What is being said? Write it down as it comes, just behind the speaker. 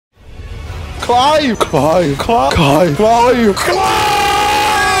Climb! Climb! Climb! Climb! Climb! Climb!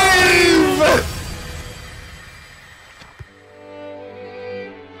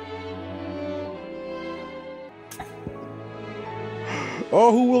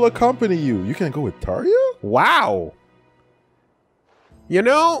 Oh, who will accompany you? You can go with Tarja? Wow. You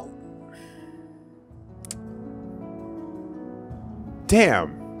know,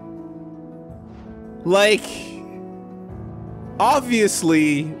 damn. Like,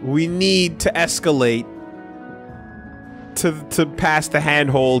 obviously, we need to escalate to pass the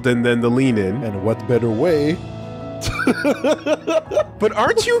handhold and then the lean in. And what better way? But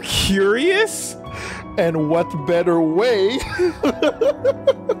aren't you curious? And what better way?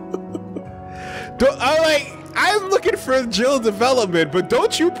 I'm looking for Jill development, but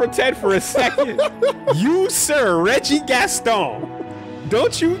don't you pretend for a second. You, sir, Reggie Gaston.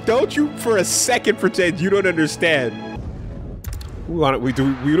 Don't you for a second pretend you don't understand. We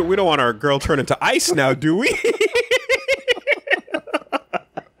don't want our girl turn into ice now, do we?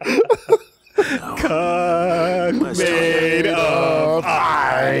 Made of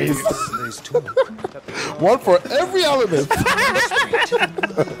ice. One for every element.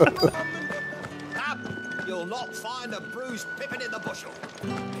 You'll not find a bruised pipin in the bushel.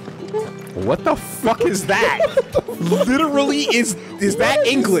 What the fuck is that? Literally, is that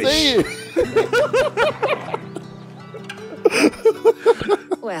English?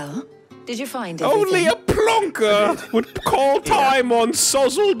 Well, did you find everything? Only a plonker would call time on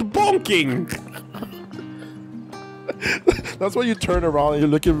sozzled bonking. That's when you turn around and you're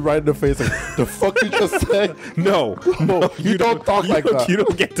looking right in the face like, the fuck you just said? No, you don't talk like that. You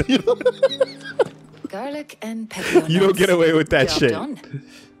don't get to. Garlic and pepper. You don't get away with that shit. Done.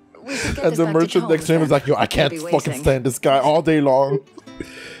 And the merchant next to him is like, yo, I can't fucking stand this guy all day long.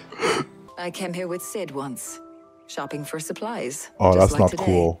 I came here with Sid once, shopping for supplies. Oh, that's like not today.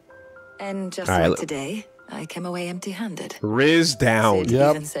 cool. And just right, like today, I came away empty-handed. Riz down. Sid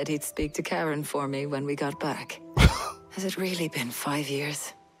Yep. even said he'd speak to Karen for me when we got back. Has it really been 5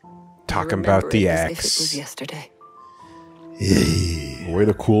 years? Talking about the As if it axe. was yesterday. Way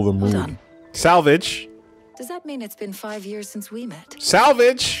to cool the Hold mood. on. Salvage. Does that mean it's been 5 years since we met?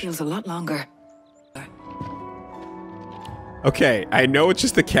 Salvage. Feels a lot longer. Okay, I know it's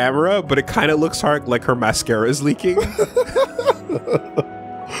just the camera, but it kind of looks like her mascara is leaking.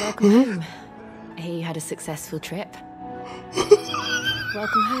 Welcome home. He had a successful trip.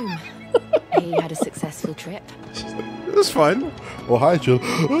 Welcome home. He had a successful trip. It was fun. Oh, hi, Jill.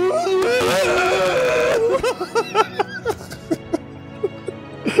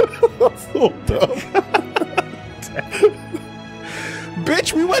 That's so dumb.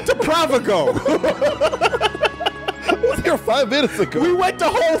 Bitch, we went to Provigo. I was here 5 minutes ago. We went to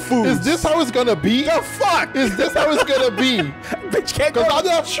Whole Foods. Is this how it's gonna be? The fuck? Is this how it's gonna be? Bitch, can't go. Because I'm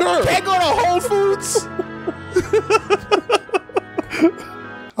not sure. Can't go to Whole Foods.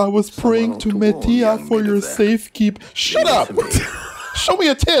 I was praying to Metia for your safekeep. Shut up! Show me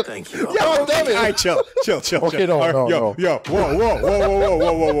a tip. Thank you. God damn it! Alright, chill. Okay, no, no, no. Yo,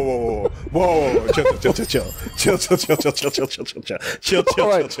 whoa, chill.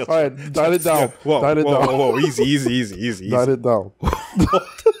 All right, dial it down. Dial it down. Whoa, easy. Dial it down.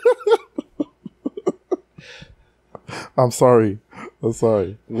 I'm sorry.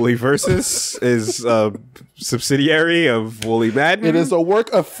 WoolieVersus is a subsidiary of Woolly Madden. It is a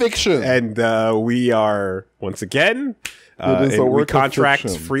work of fiction. And we are, once again, we contract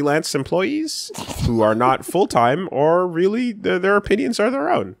freelance employees who are not full-time or really their opinions are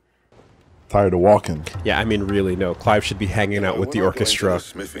their own. Tired of walking. Yeah, I mean, really, no. Clive should be hanging out with the orchestra,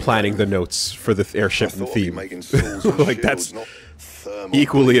 planning the notes for the airship and theme. Like, that's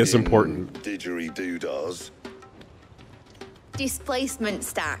equally as important. Didgeridoo-dahs. Displacement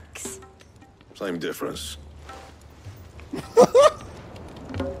stacks. Same difference.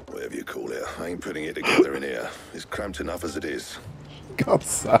 Whatever you call it, I ain't putting it together in here. It's cramped enough as it is. God,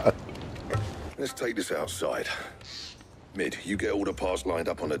 sad. Let's take this outside. Mid, you get all the parts lined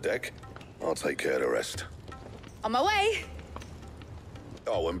up on the deck. I'll take care of the rest. On my way.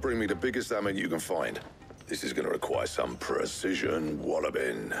 Oh, and bring me the biggest hammer you can find. This is going to require some precision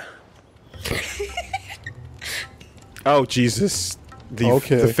walloping. Oh, Jesus.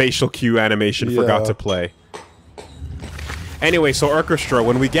 The facial cue animation forgot to play. Anyway, so orchestra,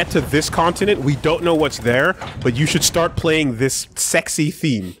 when we get to this continent, we don't know what's there, but you should start playing this sexy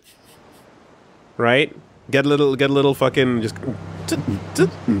theme. Right? Get a little fucking just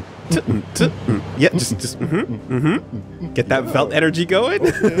yeah, just get that felt energy going.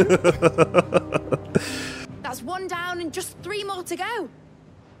 That's one down and just 3 more to go.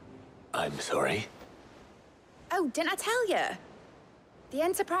 I'm sorry. Oh, didn't I tell you? The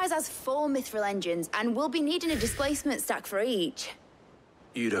Enterprise has 4 mithril engines, and we'll be needing a displacement stack for each.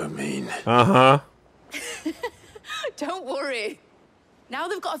 You don't mean... Uh-huh. Don't worry. Now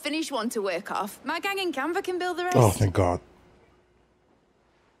they've got a finished one to work off. My gang in Canva can build the rest. Oh, thank God.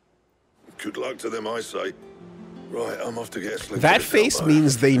 Good luck to them, I say. Right, I'm off to get a slim. That face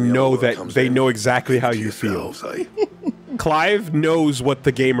means they know exactly how you feel. Clive knows what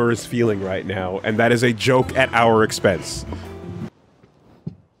the gamer is feeling right now, and that is a joke at our expense.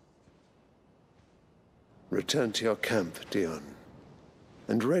 Return to your camp, Dion,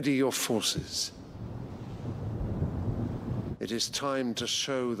 and ready your forces. It is time to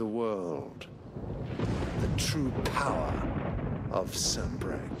show the world the true power of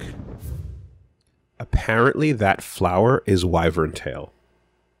Sanbreque. Apparently that flower is wyvern tail.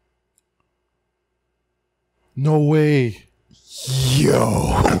 No way.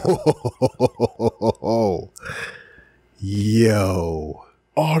 Yo. Yo.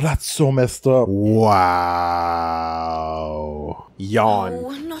 Oh, that's so messed up. Wow. Yawn.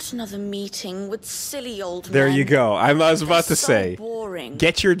 Oh, not another meeting with silly old men. There you go. I was about to say, boring.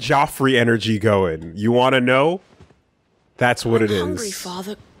 Get your Joffrey energy going. You want to know? That's what it is. I'm hungry,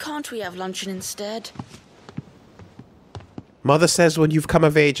 Father. Can't we have luncheon instead? Mother says when you've come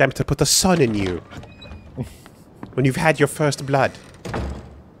of age, I'm to put the sun in you. When you've had your first blood.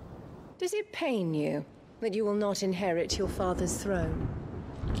 Does it pain you that you will not inherit your father's throne?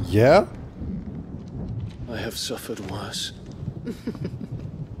 Yeah? I have suffered worse.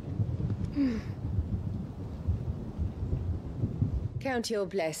 Count your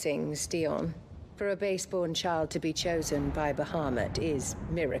blessings, Dion. For a base-born child to be chosen by Bahamut is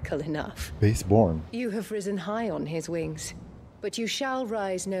miracle enough. Base-born. You have risen high on his wings, but you shall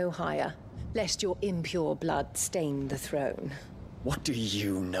rise no higher, lest your impure blood stain the throne. What do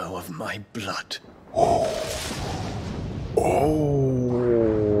you know of my blood? Oh.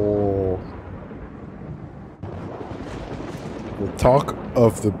 We'll talk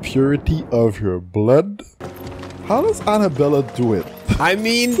of the purity of your blood. How does Anabella do it? I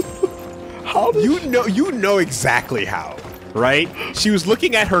mean, how you know exactly how, right? She was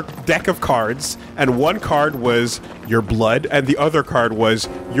looking at her deck of cards, and one card was your blood, and the other card was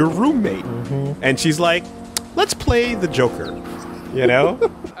your roommate. And she's like, let's play the Joker, you know?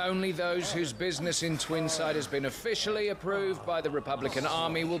 Only those whose business in Twinside has been officially approved by the Republican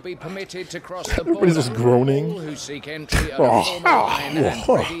Army will be permitted to cross the border. Everybody's just groaning. All who seek entry are a formal line and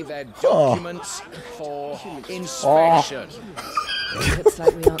ready their documents for inspection. It looks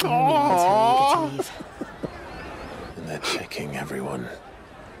like we aren't learning until we get to leave. And they're checking everyone.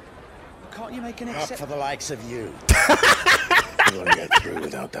 Can't you make an Up exception? for the likes of you. We won't get through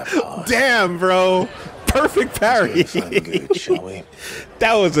without that pass. Damn, bro. Perfect parry. Good, shall we?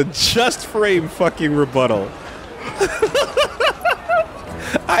 That was a just frame fucking rebuttal.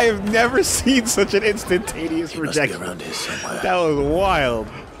 I have never seen such an instantaneous rejection. Around here somewhere. That was wild.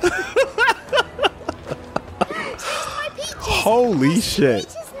 Holy shit.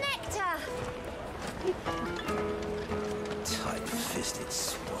 Tight-fisted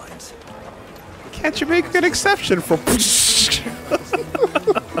swines. Can't you make an exception for...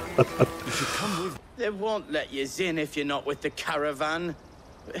 They won't let you in if you're not with the caravan.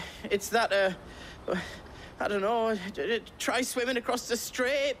 It's that, I don't know, try swimming across the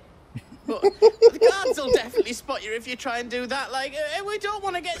strait. But the guards will definitely spot you if you try and do that. Like, we don't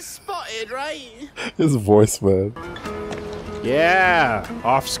want to get spotted, right? His voice, man. Yeah,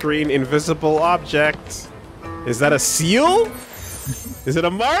 off-screen invisible object. Is that a seal? Is it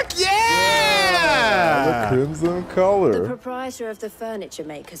a mark? Yeah! The crimson color. The proprietor of the furniture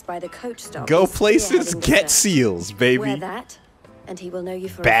makers by the coach stop. Go places, get seals, baby. Wear that, and he will know you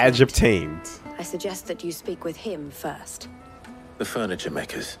for Badge a friend. obtained. I suggest that you speak with him first. The furniture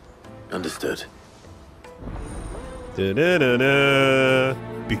makers. Understood. Da-da-da-da.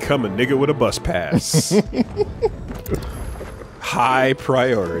 Become a nigga with a bus pass. High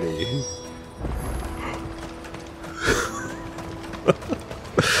priority.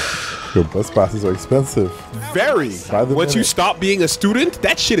 Your bus passes are expensive. Very. Once you stop being a student,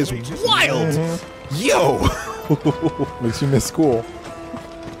 that shit is wild. Yo. Makes you miss school.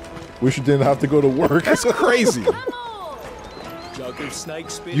 Wish you didn't have to go to work. That's crazy.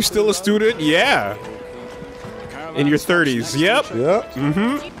 You still a student? Yeah. In your 30s. Yep. Yeah.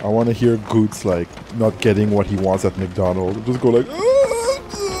 I want to hear Goetz like not getting what he wants at McDonald's. Just go like,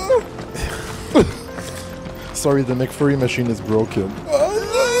 sorry, the McFurry machine is broken.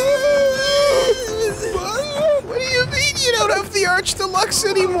 What do you mean you don't have the Arch Deluxe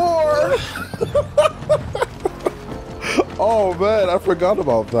anymore? Oh man, I forgot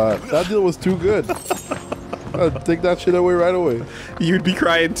about that. That deal was too good. I'd take that shit away right away. You'd be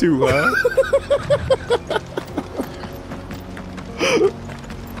crying too, huh?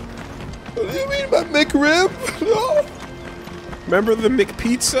 What do you mean by McRib? No. Remember the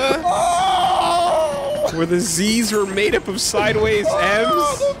McPizza? Oh! Where the Z's were made up of sideways M's?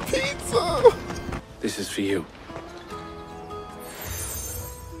 Oh, the pizza! This is for you.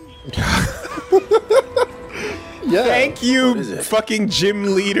 Yeah. Thank you, fucking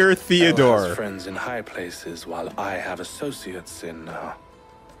gym leader Theodore. Has friends in high places, while I have associates in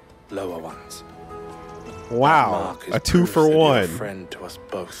lower ones. Wow, a 2-for-1. Friend to us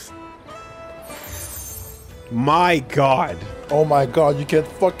both. My God. Oh my God, you get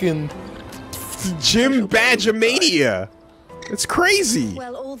fucking Gym Badge-a-mania. It's crazy.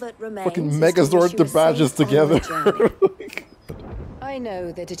 Well, all that remains fucking Megazord the badges together. I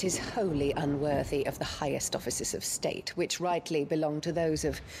know that it is wholly unworthy of the highest offices of state, which rightly belong to those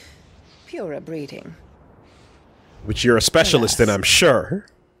of purer breeding. Which you're a specialist in, I'm sure.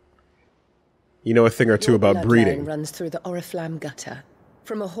 You know a thing or two about breeding. Runs through the Oriflamme gutter,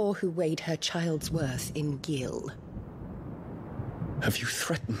 from a whore who weighed her child's worth in gill. Have you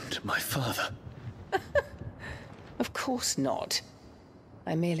threatened my father? Of course not.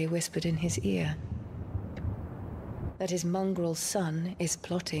 I merely whispered in his ear that his mongrel son is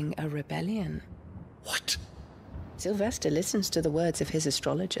plotting a rebellion. What? Sylvester listens to the words of his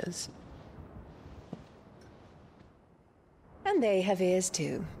astrologers. And they have ears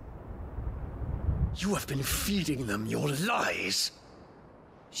too. You have been feeding them your lies.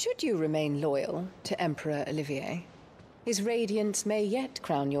 Should you remain loyal to Emperor Olivier, his radiance may yet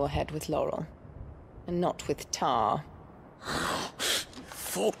crown your head with laurel, and not with tar.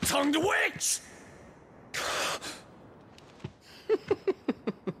 Fork-tongued witch!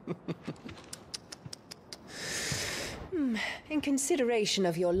 In consideration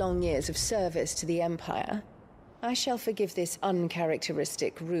of your long years of service to the Empire, I shall forgive this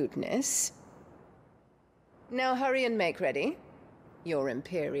uncharacteristic rudeness. Now hurry and make ready, Your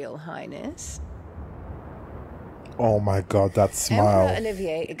Imperial Highness. Oh my God, that smile. Emperor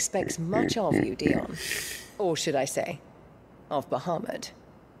Olivier expects much of you, Dion. Or should I say, of Bahamut.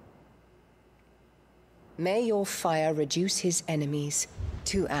 May your fire reduce his enemies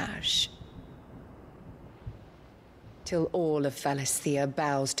to ash, till all of Valisthea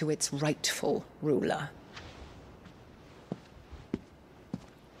bows to its rightful ruler.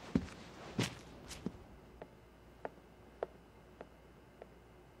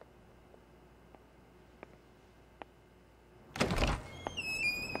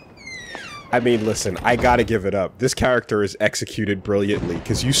 I mean, listen, I gotta give it up. This character is executed brilliantly,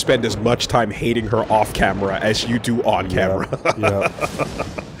 because you spend as much time hating her off camera as you do on camera. Yeah.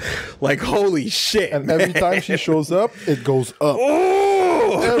 Like, holy shit. And every time she shows up, it goes up.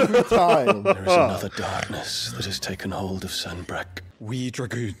 Oh! Every time. There is another darkness that has taken hold of Sanbreque. We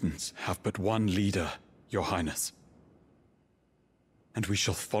dragoons have but one leader, Your Highness. And we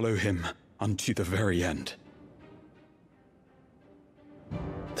shall follow him unto the very end.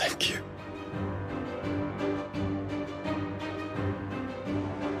 Thank you.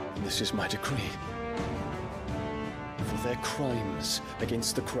 This is my decree. For their crimes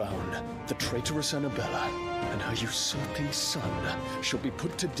against the crown, the traitorous Anabella and her usurping son shall be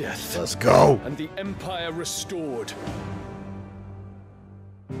put to death. Let's go. And the Empire restored.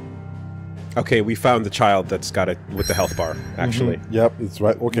 Okay, we found the child that's got it with the health bar, actually. Mm-hmm. Yep, it's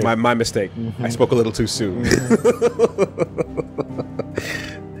right. Okay. My mistake. I spoke a little too soon.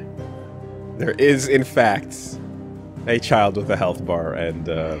 There is, in fact, a child with a health bar,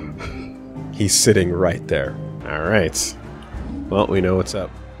 and he's sitting right there. All right. Well, we know what's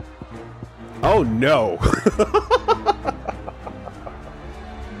up. Oh, no.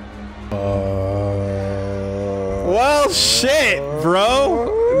 Well, shit,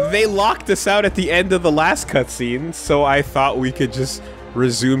 bro. They locked us out at the end of the last cutscene, so I thought we could just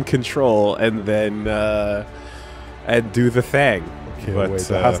resume control and then and do the thing. Okay, but wait,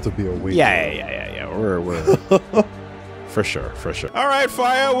 there has to be a way. Yeah. We're for sure. All right,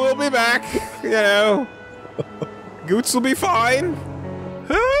 Fire, we'll be back. You know, Goetz will be fine.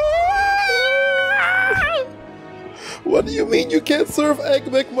 What do you mean you can't serve Egg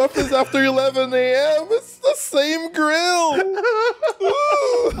McMuffins after 11 a.m.? It's the same grill!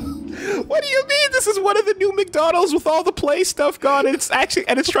 What do you mean? This is one of the new McDonald's with all the play stuff gone, and it's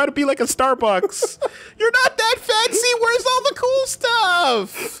trying to be like a Starbucks. You're not that fancy! Where's all the cool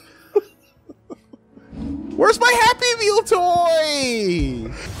stuff? Where's my Happy Meal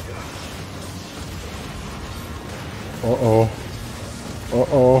toy? Uh-oh.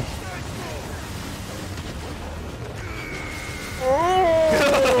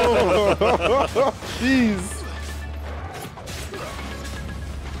 Jeez.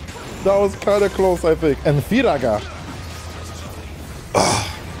 That was kind of close, I think. And Firaga.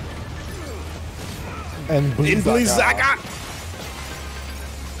 And Blizaga.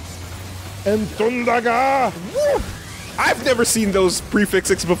 And Tundaga. I've never seen those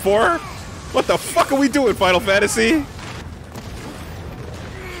prefixes before. What the fuck are we doing, Final Fantasy?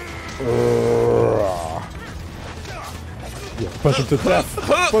 Yeah, punch him to death.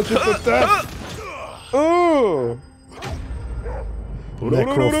 Punch him to death. Oh.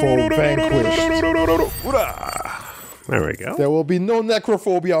 Necrophobe vanquished. There we go. There will be no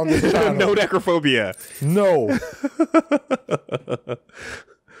necrophobia on this channel. No necrophobia. No.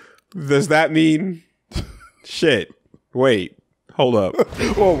 Does that mean... Shit. Wait. Hold up.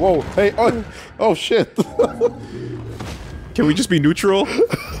 Whoa, whoa. Hey, oh shit. Can we just be neutral?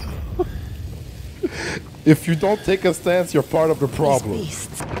 If you don't take a stance, you're part of the problem. Is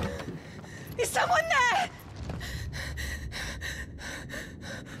someone there?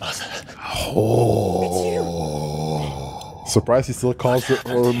 Oh. Surprised he still calls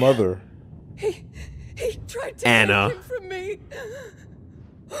her mother. He tried to Anna. take him from me.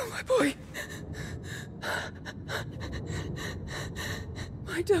 Oh, my boy.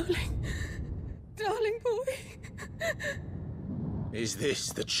 My darling boy. Is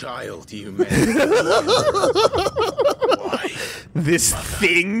this the child you met? Why? This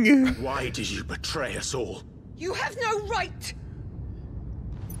thing? Why did you betray us all? You have no right.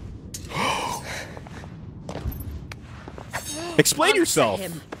 Explain yourself.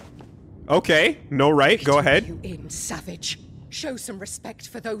 Okay, no right. Go ahead. You in, savage. Show some respect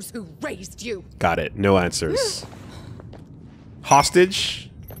for those who raised you. Got it. No answers.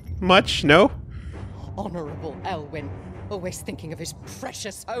 Hostage? Much? No? Honorable Elwyn, always thinking of his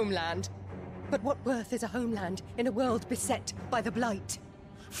precious homeland. But what worth is a homeland in a world beset by the Blight?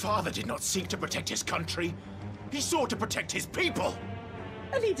 Father did not seek to protect his country. He sought to protect his people.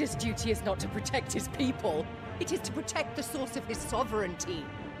 A leader's duty is not to protect his people. It is to protect the source of his sovereignty.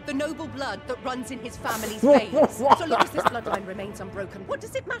 The noble blood that runs in his family's veins. So long as this bloodline remains unbroken, what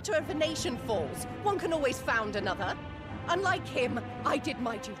does it matter if a nation falls? One can always found another. Unlike him, I did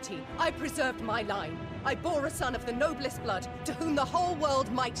my duty. I preserved my line. I bore a son of the noblest blood, to whom the whole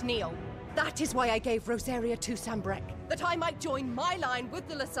world might kneel. That is why I gave Rosaria to Sanbreque, that I might join my line with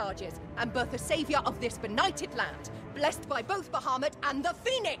the Lesages and birth a savior of this benighted land, blessed by both Bahamut and the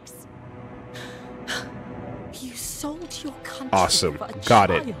Phoenix. You sold your country. Awesome. For a Got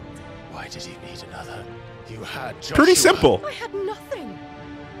child. it. Why did he need another? You had Joshua. Pretty simple. I had nothing.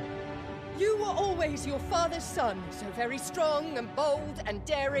 You were always your father's son, so very strong and bold and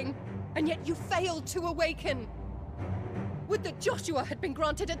daring, and yet you failed to awaken. Would that Joshua had been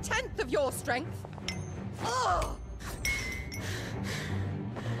granted 1/10 of your strength. Oh!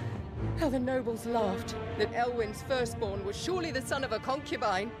 How the nobles laughed that Elwyn's firstborn was surely the son of a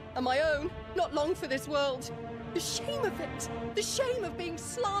concubine, and my own, not long for this world. The shame of it! The shame of being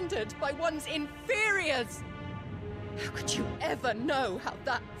slandered by one's inferiors! How could you ever know how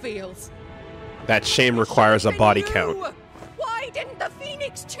that feels? That shame requires a body count. Why didn't the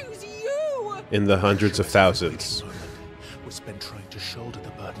Phoenix choose you? In the hundreds of thousands. Was been trying to shoulder the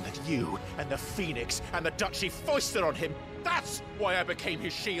burden that you and the Phoenix and the Duchy foisted on him. That's why I became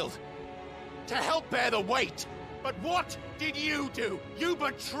his shield. To help bear the weight. But what did you do? You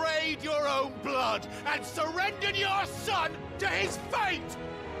betrayed your own blood and surrendered your son to his fate!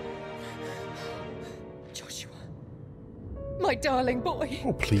 Joshua. My darling boy.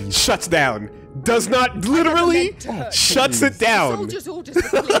 Oh, please. Shuts down. Does not literally shuts it down. The soldiers' orders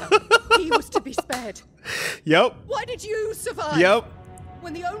were clear. He was to be spared. Yep. Why did you survive? Yep.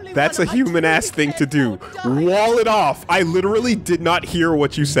 When the only That's a human ass thing to do. Wall it off. I literally did not hear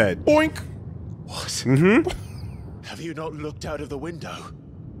what you said. Boink. What? Mm-hmm. Have you not looked out of the window?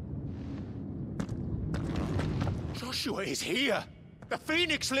 Joshua is here. The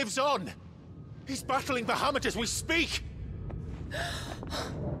Phoenix lives on. He's battling Bahamut as we speak.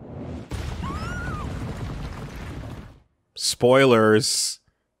 Spoilers.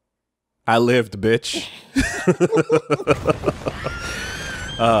 I lived, bitch.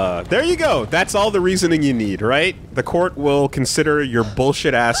 There you go. That's all the reasoning you need, right? The court will consider your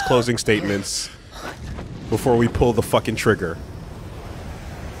bullshit-ass closing statements before we pull the fucking trigger.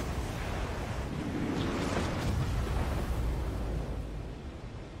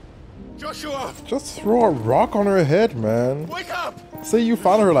 Joshua! Just throw a rock on her head, man. Wake up! Say you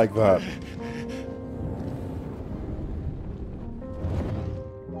found her like that.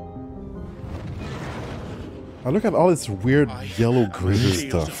 I look at all this weird yellow glittery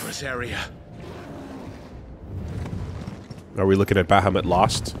stuff. Are we looking at Bahamut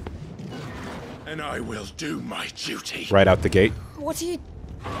Lost? And I will do my duty. Right out the gate. What are you...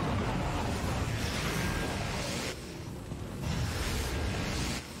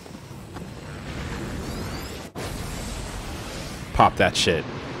 Pop that shit.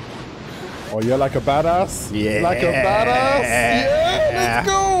 Oh, you're like a badass? Yeah. Like a badass? Yeah, let's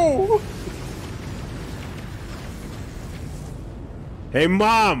go! Hey,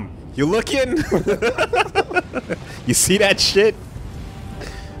 Mom! You looking? You see that shit?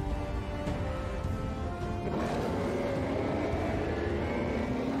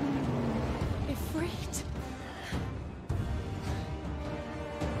 Ifrit.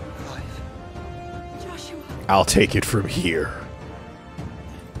 Joshua. I'll take it from here.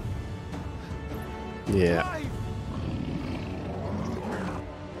 Yeah.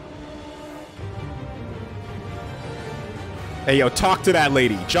 Hey, yo, talk to that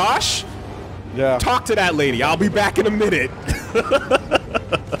lady. Josh? Yeah. Talk to that lady. I'll be back in a minute.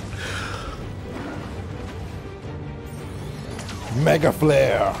 Mega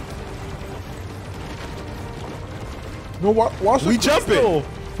flare. No, watch the We crystal. jumping.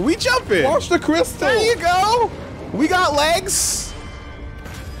 We jumping. Watch the crystal. There you go. We got legs.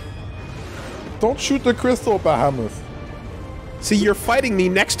 Don't shoot the crystal, Bahamut. See, you're fighting me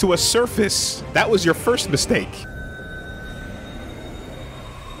next to a surface. That was your first mistake.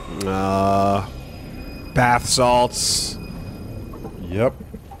 Bath salts. Yep.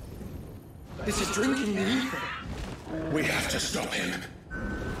 This is drinking me. We have to stop him.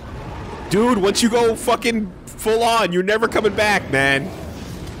 Dude, once you go fucking full on, you're never coming back, man.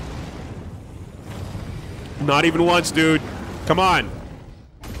 Not even once, dude. Come on.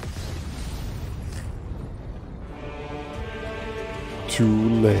 Too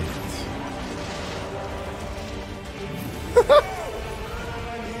late.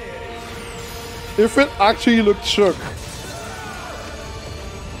 Ifrit actually looked shook.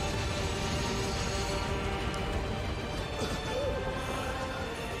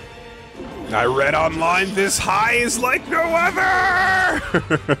 I read online this high is like no other!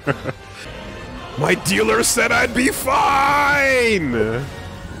 My dealer said I'd be fine! Are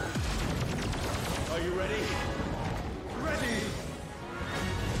you ready? Ready!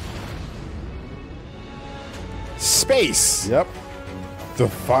 Space! Yep. The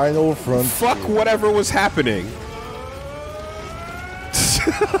final frontier. Fuck whatever was happening.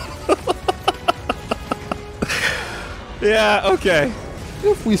 Yeah, okay.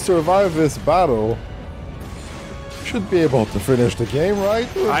 If we survive this battle, we should be able to finish the game, right?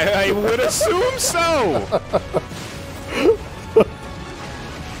 I would assume so!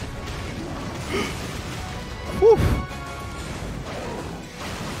 Whew.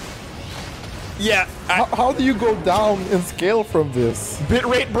 Yeah. How do you go down in scale from this?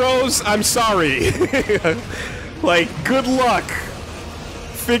 Bitrate bros, I'm sorry. Like, good luck.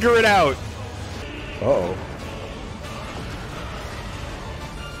 Figure it out. Uh-oh.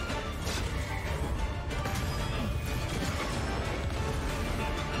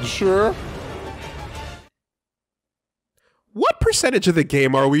 Sure. What percentage of the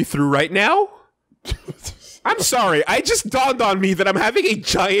game are we through right now? I'm sorry, I just dawned on me that I'm having a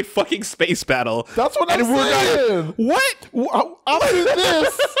giant fucking space battle. That's what I'm saying. What? After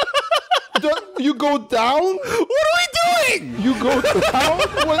this, you go down? What are we doing? You go down?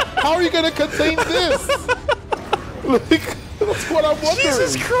 How are you going to contain this? Like, that's what I'm wondering.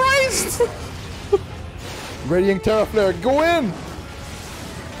 Jesus Christ! Radiant Terra Flare, go in!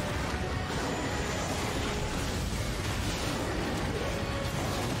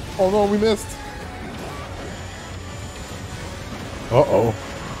 Oh no, we missed. Uh-oh.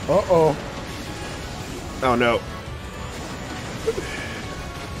 Uh-oh. Oh no.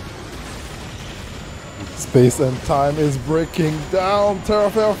 Space and time is breaking down.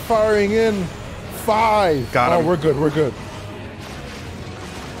 Terraflare firing in. 5. Got him. Oh, we're good, we're good.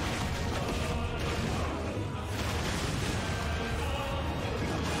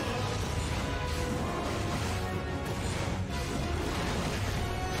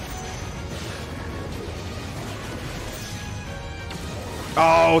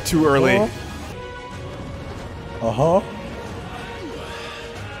 Oh, too early. Uh-huh.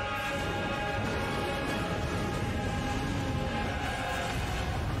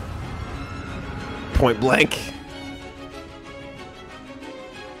 Point blank.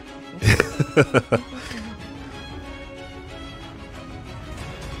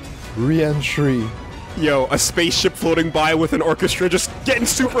 Re-entry. Yo, a spaceship floating by with an orchestra just getting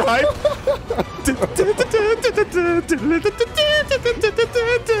super hype.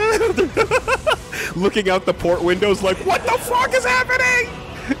 Looking out the port windows like, what the fuck is happening?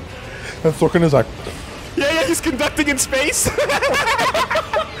 And Sultan is like, yeah, he's conducting in space.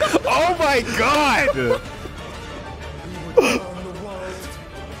 Oh my god.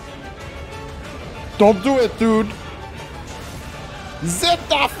 don't do it, dude.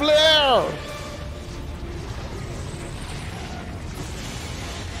 Zeta Flare.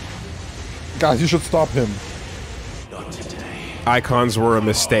 Guys, you should stop him. Icons were a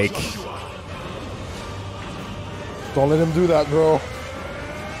mistake. Don't let him do that, bro.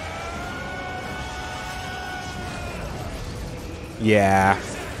 Yeah.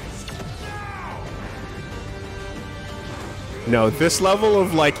 No, this level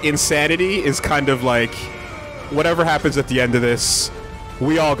of, like, insanity is kind of like, whatever happens at the end of this,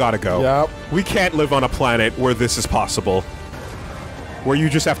 we all gotta go. Yep. We can't live on a planet where this is possible. Where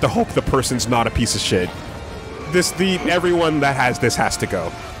you just have to hope the person's not a piece of shit. Everyone that has this has to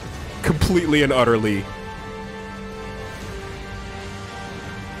go. Completely and utterly.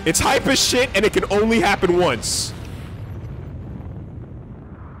 It's hype as shit, and it can only happen once.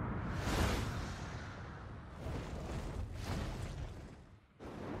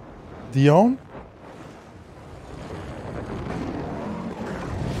 Dion?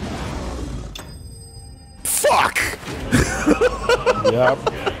 Fuck! Yep.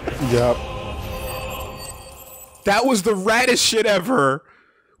 Yep. That was the raddest shit ever.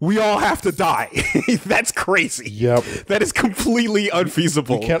 We all have to die. That's crazy. Yep. That is completely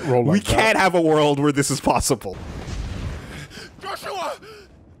unfeasible. We can't roll like We that. can't have a world where this is possible. Joshua!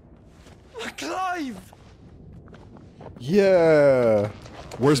 Clive! Yeah.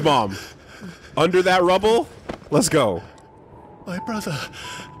 Where's Mom? Under that rubble? Let's go. My brother.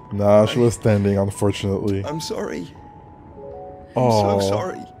 Nah, she was standing, unfortunately. I'm sorry. Oh. I'm so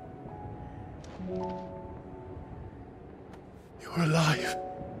sorry. You're alive.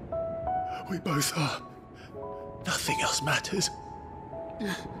 We both are. Nothing else matters.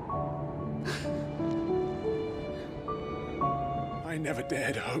 I never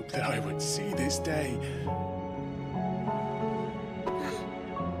dared hope that I would see this day.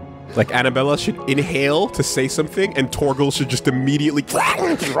 Like, Anabella should inhale to say something, and Torgal should just immediately...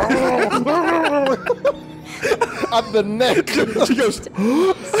 At the neck! She goes...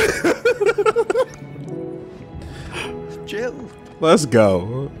 Jill. Let's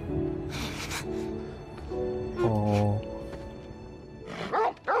go. Oh.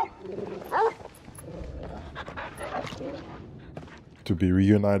 To be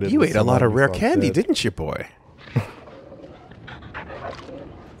reunited. You with ate a lot someone of you rare thought candy, dead. didn't you, boy?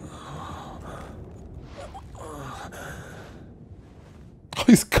 Oh,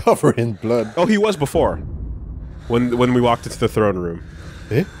 he's covered in blood. Oh, he was before. When we walked into the throne room.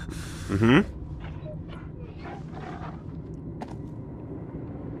 Eh? Mm-hmm.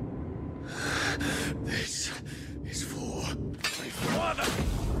 This is for my father.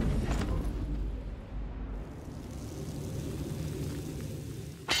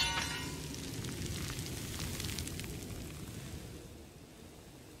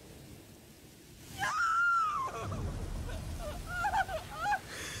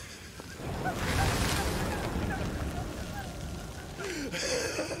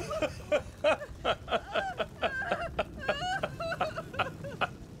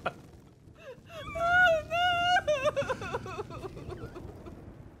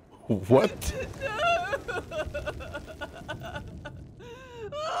 What?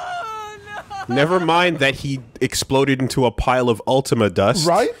 Never mind that he exploded into a pile of Ultima dust.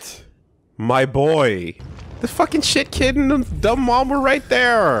 Right? My boy. The fucking shit kid and the dumb mom were right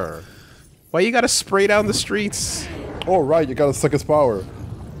there. Why you gotta spray down the streets? Oh, right, you gotta suck his power.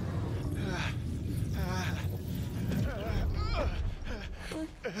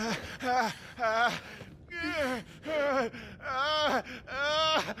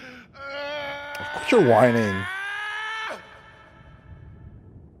 Of course you're whining.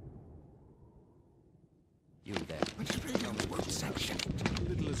 You there.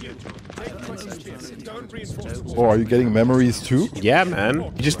 Oh, are you getting memories too? Yeah,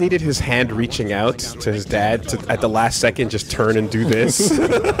 man. He just needed his hand reaching out to his dad to, at the last second, just turn and do this.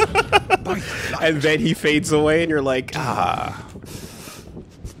 And then he fades away and you're like, ah.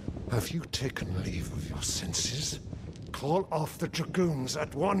 Have you taken leave of your senses? Call off the dragoons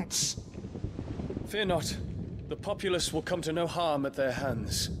at once. Fear not. The populace will come to no harm at their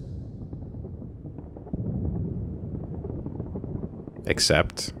hands.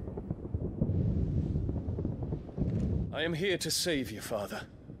 Except... I am here to save you, Father.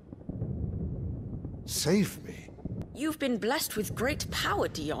 Save me? You've been blessed with great power,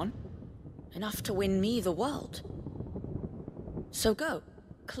 Dion. Enough to win me the world. So go,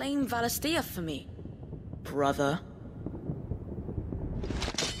 claim Valisthea for me, brother.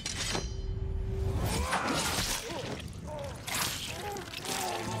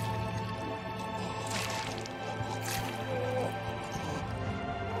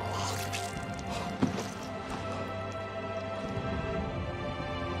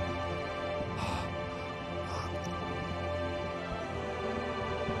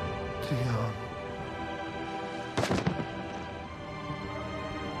 Dion.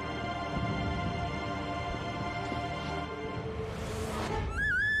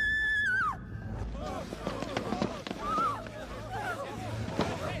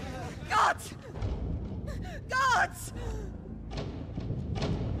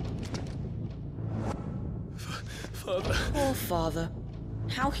 Father. Poor father.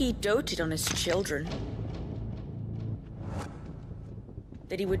 How he doted on his children.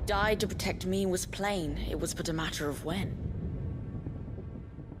 That he would die to protect me was plain. It was but a matter of when.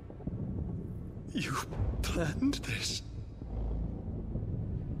 You planned this?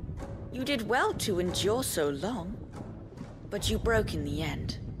 You did well to endure so long. But you broke in the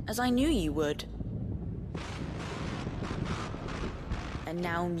end, as I knew you would. And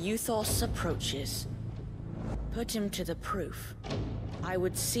now Muthos approaches. Put him to the proof. I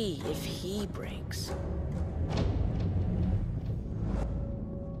would see if he breaks.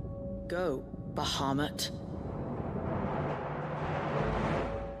 Go, Bahamut.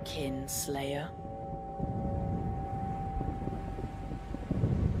 Kinslayer.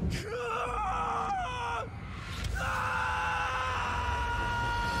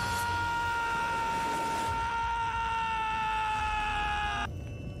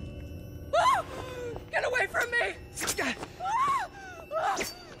 Get away from me!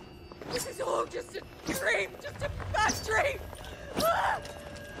 This is all just a dream, just a bad dream!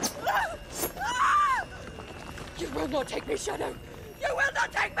 You will not take me, Shadow! You will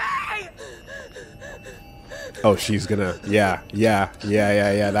not take me! Oh, she's gonna... Yeah.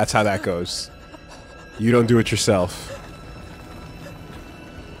 That's how that goes. You don't do it yourself.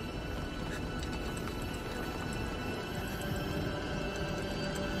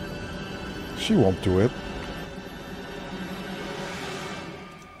 She won't do it.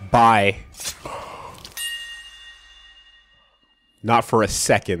 Bye. Not for a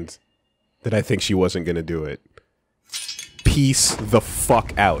second did I think she wasn't gonna do it. Peace the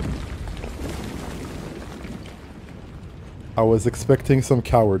fuck out. I was expecting some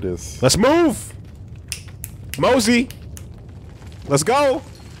cowardice. Let's move! Mosey! Let's go!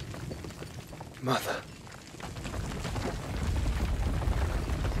 Mother.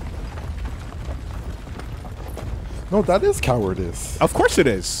 No, that is cowardice. Of course it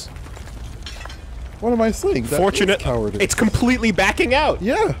is. What am I saying? That Fortunate. is cowardice. It's completely backing out.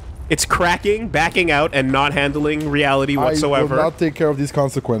 Yeah. It's cracking, backing out, and not handling reality whatsoever. I will not take care of these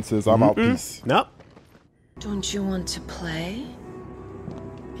consequences. I'm out. Peace. Nope. Don't you want to play?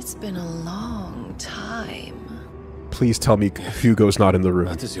 It's been a long time. Please tell me Hugo's not in the room.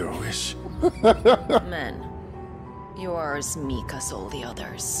 That is your wish. Men, you are as meek as all the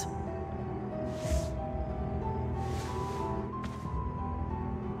others.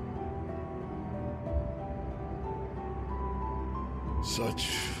 Such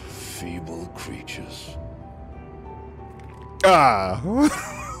feeble creatures. Ah.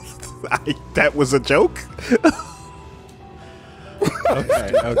 That was a joke?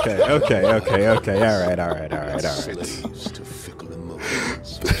 Okay. Alright. Slaves to fickle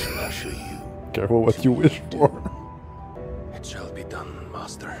emotions which usher you. Careful what you wish for. It shall be done,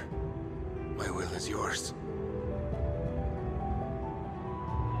 Master. My will is yours.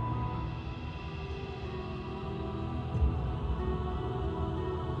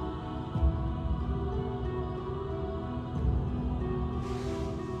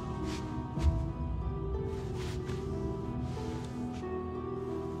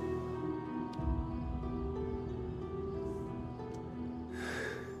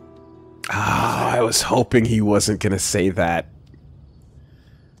 I was hoping he wasn't gonna say that.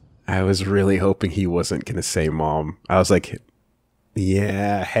 I was really hoping he wasn't gonna say mom. I was like,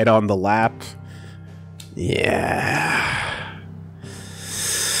 yeah, head on the lap. Yeah.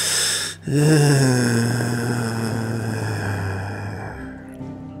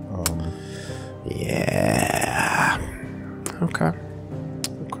 Yeah. Okay.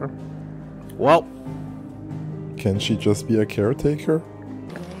 Well. Can she just be a caretaker?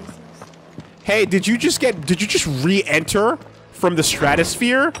 Hey, did you just re-enter from the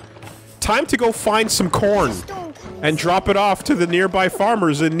stratosphere? Time to go find some corn and drop it off to the nearby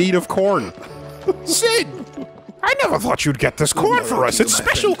farmers in need of corn. Sid, I never thought you'd get this corn for us. It's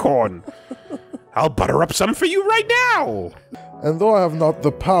special corn. I'll butter up some for you right now. And though I have not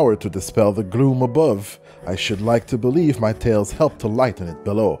the power to dispel the gloom above, I should like to believe my tales help to lighten it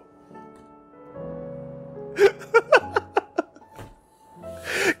below.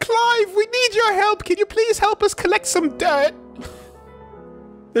 Clive, we need your help. Can you please help us collect some dirt?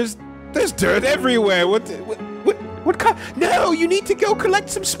 There's dirt everywhere. What kind? No, you need to go collect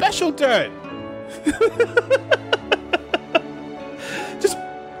some special dirt. Just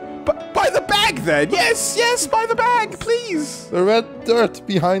buy the bag then. Yes, buy the bag, please. The red dirt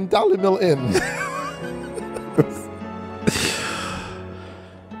behind Dalimil Inn.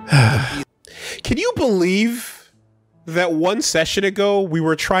 Can you believe that one session ago we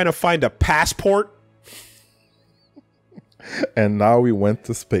were trying to find a passport? And now we went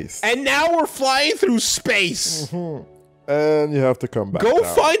to space. And now we're flying through space. And you have to come back. Go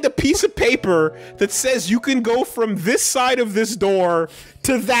find a piece of paper that says you can go from this side of this door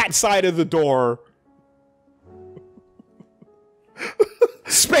to that side of the door.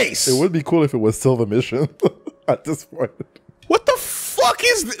 Space. It would be cool if it was still the mission at this point. What the fuck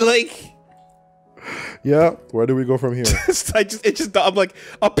is like? Yeah, where do we go from here? I'm like,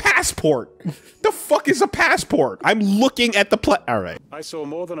 a passport. The fuck is a passport? I'm looking at the all right. I saw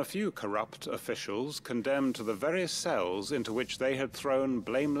more than a few corrupt officials condemned to the very cells into which they had thrown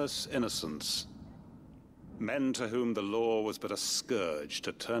blameless innocents. Men to whom the law was but a scourge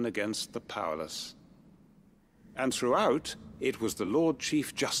to turn against the powerless. And throughout, it was the Lord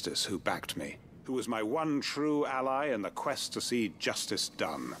Chief Justice who backed me, who was my one true ally in the quest to see justice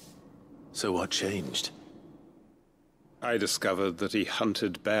done. So what changed? I discovered that he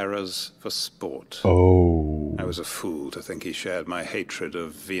hunted bearers for sport. Oh. I was a fool to think he shared my hatred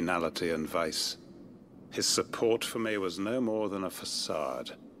of venality and vice. His support for me was no more than a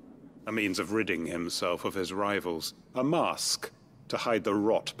facade, a means of ridding himself of his rivals, a mask to hide the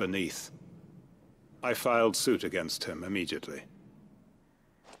rot beneath. I filed suit against him immediately.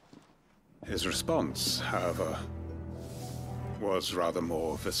 His response, however, was rather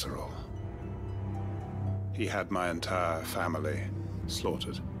more visceral. He had my entire family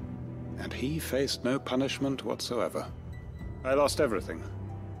slaughtered, and he faced no punishment whatsoever. I lost everything.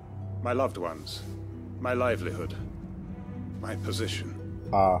 My loved ones, my livelihood, my position,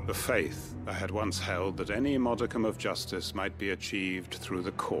 the faith I had once held that any modicum of justice might be achieved through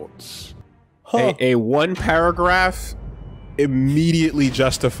the courts. A one paragraph immediately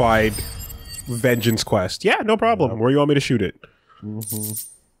justified vengeance quest. Yeah, no problem. Where you want me to shoot it?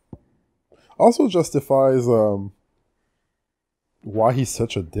 Also justifies why he's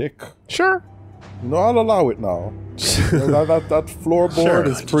such a dick. Sure. No, I'll allow it now. that floorboard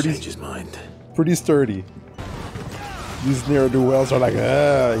is pretty sturdy. These ne'er-do-wells are like,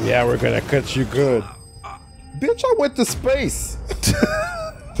 yeah, we're gonna cut you good. Bitch, I went to space.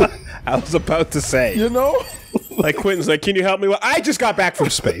 I was about to say. You know? Like Quinten's like, can you help me? Well, I just got back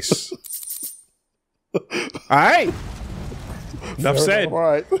from space. Alright. Enough said.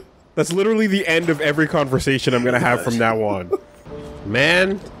 Alright. That's literally the end of every conversation I'm gonna have from now on.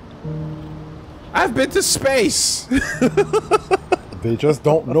 Man, I've been to space. They just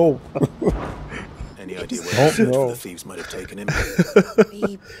don't know. Any idea where the thieves might have taken him?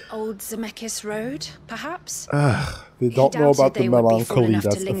 The old Zemeckis Road, perhaps? They don't know about the melancholy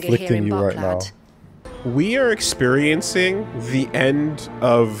that's afflicting you right now. We are experiencing the end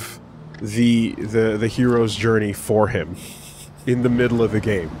of the hero's journey for him in the middle of the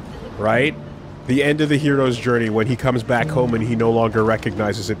game, right? The end of the hero's journey when he comes back home and he no longer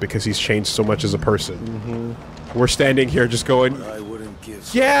recognizes it because he's changed so much as a person. We're standing here just going,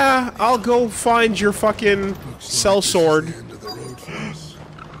 yeah, I'll go find your fucking sellsword.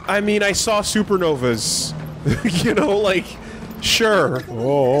 I mean, I saw supernovas. You know, like, sure.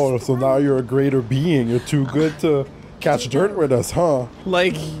 Oh, so now you're a greater being. You're too good to catch dirt with us, huh?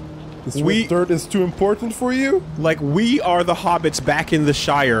 Like, dirt is too important for you? Like, we are the hobbits back in the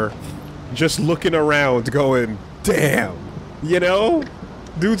Shire, just looking around going, damn. You know?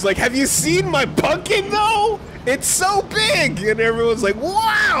 Dude's like, have you seen my pumpkin, though? It's so big! And everyone's like,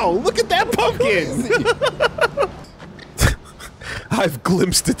 wow, look at that pumpkin! I've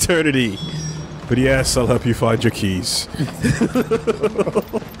glimpsed eternity. But yes, I'll help you find your keys.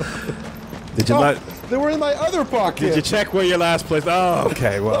 Did you not? They were in my other pocket. Did you check where your last place? Oh,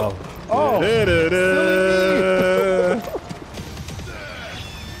 okay, well. Oh.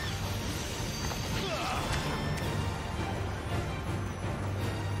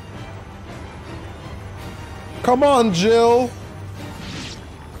 Come on, Jill.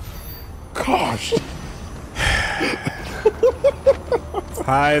 Gosh.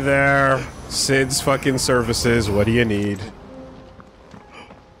 Hi there. Sid's fucking services. What do you need?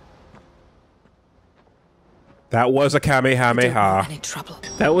 That was a Kamehameha.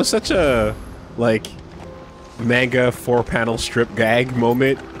 That was such a, like, manga 4-panel strip gag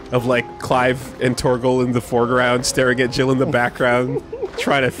moment of, like, Clive and Torgal in the foreground staring at Jill in the background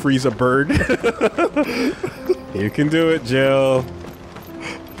trying to freeze a bird. You can do it, Jill.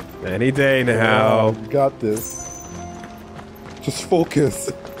 Any day now. You got this. Just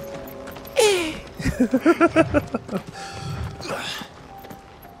focus.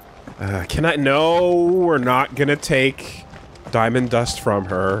 Can I? No, we're not gonna take diamond dust from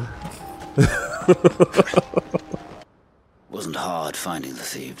her. Wasn't hard finding the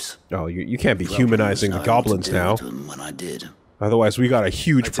thieves. Oh, you can't be humanizing the goblins now. When I did. Otherwise, we got a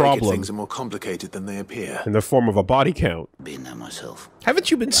huge problem. Things are more complicated than they appear. In the form of a body count. Been there myself.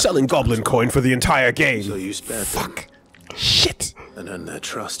 Haven't you been selling goblin coin for the entire game? So you spared Fuck. Shit. And earn their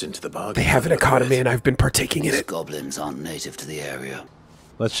trust into the bargain. They have an economy and I've been partaking in it. Goblins aren't native to the area.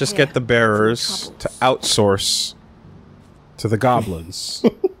 Let's just get the bearers to outsource to the goblins.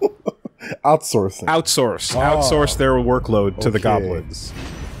 Outsourcing. Outsource their workload to the goblins.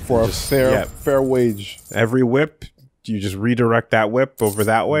 For a fair wage. Every whip, you just redirect that whip over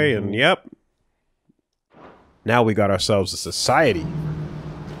that way, and yep. Now we got ourselves a society.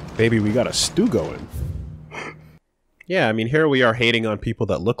 Baby, we got a stew going. Yeah, I mean, here we are hating on people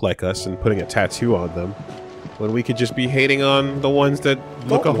that look like us and putting a tattoo on them, when we could just be hating on the ones that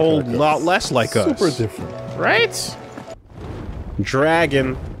look a whole lot less like us. Super different. Right?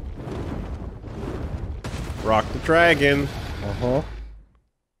 Dragon. Rock the dragon. Uh-huh.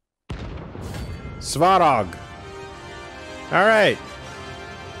 Svarog. Alright.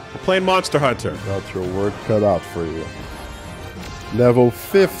 We're playing Monster Hunter. Got your work cut out for you. Level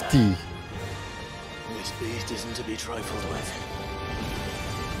 50. This beast isn't to be trifled with.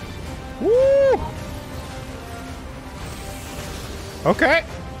 Woo! Okay.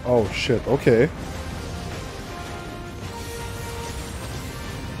 Oh shit, okay.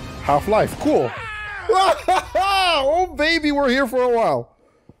 Half-Life, cool. Oh baby, we're here for a while.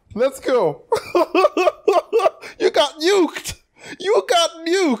 Let's go. You got nuked. You got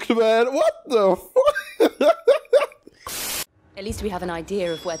nuked, man. What the fuck? At least we have an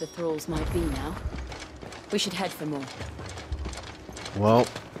idea of where the thralls might be now. We should head for more. Well,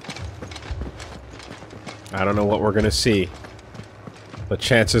 I don't know what we're gonna see, but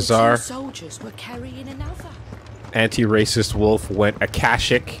chances are soldiers were carrying another. Anti-racist wolf went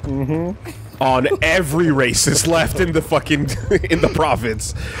Akashic on every racist left in the fucking in the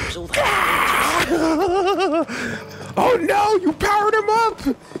province. Oh no, you powered him up!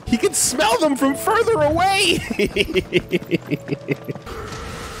 He can smell them from further away!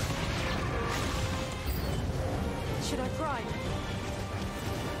 Should I prime?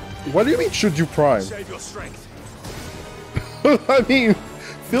 What do you mean, should you prime? Save your strength. I mean,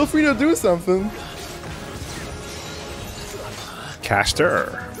 feel free to do something.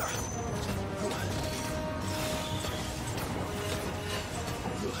 Caster.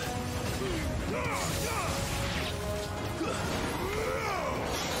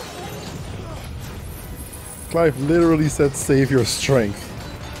 Clive literally said save your strength.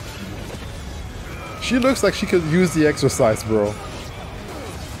 She looks like she could use the exercise, bro.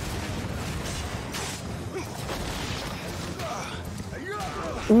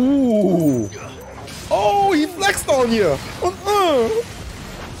 Ooh! Oh, he flexed on you!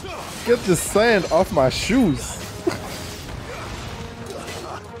 Get the sand off my shoes.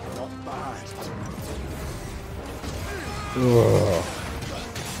 Ugh.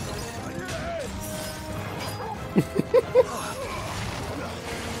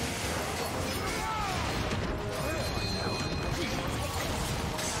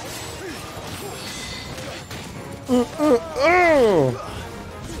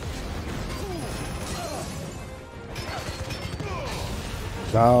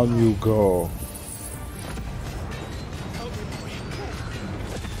 Down you go.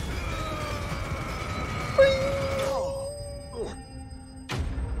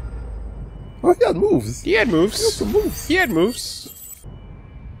 Oh, he had moves. He had moves. He had some moves. He had moves.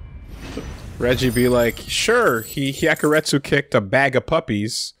 Reggie be like, sure, he Hyakuretsu kicked a bag of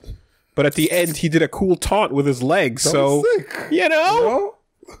puppies, but at the end he did a cool taunt with his legs, so, you know?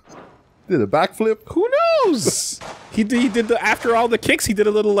 Did a backflip? Who knows? he did the, after all the kicks, he did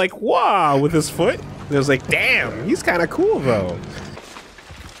a little like, wah, with his foot. And it was like, damn, he's kind of cool, though.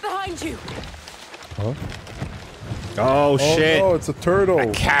 Behind you! Huh? Oh, shit. Oh, it's a turtle.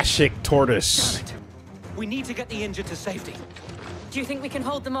 Akashic tortoise. We need to get the injured to safety. Do you think we can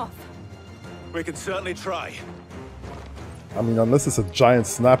hold them off? We can certainly try. I mean, unless it's a giant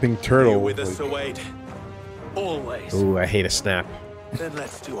snapping turtle. Are you with us, Sir Wade? Always. Ooh, I hate a snap. Then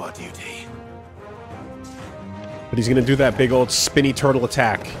let's do our duty. But he's gonna do that big old spinny turtle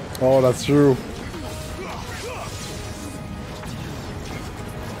attack. Oh, that's true.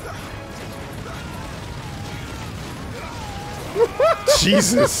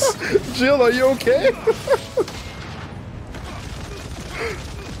 Jesus. Jill, are you okay?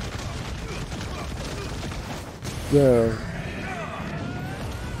 Yeah.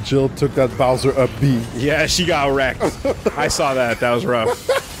 Jill took that Bowser up B. Yeah, she got wrecked. I saw that. That was rough.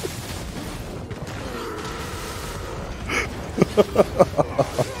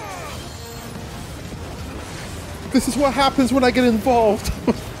 This is what happens when I get involved.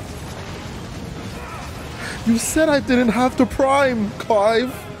 You said I didn't have to prime,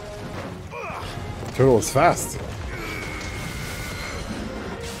 Clive. Turtle is fast.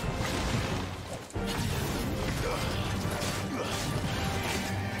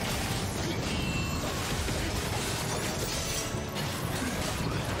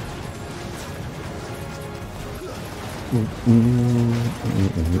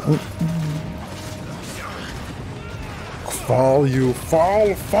 Fall, you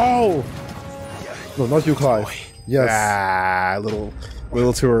fall! No, not you, Clive. Yes. Ah, a little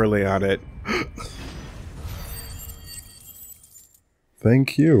too early on it.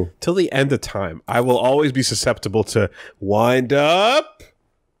 Thank you. Till the end of time, I will always be susceptible to wind up.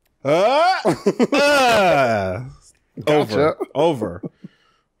 Gotcha. Over.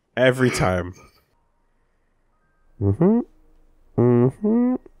 Every time.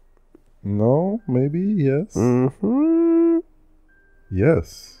 No, maybe, yes.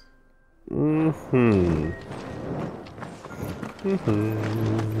 Yes.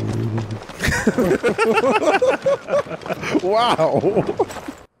 Wow.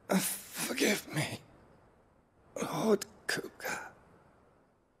 Forgive me, Lord Kupka.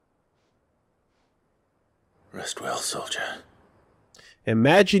 Rest well, soldier.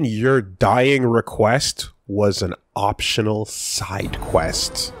 Imagine your dying request was an optional side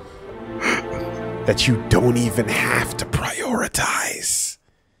quest that you don't even have to prioritize.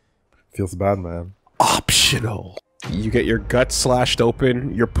 Feels bad, man. Optional. You get your gut slashed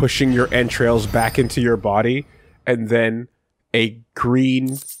open, you're pushing your entrails back into your body, and then a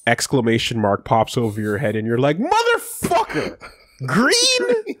green exclamation mark pops over your head and you're like, motherfucker!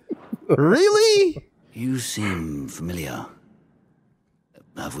 Green? Really? You seem familiar.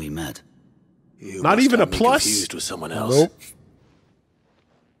 Have we met? You Not must even a have me plus? confused with someone else. Nope.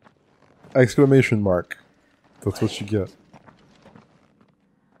 Exclamation mark. That's what you get.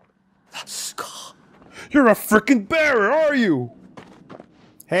 That's Scar. You're a freaking bearer, are you?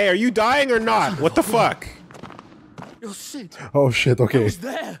 Hey, are you dying or not? What the fuck? You're Sid. Oh shit, I okay. was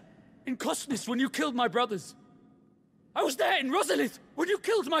there in Kosnis when you killed my brothers. I was there in Rosalith when you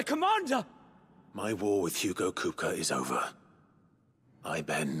killed my commander. My war with Hugo Kupka is over. I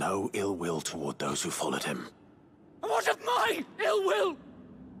bear no ill will toward those who followed him. And what of my ill will?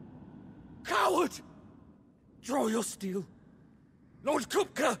 Coward! Draw your steel. Lord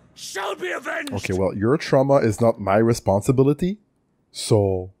Kupka shall be avenged! Okay, well, your trauma is not my responsibility,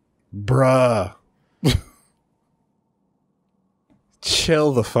 so... Bruh.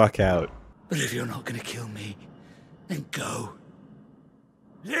 Chill the fuck out. But if you're not gonna kill me, then go.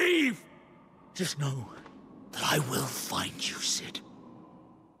 Leave! Just know that I will find you, Sid.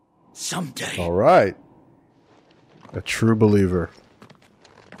 Someday. Alright. A true believer.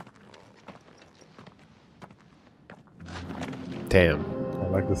 Damn. I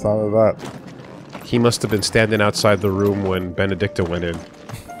like the sound of that. He must have been standing outside the room when Benedicta went in.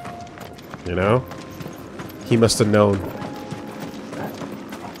 You know? He must have known.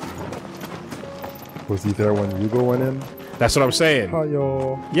 Was he there when Hugo went in? That's what I'm saying.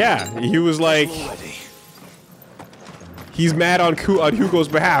 Hi-yo. Yeah, he was like... He's mad on Hugo's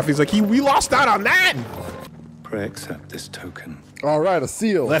behalf. He's like, we lost out on that! Pray accept this token. Alright, a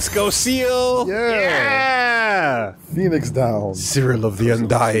seal. Let's go, seal! Yeah! Phoenix down. Cyril of the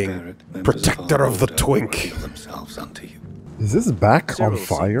Undying, protector of the twink. Is this back on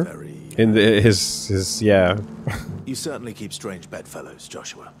fire? In his yeah. You certainly keep strange bedfellows,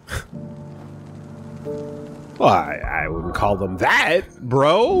 Joshua. Well, I wouldn't call them that,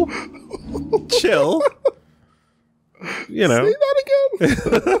 bro. Chill. You know. Say that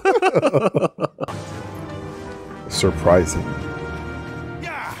again. Surprising.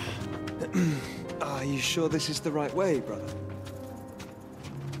 Are you sure this is the right way, brother?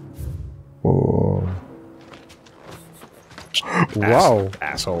 Whoa. Wow.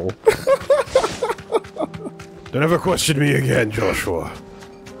 Asshole. Don't ever question me again, Joshua.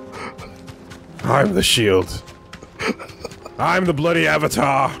 I'm the shield. I'm the bloody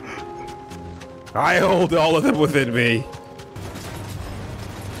avatar. I hold all of them within me.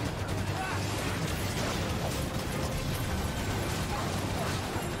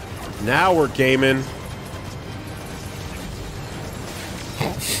 Now we're gaming.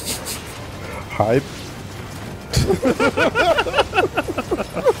 Hype.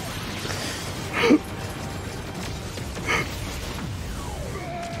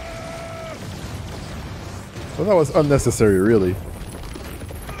 Well, that was unnecessary, really.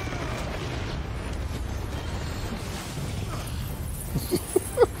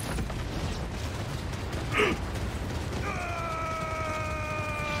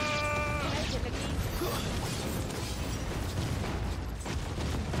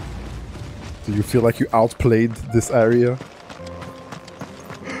 Do you feel like you outplayed this area?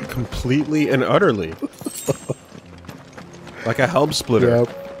 Completely and utterly. Like a helm splitter.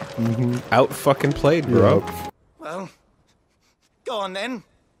 Yep. Out fucking played, bro. Yep. Well, go on then.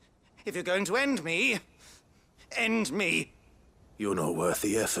 If you're going to end me, end me. You're not worth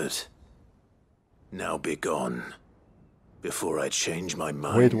the effort. Now be gone, before I change my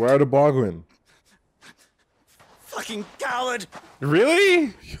mind. Wait, where are the Bogwin? Fucking coward!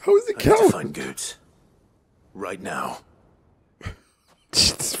 Really? How is it I need to coward? find Goetz. Right now.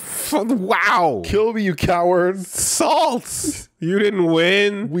 Wow! Kill me, you coward! Salt! You didn't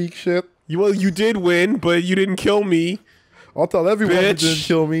win. Weak shit. Well, you did win, but you didn't kill me. I'll tell everyone you Bitch. didn't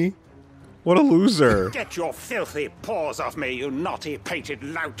kill me. What a loser. Get your filthy paws off me, you naughty painted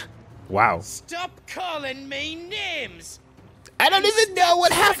lout. Wow. Stop calling me names! I don't even know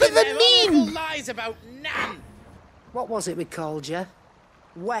what half of them mean! Lies about Nan! What was it we called you?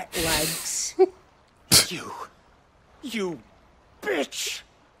 Wetlegs. You bitch!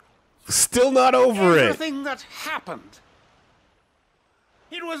 Still not over it. Everything that happened.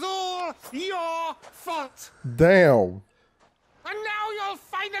 It was all your fault. Damn. And now you'll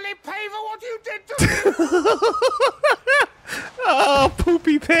finally pay for what you did to me! Oh,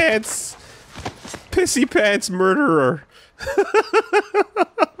 poopy pants. Pissy pants murderer.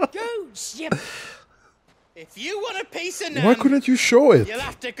 Goetz, you... If you want a piece of Nan, Why couldn't you show it? you'll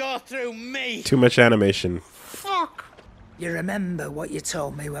have to go through me. Too much animation. Fuck. You remember what you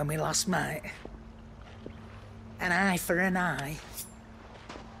told me when we last met? An eye for an eye.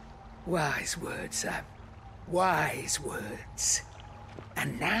 Wise words, Sam. Wise words.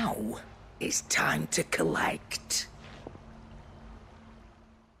 And now it's time to collect.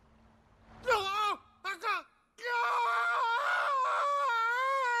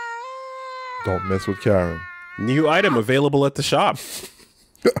 Don't mess with Karen. New item available at the shop.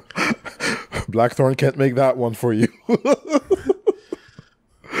 Blackthorn can't make that one for you.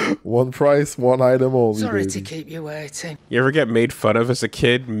 One price, one item only. Sorry baby. to keep you waiting. You ever get made fun of as a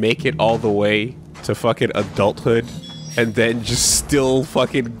kid, make it all the way to fucking adulthood, and then just still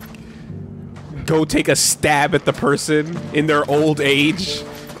fucking go take a stab at the person in their old age,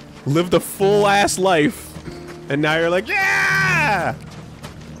 live the full ass life, and now you're like, yeah!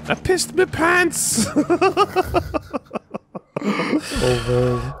 I pissed my pants! Oh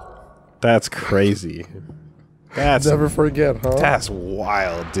man. That's crazy. That's never forget, huh? That's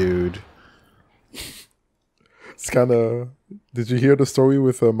wild, dude. It's kind of. Did you hear the story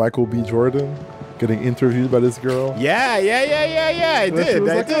with Michael B. Jordan getting interviewed by this girl? Yeah. I And she did.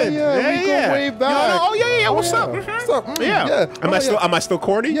 was I like, did. Oh, yeah, we go way back. Oh yeah. What's up? What's up? Yeah. Am I still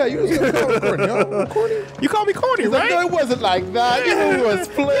corny? Yeah, you was corny. Corny. You call me corny, He's right? Like, no, it wasn't like that. You was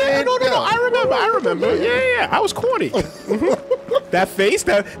playing. Yeah, no. I remember. Yeah. I was corny. That face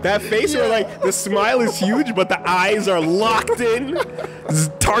where like the smile is huge, but the eyes are locked in,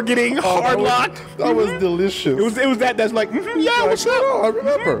 targeting, hard locked. That was delicious. It was that. That's like, yeah. What's up? Oh, I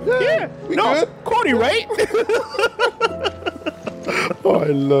remember. Yeah. We good? Corny, right? Oh,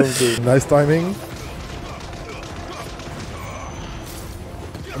 I loved it. Nice timing.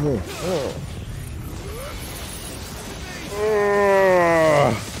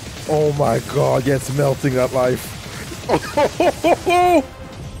 Oh my god, yeah, it's melting that life.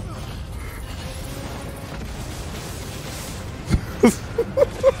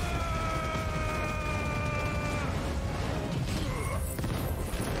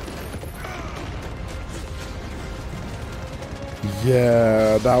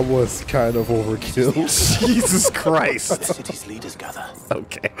 Yeah, that was kind of overkill. Jesus Christ. The city's leaders gather.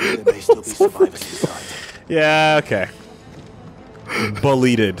 Okay. There may still be survivors inside. Yeah, okay.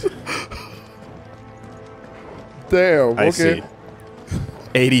 Bullied. Damn, I okay. see.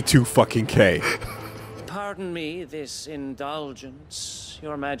 82 fucking K. Pardon me this indulgence,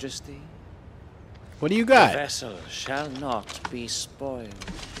 Your Majesty. What do you got? The vessel shall not be spoiled.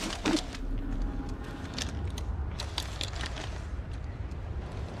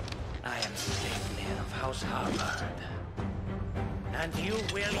 I am Slaveman of House Harvard, and you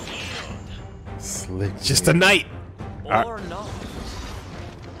will yield. Slick. Just a night. Or not.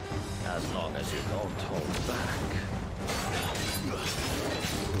 As long as you don't hold back.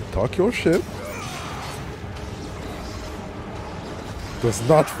 Talk your shit. Does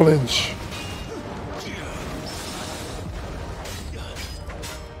not flinch.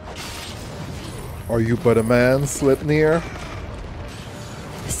 Are you but a man, Sleipnir?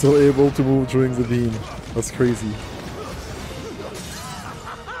 Still able to move during the beam. That's crazy.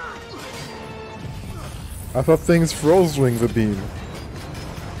 I thought things froze during the beam.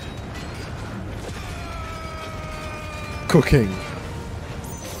 Cooking.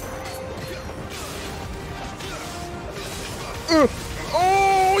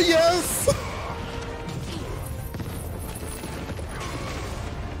 Oh, yes!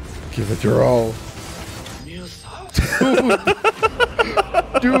 Give it your all.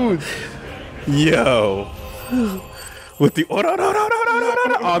 Dude. Yo. With the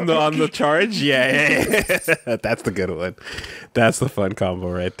on the charge, yeah. That's the good one. That's the fun combo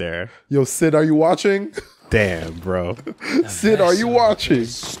right there. Yo, Sid, are you watching? Damn, bro. Sid, are you watching?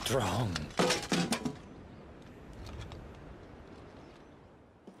 Strong.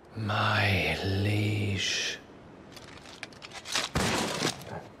 My liege.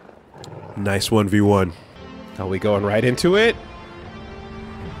 Nice 1v1. Are we going right into it?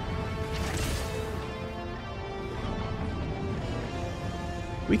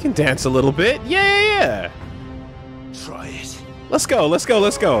 We can dance a little bit. Yeah. Try it. Let's go.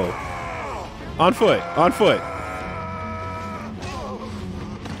 On foot.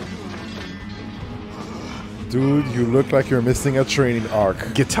 Dude, you look like you're missing a training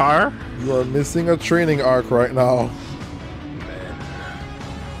arc. Guitar? You are missing a training arc right now.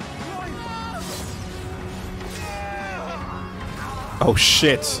 Oh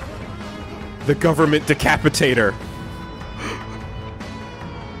shit. The government decapitator.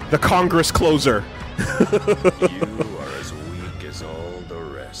 The Congress closer. You are as weak as all the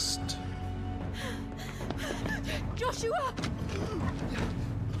rest. Joshua!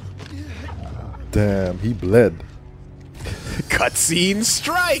 Damn, he bled. Cutscene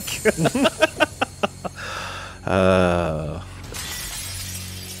strike! Oh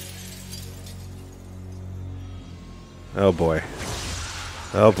boy.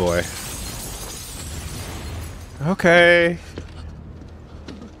 Oh boy. Okay.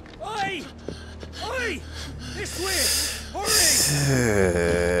 Oi! Oi! This way!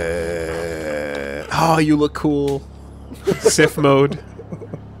 Oh, you look cool. Sif mode.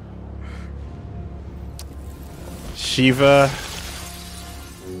 Shiva.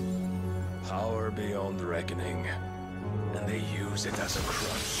 Power beyond reckoning, and they use it as a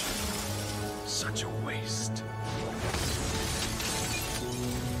crutch. Such a waste.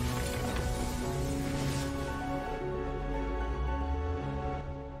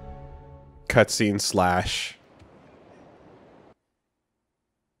 Cutscene slash.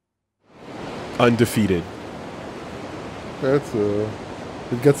 Undefeated. That's it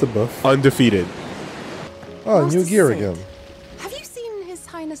gets a buff. Undefeated. Oh, Master new gear Sid, again. Have you seen His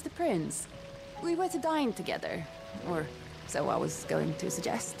Highness the Prince? We were to dine together, or so I was going to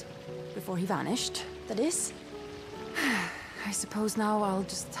suggest. Before he vanished, that is. I suppose now I'll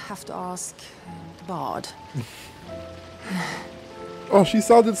just have to ask the bard. Oh, she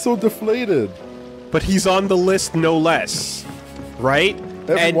sounded so deflated. But he's on the list no less. Right?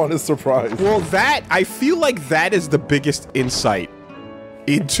 Everyone is surprised. Well, I feel like that is the biggest insight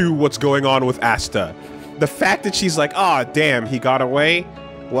into what's going on with Asta. The fact that she's like, oh, damn, he got away?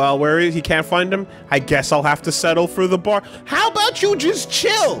 Well, where is he? Can't find him? I guess I'll have to settle for the bar. How about you just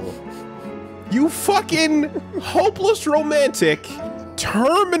chill? You fucking hopeless romantic,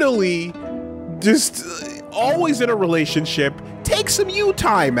 terminally just always in a relationship. Take some you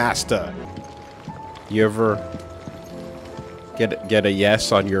time, Asta. You ever get a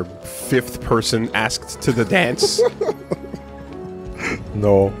yes on your 5th person asked to the dance?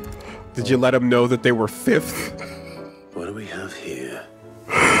 No. Did you let him know that they were 5th? What do we have here?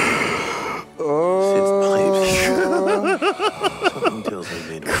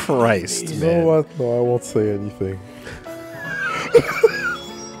 Christ, You man. know what? No, I won't say anything.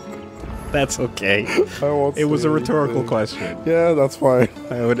 That's okay. I won't It was say a rhetorical anything. question. Yeah, that's fine.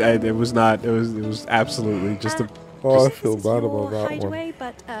 It was not. It was absolutely just a. Oh, I feel bad about that one. Hideaway,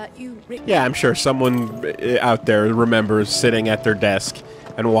 but Yeah, I'm sure someone out there remembers sitting at their desk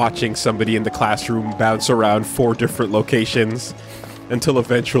and watching somebody in the classroom bounce around 4 different locations until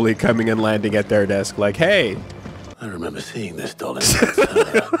eventually coming and landing at their desk like, hey. I remember seeing this doll in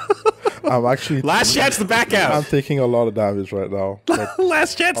I'm actually... Last chance to back out. I'm taking a lot of damage right now. But,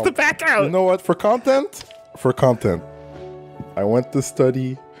 Last chance to back out. You know what? For content, I went to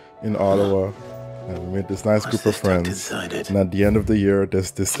study in Ottawa. And we made this nice group of friends. And at the end of the year,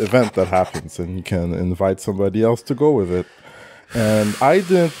 there's this event that happens, and you can invite somebody else to go with it. And I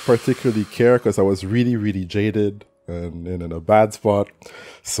didn't particularly care because I was really, really jaded and in a bad spot.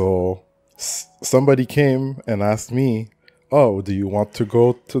 So somebody came and asked me, oh, do you want to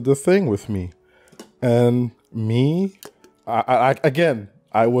go to the thing with me? And me, again,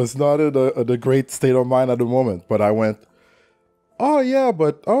 I was not in a great state of mind at the moment, but I went, oh, yeah,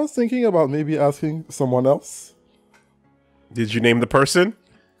 but I was thinking about maybe asking someone else. Did you name the person?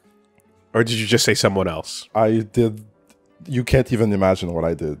 Or did you just say someone else? I did. You can't even imagine what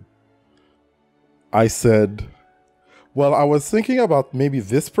I did. I said, Well, I was thinking about maybe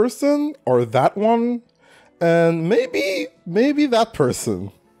this person or that one, and maybe that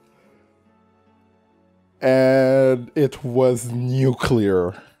person. And it was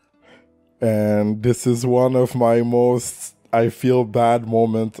nuclear. And this is one of my most, I feel bad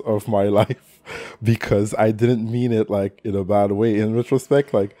moment of my life because I didn't mean it like in a bad way. In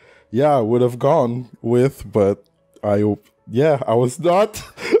retrospect, like, yeah, I would have gone with, but I was not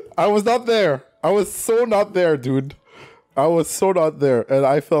there. I was so not there, dude. I was so not there. And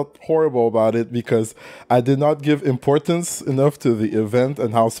I felt horrible about it because I did not give importance enough to the event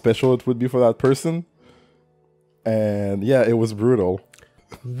and how special it would be for that person. And yeah, it was brutal.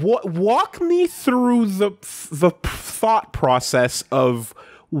 Walk me through the thought process of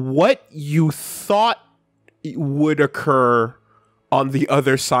what you thought would occur on the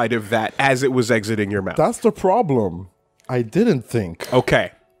other side of that as it was exiting your mouth. That's the problem. I didn't think.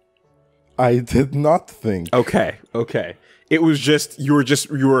 Okay. I did not think. Okay. It was just, you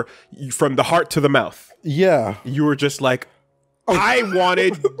were from the heart to the mouth. Yeah. You were just like, I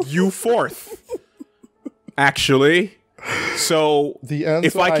wanted you forth. Actually. So the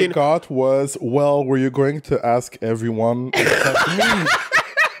answer I got was, well, were you going to ask everyone except me?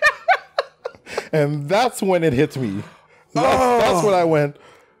 And that's when it hit me. That's when I went,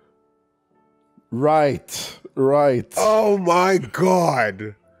 right. Oh my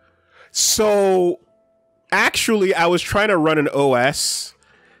God. So actually, I was trying to run an OS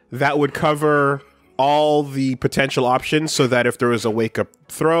that would cover all the potential options so that if there was a wake up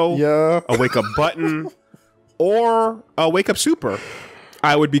throw, a wake up button, or a wake up super,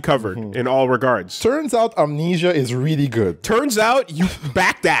 I would be covered in all regards. Turns out amnesia is really good. Turns out you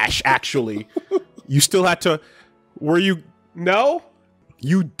backdash, actually. You still had to, no?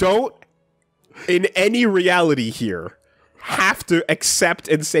 You don't, in any reality here, have to accept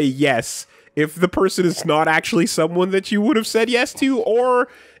and say yes if the person is not actually someone that you would have said yes to, or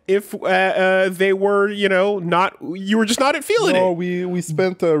if they were, you were just not feeling it. No, we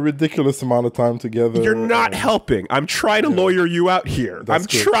spent a ridiculous amount of time together. You're not helping. I'm trying to lawyer you out here. I'm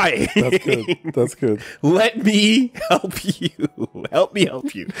trying. That's good. Let me help you. Help me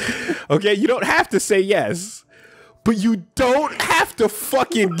help you. Okay, you don't have to say yes. But you don't have to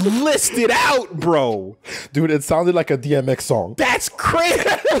fucking list it out, bro. Dude, it sounded like a DMX song. That's crazy.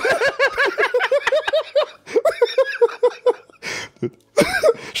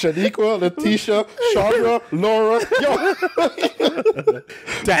 Shaniqua, Letitia, Chandra, Laura. Yo.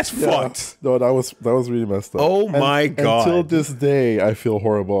 That's fucked. No, that was really messed up. Oh my God. Until this day, I feel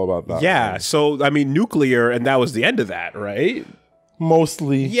horrible about that. Yeah, so, I mean, nuclear, and that was the end of that, right?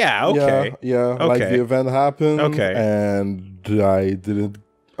 Mostly. Yeah, okay. Yeah. Okay. Like the event happened. Okay. And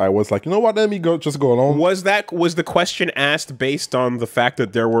I was like, you know what, let me just go along. Was the question asked based on the fact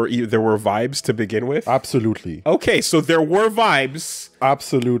that there were vibes to begin with? Absolutely. Okay, so there were vibes.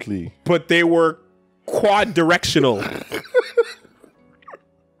 Absolutely. But they were quad directional.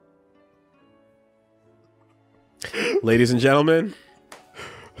 Ladies and gentlemen,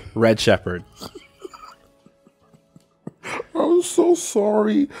 Red Shepherd. I'm so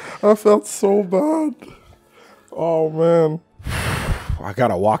sorry. I felt so bad. Oh, man. I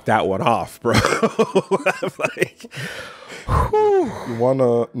gotta walk that one off, bro. Like, you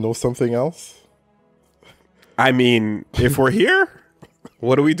wanna know something else? I mean, if we're here,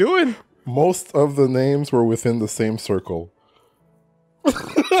 what are we doing? Most of the names were within the same circle.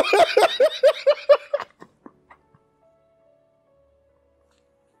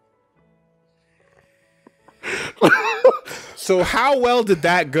 So how well did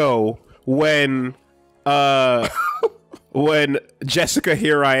that go when Jessica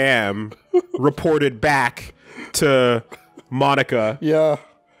Here I Am reported back to Monica? Yeah.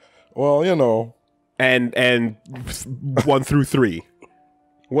 Well, and 1 through 3.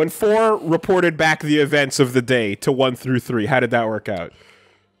 When 4 reported back the events of the day to 1 through 3, how did that work out?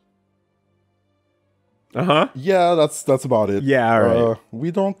 Yeah, that's about it. Yeah, all right.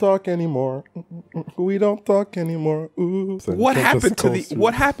 We don't talk anymore. We don't talk anymore. Ooh. What happened to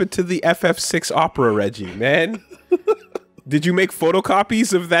the FF6 opera, Reggie, man? Did you make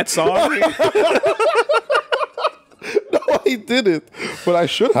photocopies of that song? No, I didn't. But I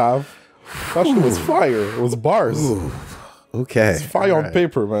should have. That shit was fire. It was bars. Ooh. Okay. It's fire on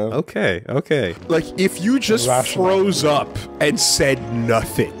paper, man. Okay. Like, if you just froze up and said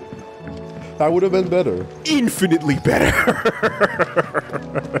nothing, that would have been better. Infinitely better.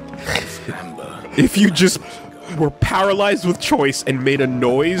 If you just were paralyzed with choice and made a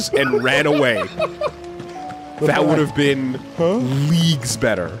noise and ran away, that would have been leagues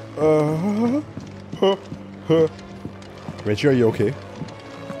better. Reggie, are you okay?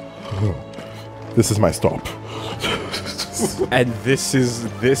 This is my stop. And this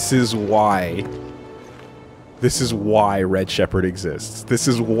is why Red Shepherd exists. This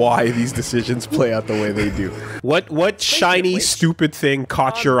is why these decisions play out the way they do. What shiny, stupid thing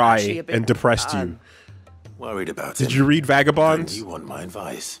caught your eye and depressed you? Worried about Did you read Vagabonds? You want my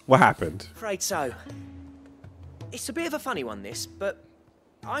advice? What happened? Afraid so. It's a bit of a funny one, this, but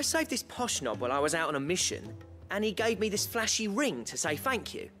I saved this posh knob while I was out on a mission, and he gave me this flashy ring to say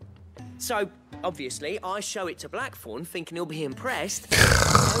thank you. So, obviously, I show it to Blackthorn, thinking he'll be impressed,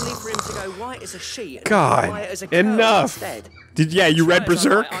 only for him to go white as a sheet and white as a curl enough! instead. You read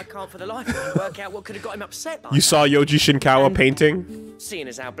Berserk? I can't for the life of me work out what could have got him upset by You saw Yoji Shinkawa painting? Seeing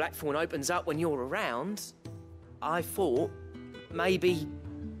as how Blackthorn opens up when you're around, I thought maybe...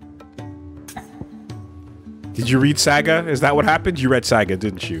 Did you read Saga? Is that what happened? You read Saga,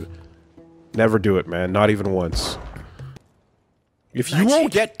 didn't you? Never do it, man. Not even once. If you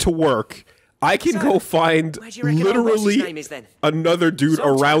won't get to work, I can go find literally another dude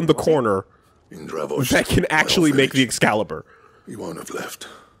around the corner that can actually make the Excalibur. He won't have left.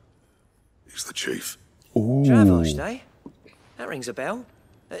 He's the chief. Ooh. Dravosh, eh? That rings a bell.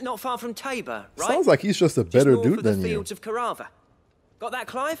 Not far from Tabor, right? Sounds like he's just a better north dude of the than you. fields of Carava. Got that,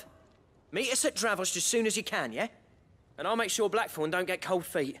 Clive? Meet us at Dravosh as soon as you can, yeah? And I'll make sure Blackthorn don't get cold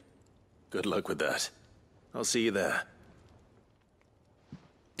feet. Good luck with that. I'll see you there.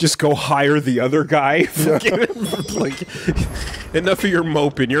 Just go hire the other guy. Like, enough of your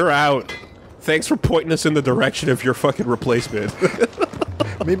moping. You're out. Thanks for pointing us in the direction of your fucking replacement.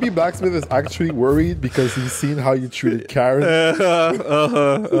 Maybe Blacksmith is actually worried because he's seen how you treated Karen.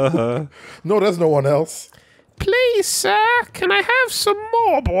 No, there's no one else. Please, sir, can I have some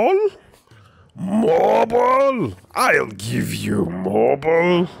marble? Marble? I'll give you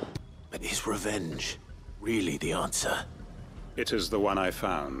marble. But is revenge really the answer? It is the one I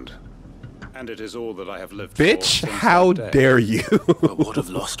found. And it is all that I have lived Bitch, for since how that day. dare you? But what of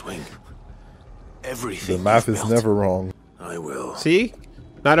Lost Wing? Everything. The math is never wrong. I will. See?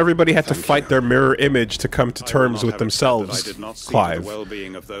 Not everybody had to fight their mirror image to come to terms with themselves, Clive.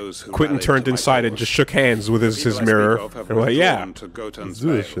 Quinten turned inside and just shook hands with his mirror. And we're like, yeah, let's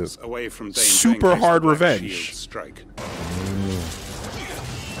do this shit. Super hard revenge. 1,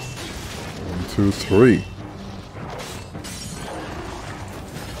 2, 3.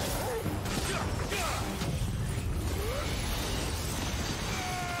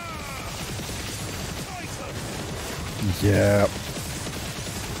 Yeah.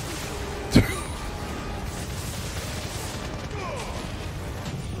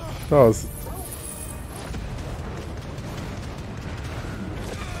 That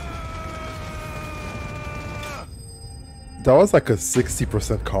was like a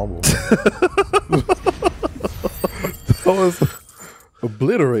 60% combo. That was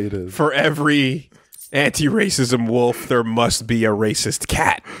obliterated. For every anti-racism wolf, there must be a racist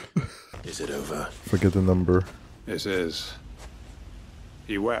cat. Is it over? Forget the number. It is.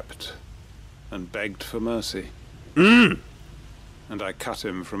 He wept and begged for mercy. And I cut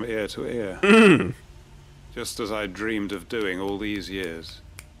him from ear to ear. Just as I dreamed of doing all these years.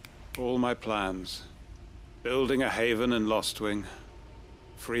 All my plans. Building a haven in Lostwing.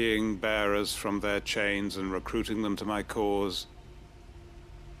 Freeing bearers from their chains and recruiting them to my cause.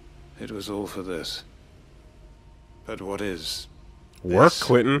 It was all for this. But what is Work, this?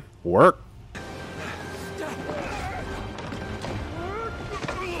 Quinten. Work.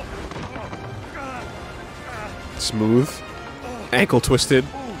 Smooth. Ankle twisted.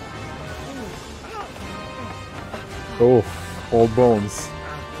 Oh, old bones.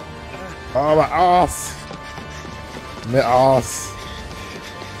 Oh, my ass. My ass.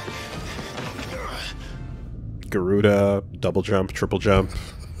 Garuda, double jump, triple jump.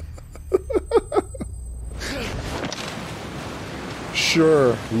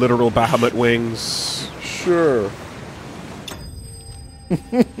 Sure. Literal Bahamut wings. Sure.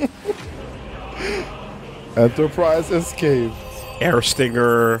 Enterprise escape. Air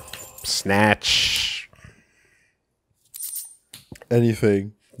stinger. Snatch.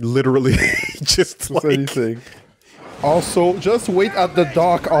 Anything. Literally. just like... anything. Also, just wait at the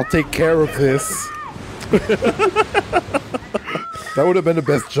dock. I'll take care of this. That would have been the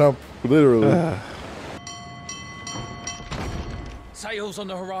best jump. Literally. Sails on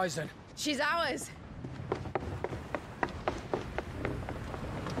the horizon. She's ours.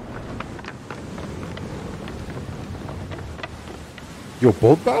 Yo,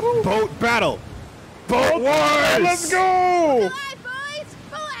 boat battle? Boat battle! Boat wars! Let's go! Aye, boys!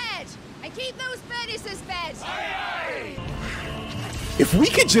 Full ahead! And keep those furnaces fed! If we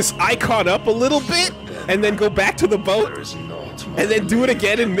could just icon up a little bit, and then go back to the boat, and then do it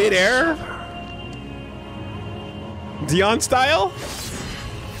again in midair. Dion style?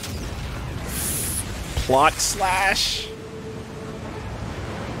 Plot slash.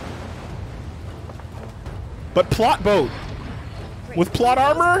 But plot boat. With plot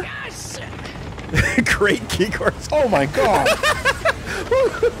armor? Great keycords. Oh my god.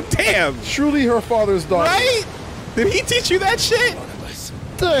 Damn. Truly her father's daughter. Right? Did he teach you that shit?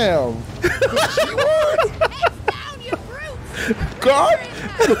 Damn. God?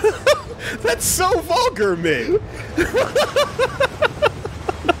 That's so vulgar, man.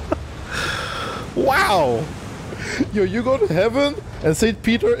 Wow. Yo, you go to heaven and St.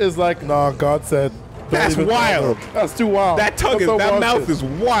 Peter is like, nah, God said. That's wild. That's too wild. That tongue is, that mouth is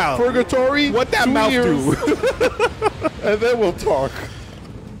wild. Purgatory. What that mouth do? And then we'll talk.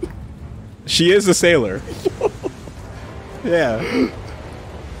 She is a sailor. Yeah.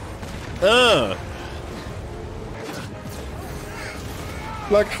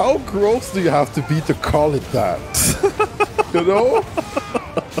 Like, how gross do you have to be to call it that? You know?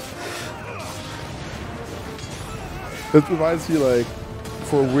 It reminds me, like,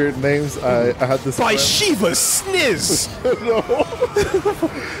 for weird names, I had this. By Shiva Sniz! No.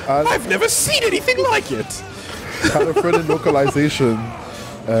 I've never seen anything like it! I had a friend in localization,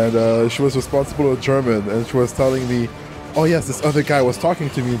 and she was responsible in German, and she was telling me, oh yes, this other guy was talking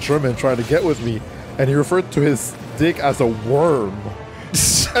to me in German, trying to get with me, and he referred to his dick as a worm.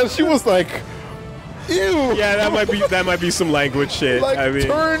 And she was like, ew! Yeah, that might be some language shit. Like, I mean,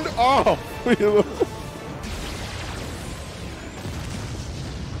 turned off! You know?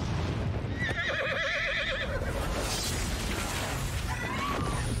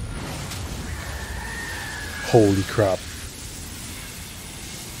 Holy crap.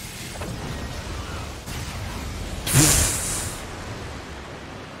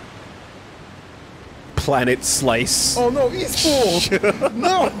 Planet Slice. Oh no, he's full!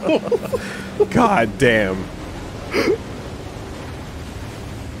 No! God damn.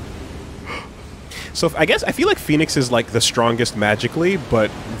 So I feel like Phoenix is like the strongest magically,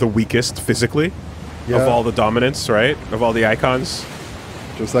 but the weakest physically. Yeah. Of all the dominants, right? Of all the icons.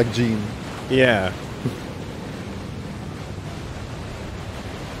 Just like Jean. Yeah.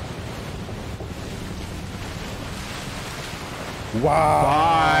 Wow.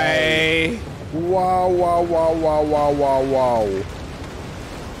 Bye. Wow, wow, wow, wow, wow, wow, wow.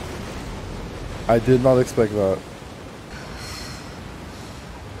 I did not expect that.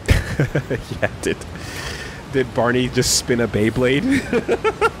 Yeah, did Barney just spin a Beyblade?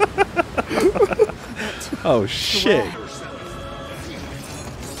 Oh shit.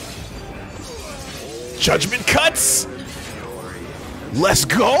 Judgment cuts? Let's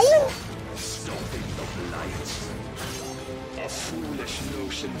go?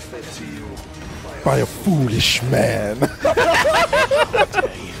 By a foolish man.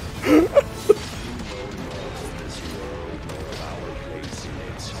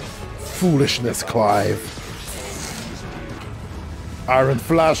 Foolishness, Clive. Iron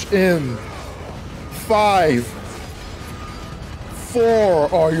Flash in. 5. 4.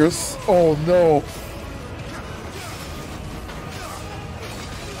 Oh, oh no.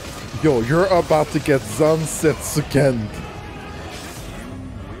 Yo, you're about to get Zansetsuken.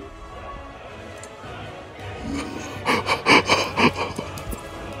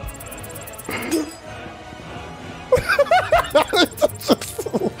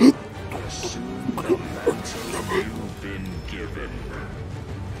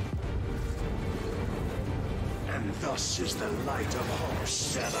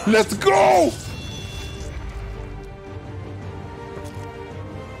 Let's go!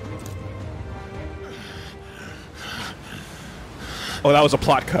 Oh, that was a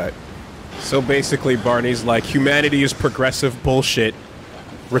plot cut. So basically, Barney's like, humanity is progressive bullshit.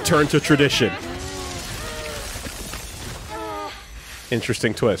 Return to tradition.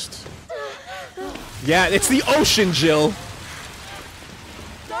 Interesting twist. Yeah, it's the ocean, Jill.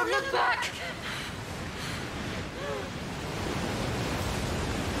 Don't look back.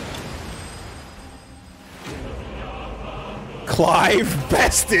 Clive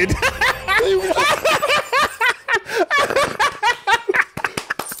bested.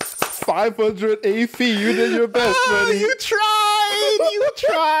 500 AP, you did your best, buddy. You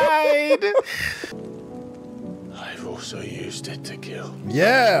tried! I've also used it to kill.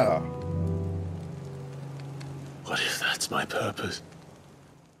 Yeah! What if that's my purpose?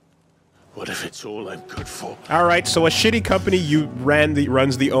 What if it's all I'm good for? Alright, so a shitty company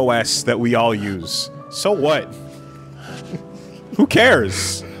runs the OS that we all use. So what? Who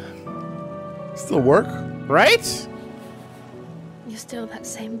cares? Still work? Right? You're still that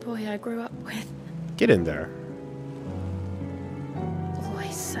same boy I grew up with. Get in there.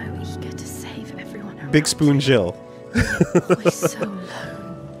 Always so eager to save everyone around. Big Spoon Jill. Always so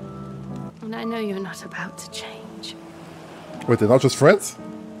alone. And I know you're not about to change. Wait, they're not just friends?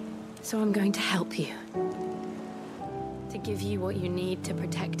 So I'm going to help you. To give you what you need to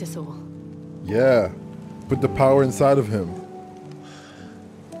protect us all. Yeah. Put the power inside of him.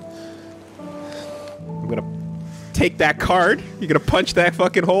 I'm gonna take that card. You gonna punch that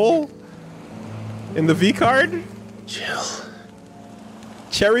fucking hole in the V card? Jill.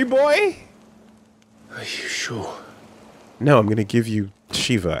 Cherry boy? Are you sure? No, I'm gonna give you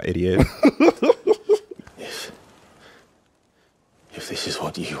Shiva, idiot. If this is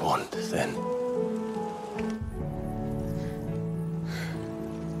what you want, then...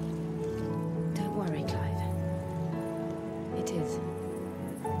 Don't worry, Clive. It is.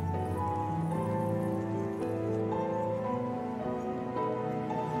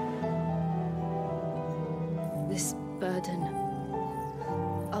 This burden,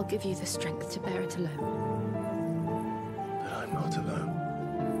 I'll give you the strength to bear it alone. But I'm not alone.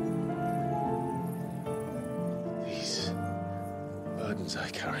 These burdens I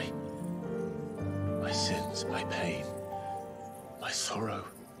carry, my sins, my pain, my sorrow,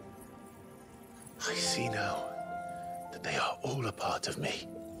 I see now that they are all a part of me.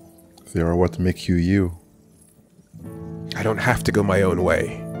 They are what make you you. I don't have to go my own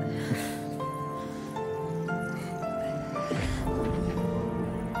way.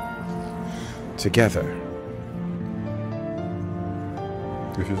 Together.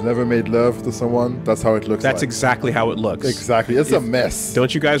 If you've never made love to someone, that's how it looks like. That's exactly how it looks. Exactly. It's a mess.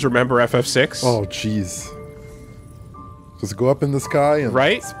 Don't you guys remember FF6? Oh, jeez. Just go up in the sky and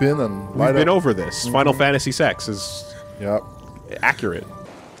spin and light We've been up. over this. Final Fantasy sex is accurate.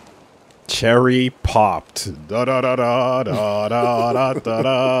 Cherry popped. Da da da da da da da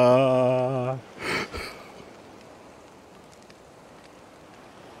da.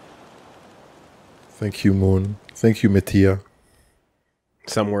 Thank you, Moon. Thank you, Mattia.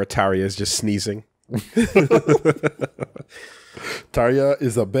 Somewhere Tarja is just sneezing. Tarja,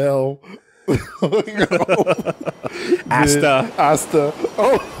 Isabel. Asta. Asta.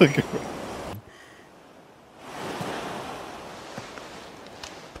 Oh my god.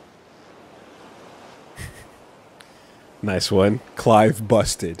 Nice one. Clive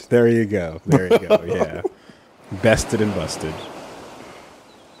busted. There you go. There you go. Yeah. Bested and busted.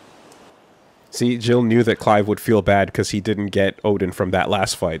 See, Jill knew that Clive would feel bad because he didn't get Odin from that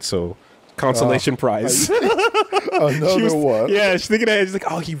last fight, so consolation prize. Another one. Yeah, she's thinking ahead. She's like,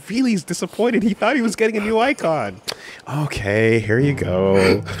 oh, he really is disappointed. He thought he was getting a new icon. Okay, here you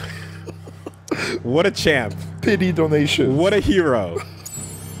go. What a champ. Pity donation. What a hero.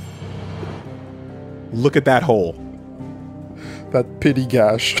 Look at that hole. That pity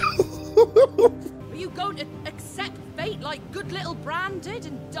gash. Are you going to accept fate like good little Bran did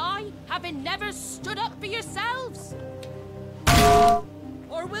and die, having never stood up for yourselves?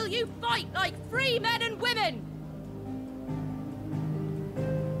 Or will you fight like free men and women?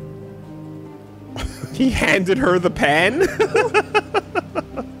 He handed her the pen?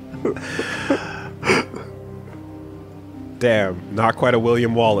 Damn, not quite a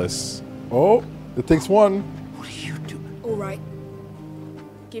William Wallace. Oh, it takes one. All right.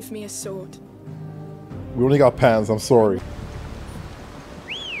 Give me a sword. We only got pans, I'm sorry.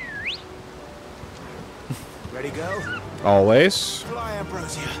 Ready, go? Always. Fly,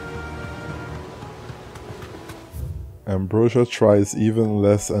 Ambrosia. Ambrosia tries even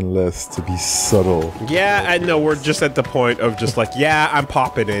less and less to be subtle. Yeah, I know, we're just at the point of just like, yeah, I'm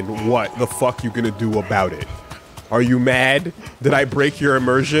popping in. What the fuck you gonna do about it? Are you mad? Did I break your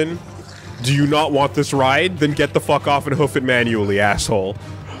immersion? Do you not want this ride? Then get the fuck off and hoof it manually, asshole.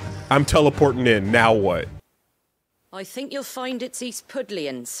 I'm teleporting in, now what? I think you'll find it's East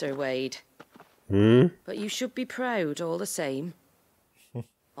Pudlian, Sir Wade. But you should be proud all the same.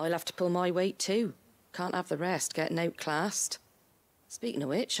 I'll have to pull my weight too. Can't have the rest getting outclassed. Speaking of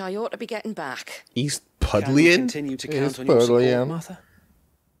which, I ought to be getting back. East Can we Pudlian? continue to count on your support, Martha?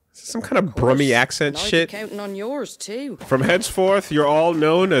 Is this some kind of Brummy accent And I'll shit? be counting on yours too. From henceforth, you're all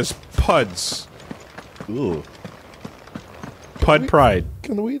known as Puds. Ooh. Pud Pride.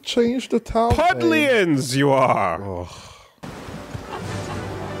 Can we change the town? Pudlians, you are! Oh.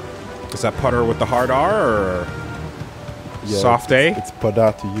 Is that putter with the hard R, or soft A? It's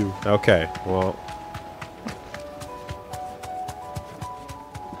Pada to you. Okay, well.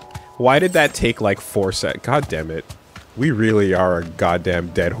 Why did that take like 4 seconds? God damn it. We really are a goddamn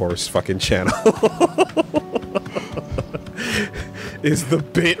dead horse fucking channel. Is the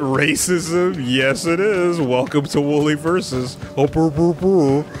bit racism? Yes, it is. Welcome to WoolieVersus.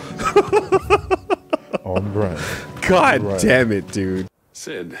 On brand. God damn it, dude.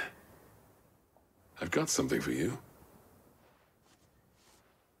 Sid, I've got something for you.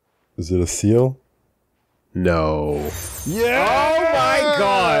 Is it a seal? No. Yeah! Oh my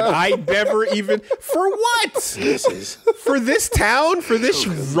god! I never even... For what? For this town? For this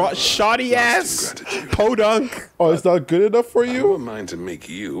shoddy ass podunk? Oh, it's not good enough for you? I mind to make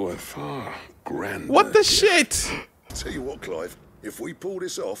you a far grander. What the shit? Tell you what, Clive. If we pull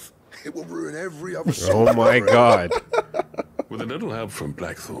this off, it will ruin every other. Oh my god! With a little help from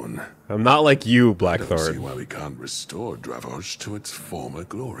Blackthorn. I'm not like you, I don't Blackthorn. see why we can't restore Dravos to its former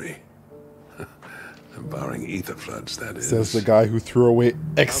glory. Barring ether floods, that is. Says the guy who threw away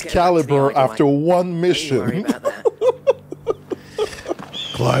Excalibur after one mission.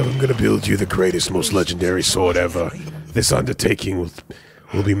 Clive, I'm gonna build you the greatest, most legendary sword ever. This undertaking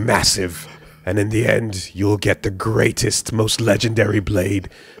will be massive, and in the end, you'll get the greatest, most legendary blade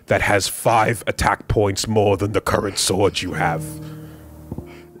that has 5 attack points more than the current sword you have.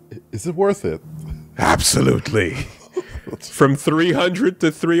 Is it worth it? Absolutely. From 300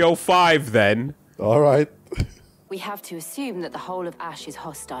 to 305, then. All right. We have to assume that the whole of Ash is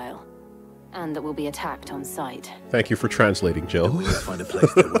hostile, and that we'll be attacked on sight. Thank you for translating, Jill. We'll find a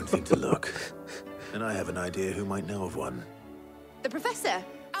place they won't think to look. And I have an idea who might know of one. The professor.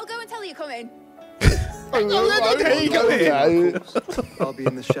 I'll go and tell you come in. I'll be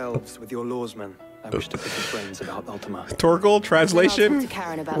in the shelves with your lawsman. I wish to pick his brains about Ultima. Torgal, translation? I'll talk to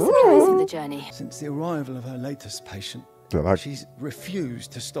Karen about supplies for the journey. Since the arrival of her latest patient, she's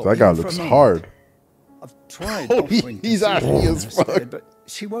refused to stop. That guy looks hard. I've tried Oh, offering to he's see her ashy as instead, fuck. but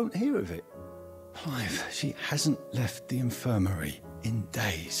she won't hear of it. Clive, she hasn't left the infirmary in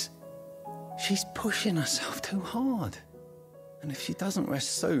days. She's pushing herself too hard. And if she doesn't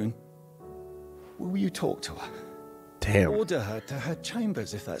rest soon, will you talk to her? Damn. Order her to her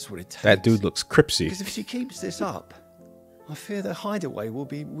chambers if that's what it takes. That dude looks cripsy. Because if she keeps this up, I fear the hideaway will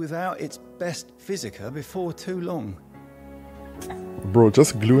be without its best physica before too long. Bro,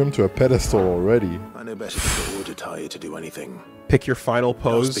 just glue him to a pedestal already. I know better than to order Tarja to do anything. Pick your final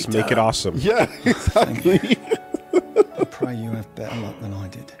pose, make it awesome. Yeah, exactly. I pray you have better luck than I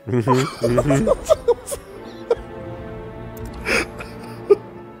did.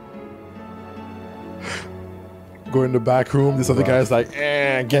 Go in the back room, this other guy's like,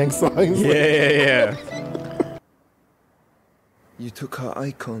 gang signs. Yeah. You took her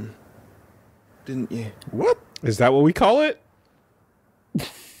icon, didn't you? What? Is that what we call it?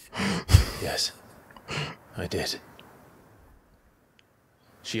 Yes, I did.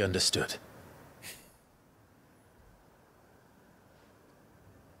 She understood.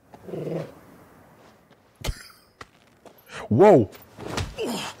 Whoa!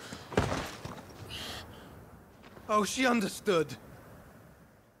 Oh, she understood.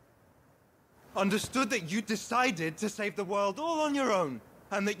 Understood that you decided to save the world all on your own,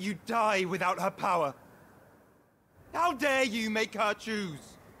 and that you'd die without her power. How dare you make her choose?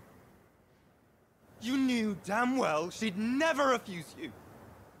 You knew damn well she'd never refuse you.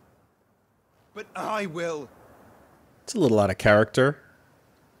 But I will. It's a little out of character.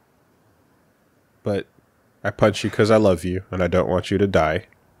 But I punch you because I love you, and I don't want you to die.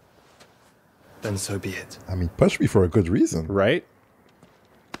 Then so be it. I mean, punch me for a good reason. Right?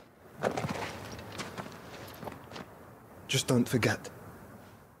 Just don't forget,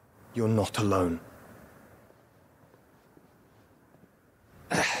 you're not alone.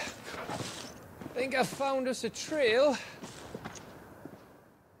 Think I found us a trail.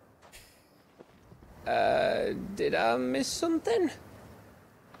 Did I miss something?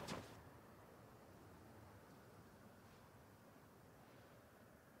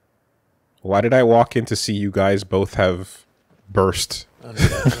 Why did I walk in to see you guys both have burst? I'm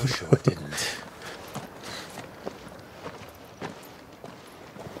sure I didn't.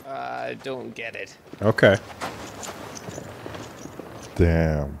 I don't get it. Okay.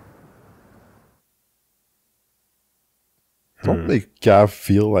 Damn. Don't make Gav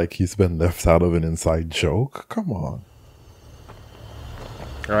feel like he's been left out of an inside joke. Come on.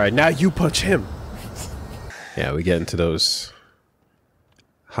 Alright, now you punch him. Yeah, we get into those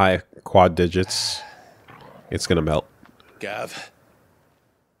high quad digits. It's gonna melt. Gav.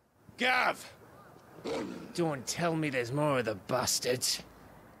 Gav! Don't tell me there's more of the bastards.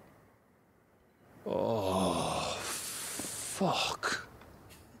 Oh, fuck.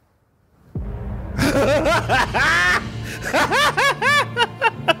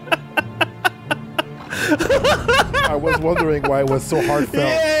 I was wondering why it was so heartfelt.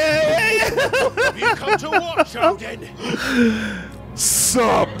 Have you come to watch, Odin?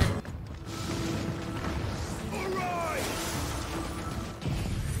 Sup?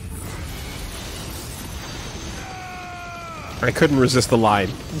 I couldn't resist the line.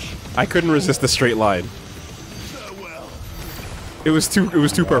 I couldn't resist the straight line. It was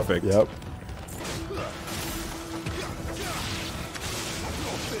too perfect. Yep.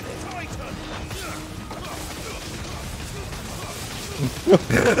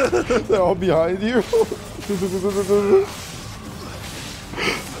 They're all behind you.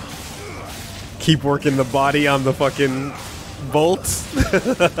 Keep working the body on the fucking bolts.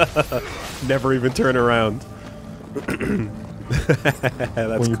 Never even turn around.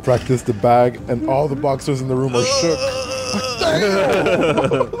 When you practice the bag and all the boxers in the room are shook.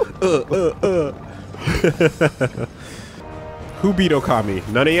 Who beat Okami?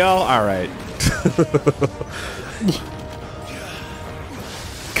 None of y'all? Alright.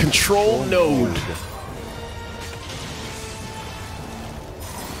 Control node.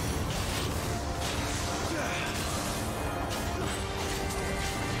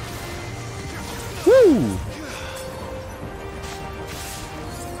 Woo!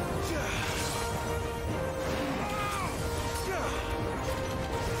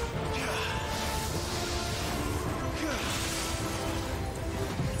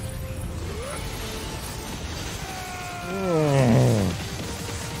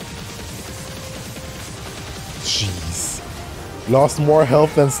 Jeez. Lost more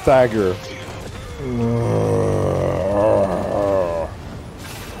health than Stagger.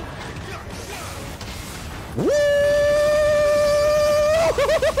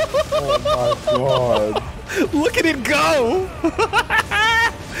 Oh my god. Look at it go!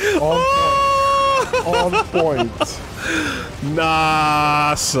 On point.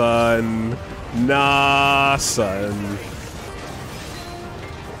 Nah, son. Nah, son.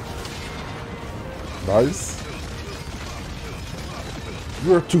 Nice.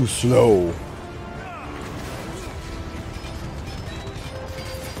 You're too slow.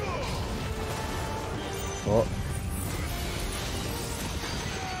 Oh.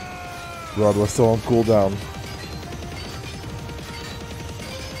 Rod, we're still on cooldown.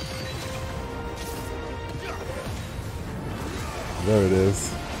 There it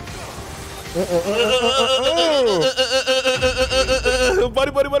is.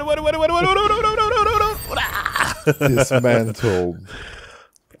 Dismantled.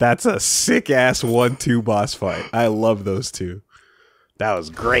 That's a sick ass 1-2 boss fight. I love those two. That was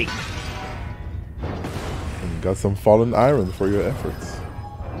great. And got some fallen iron for your efforts.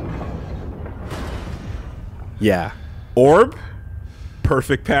 Yeah. Orb.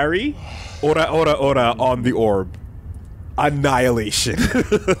 Perfect parry. Ora on the orb. Annihilation.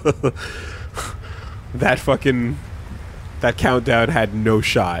 That countdown had no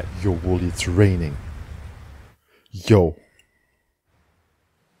shot. Yo, Woolie, it's raining. Yo.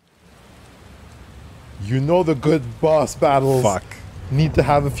 You know the good boss battles need to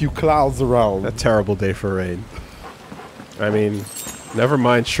have a few clouds around. A terrible day for rain. I mean, never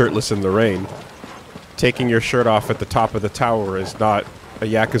mind shirtless in the rain. Taking your shirt off at the top of the tower is not a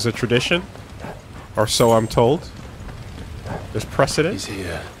Yakuza tradition. Or so I'm told. There's precedent. He's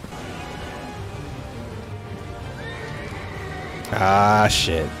here. Ah,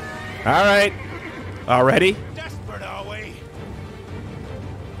 shit. Alright. Already? Desperate, are we?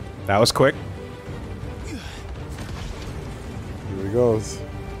 That was quick. Here he goes.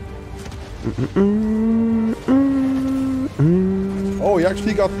 Oh, he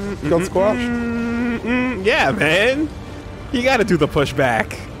actually got squashed? Yeah, man. You gotta do the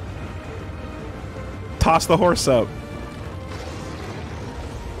pushback. Toss the horse up.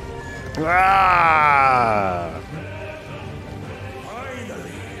 Ah!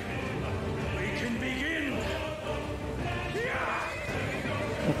 Finally, we can begin.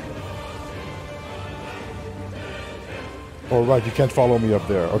 Oh, right, you can't follow me up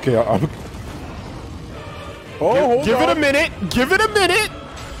there. Okay, I'm... Oh, give it a minute. Give it a minute.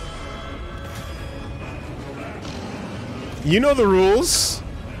 You know the rules.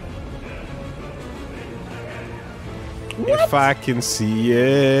 What? If I can see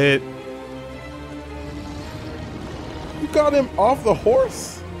it. You got him off the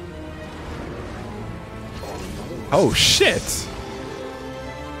horse? Oh, shit.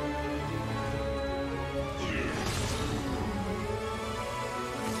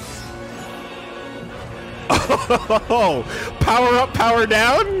 Oh, power up, power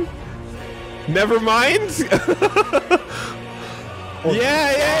down? Never mind?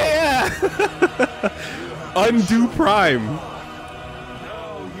 Yeah. Undo prime.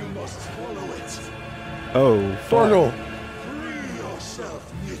 Now you must follow it. Oh, Torgal. Free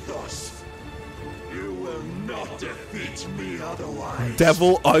yourself, Mythos. You will not defeat me otherwise.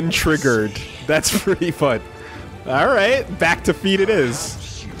 Devil untriggered. That's pretty fun. Alright, back to feet it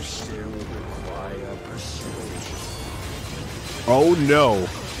is. You still require persuasion. Oh no.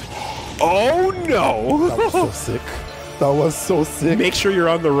 Oh no! That was so sick. That was so sick. Make sure you're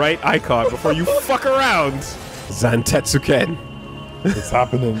on the right icon before you fuck around. Zantetsuken. It's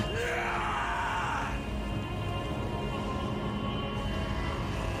happening.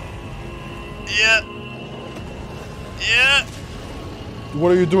 Yeah. Yeah.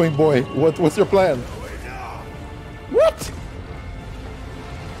 What are you doing, boy? What's your plan? What?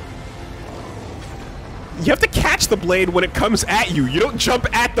 You have to catch the blade when it comes at you. You don't jump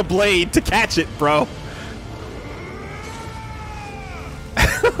at the blade to catch it, bro.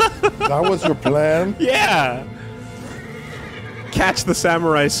 That was your plan? Yeah. Catch the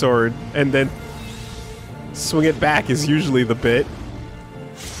samurai sword and then swing it back is usually the bit.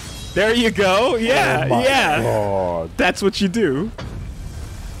 There you go. Yeah, oh my yeah. God. That's what you do.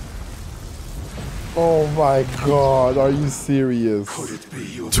 Oh my God, are you serious?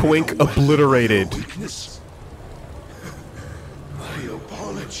 Twink obliterated. My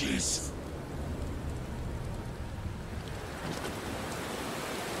apologies.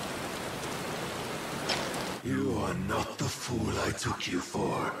 You are not the fool I took you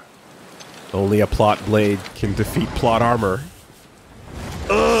for. Only a plot blade can defeat plot armor.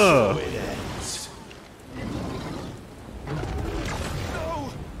 Ugh! So it ends.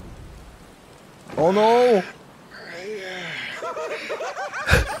 Oh no!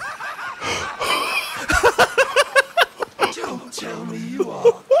 Don't tell me you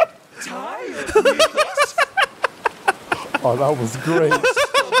are tired. Oh, that was great.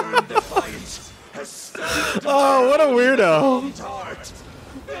 Oh, what a weirdo.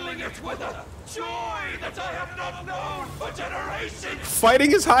 Filling it with a joy that I have not known for generations.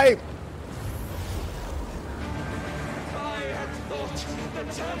 Fighting is hype. I had thought the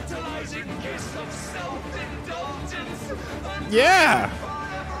tantalizing kiss of self-indulgence. Yeah.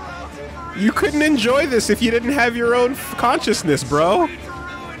 You couldn't enjoy this if you didn't have your own consciousness, bro.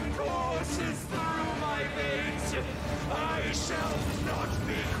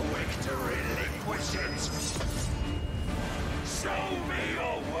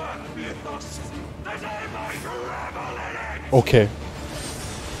 Okay.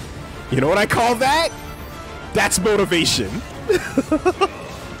 You know what I call that? That's motivation.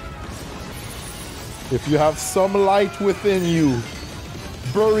 If you have some light within you,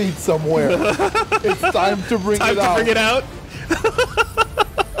 buried somewhere, it's time to bring it out. Bring it out.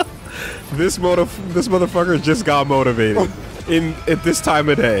 This motherfucker just got motivated at this time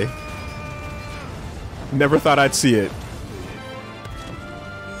of day. Never thought I'd see it.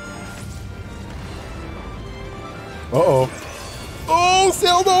 Uh-oh. Oh,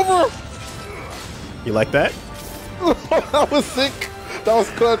 sailed over! You like that? That was sick. That was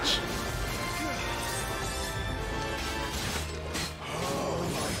clutch.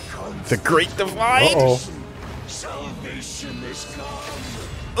 The Great Divide? Uh-oh. Salvation is come.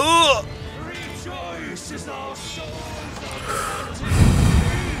 Ugh! Rejoice as our souls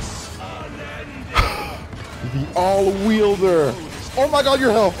The all-wielder. Oh my God,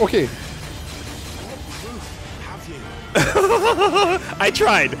 your health. Okay. I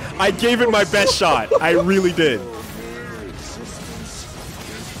tried. I gave it my best shot. I really did.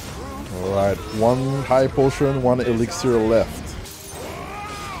 Alright, one high potion, one elixir left.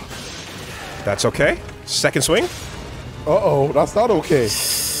 That's okay. Second swing. Uh-oh, that's not okay.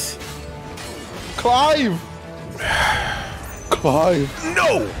 Clive! Clive!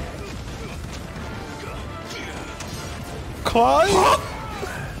 No! Clive!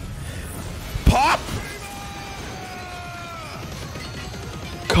 Pop!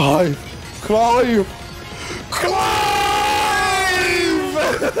 Clive! Clive! Clive!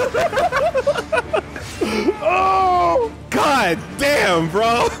 Oh! God damn,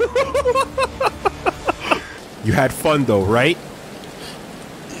 bro! You had fun though, right?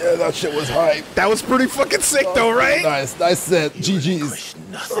 Yeah, that shit was hype. That was pretty fucking sick though, right? Nice, nice set. GG's.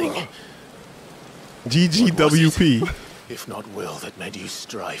 nothing. GGWP. If not will that made you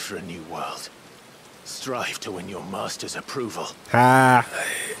strive for a new world. Strive to win your master's approval. Ha!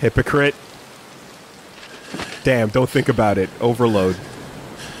 Hypocrite. Damn, don't think about it. Overload.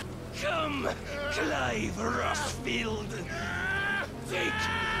 Come, Clive Rossfield. Take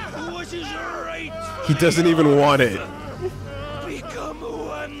what is right. He doesn't even want it. Become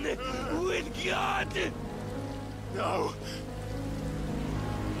one with God. No.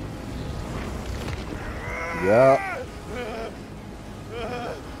 Yeah.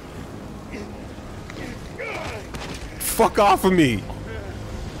 Fuck off of me.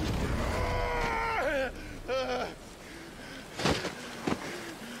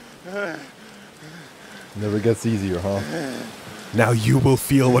 Never gets easier, huh? Now you will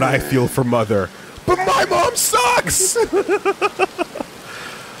feel what I feel for Mother. But my mom sucks!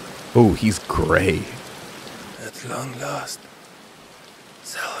 Oh, he's gray. At At long last,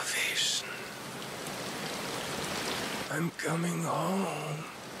 salvation. I'm coming home.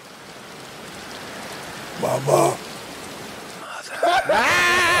 Mama.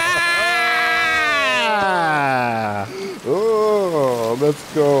 Oh,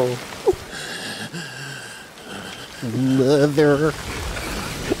 let's go. Mother.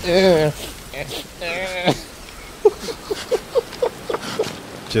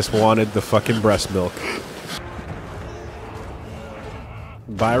 Just wanted the fucking breast milk.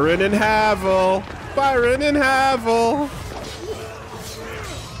 Byron and Havel. Byron and Havel.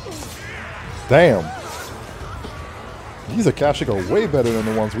 Damn. These Akashic are way better than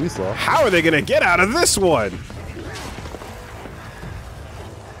the ones we saw. How are they gonna get out of this one?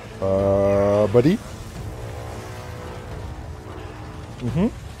 Buddy? Mm-hmm.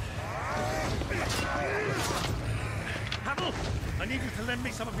 Havel, I need you to lend me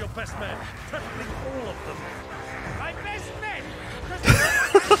some of your best men. Preferably all of them. My best men!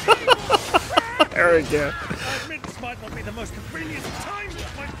 There we go. I admit this might not be the most convenient time,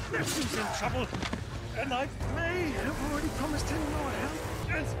 but my nephew's in trouble. And I may have already promised him more help.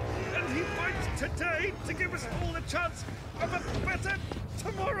 And he fights today to give us all a chance of a better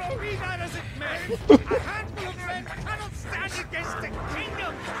tomorrow. Be that as it may, a handful of men cannot stand against the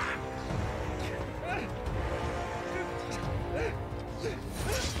kingdom.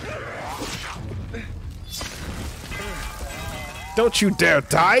 Don't you dare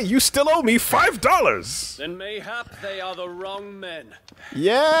die! You still owe me $5! Then mayhap they are the wrong men.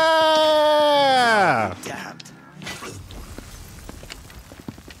 Yeah! Damned.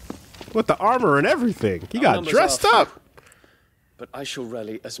 With the armor and everything. He Our got numbers dressed are up. few, but I shall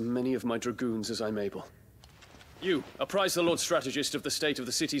rally as many of my dragoons as I'm able. You, apprise the Lord Strategist of the state of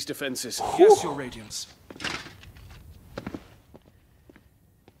the city's defenses. Yes, Your Radiance.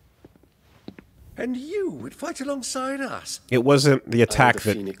 And you would fight alongside us. It wasn't the attack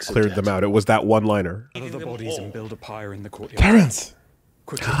that cleared them out. It was that one-liner. Gather the bodies and build a pyre in the courtyard. Terrence!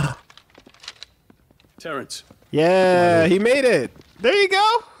 Quickly. Terrence. Yeah, he made it. There you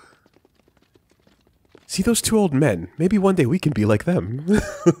go. See those two old men? Maybe one day we can be like them.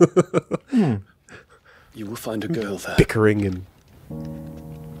 You will find a girl there. Bickering and...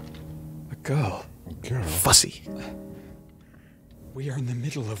 A girl. Fussy. We are in the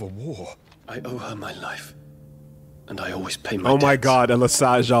middle of a war. I owe her my life. And I always pay my Oh my debts. god, a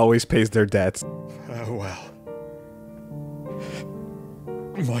Lesage always pays their debts. Farewell.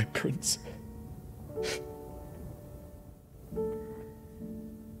 My prince.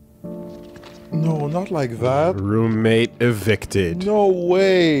 No, not like that. Roommate evicted. No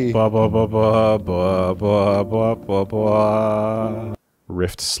way. Ba ba ba ba ba ba ba ba ba.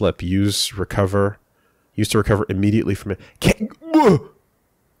 Rift slip. Use to recover immediately from it.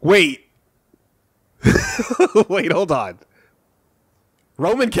 Wait. Wait, hold on.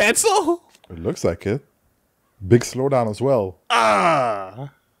 Roman cancel? It looks like it. Big slowdown as well.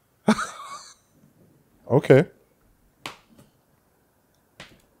 Ah. Okay.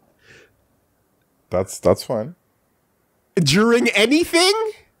 That's fine. During anything?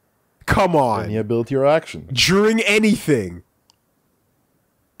 Come on. Any ability or action. During anything.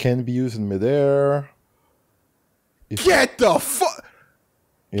 Can be used in midair. Get the fuck.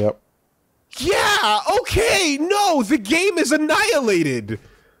 Yep. Yeah, okay, no, the game is annihilated.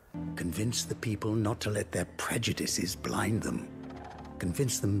 Convince the people not to let their prejudices blind them.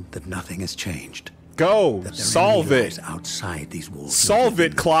 Convince them that nothing has changed. Go, That their solve enemy it. lies outside these walls. Solve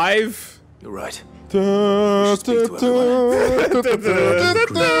it, Clive. You're right. I'll handle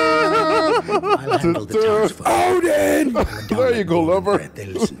the task for Odin! There you go, lover. They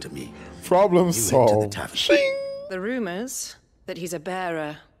listen to me. Problem solved. The rumors that he's a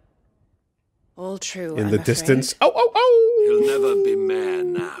bearer. All true. In I'm the afraid. distance. Oh, oh, oh! He'll never be mayor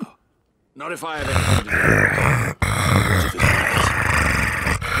now. Not if I have anything to do with it.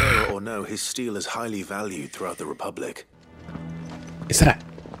 Whether or no, his steel is highly valued throughout the Republic. Is that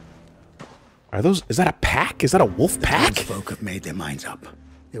a pack? Is that a wolf pack? The folk have made their minds up.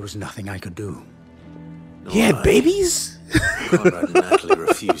 There was nothing I could do. He had babies? Conrad and Natalie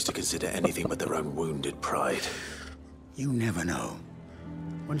refuse to consider anything but their own wounded pride. You never know.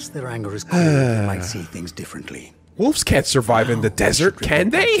 Once their anger is cooled, they might see things differently. Wolves can't survive in the desert, can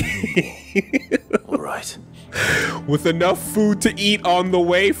they? All right. With enough food to eat on the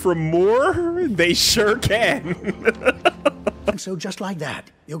way from Moor, they sure can. And so just like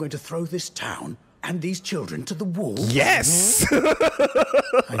that, you're going to throw this town and these children to the wolves? Yes!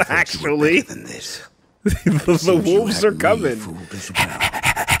 Actually. Than this. The wolves are coming.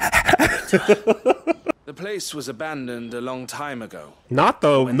 The The place was abandoned a long time ago. Not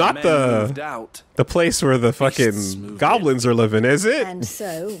the place where the fucking goblins are living, is it? And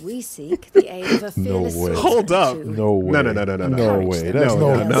so we seek the aid of a fearless way. Sultan Hold up. No way. No. No way. There's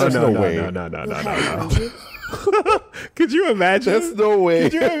no way. No. Could you imagine? There's no way.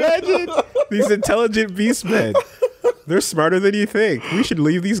 Could you imagine? These intelligent beastmen. They're smarter than you think. We should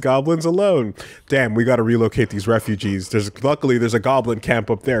leave these goblins alone. Damn, we got to relocate these refugees. Luckily, there's a goblin camp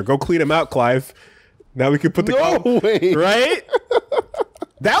up there. Go clean them out, Clive. Now we can put the way. Right?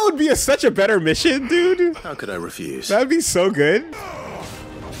 That would be such a better mission, dude. How could I refuse? That'd be so good.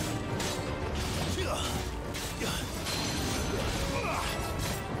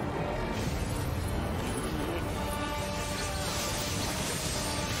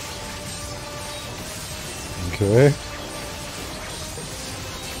 Okay.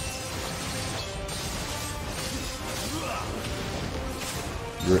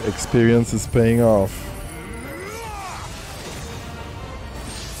 Your experience is paying off.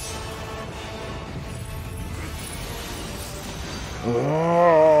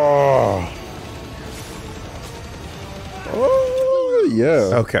 Oh,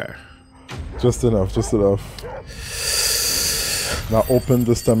 yeah. Okay. Just enough. Now open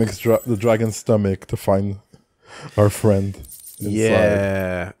the dragon's stomach to find our friend inside.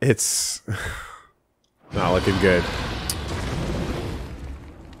 Yeah, it's not looking good.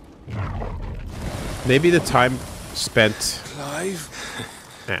 Maybe the time spent. Clive?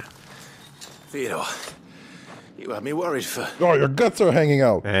 Yeah. Theodore, you had me worried for... Oh, your guts are hanging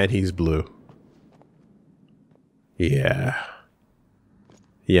out. And he's blue. Yeah.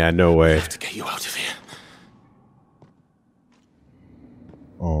 Yeah, no way. I have to get you out of here.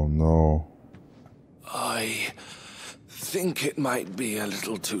 Oh, no. I think it might be a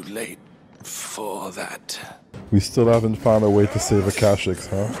little too late for that. We still haven't found a way to save Akashics,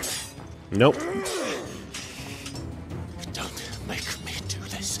 huh? Nope. Don't make me do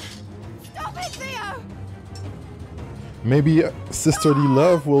this. Stop it, Theo! Maybe sisterly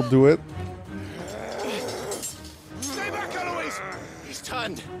love will do it. Stay back, Eloise! He's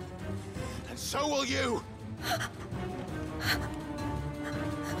turned. And so will you.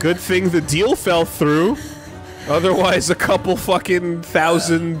 Good thing the deal fell through. Otherwise, a couple fucking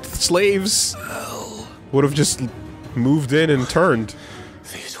thousand slaves would have just moved in and turned.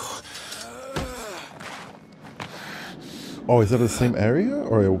 Oh, is that the same area?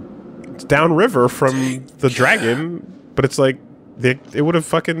 Or it's downriver from the dragon, but it's like it would have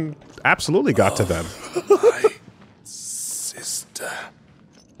fucking absolutely got to them. My sister.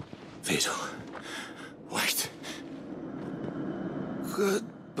 Vito. Wait.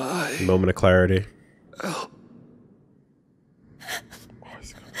 Goodbye. Moment of clarity. Oh.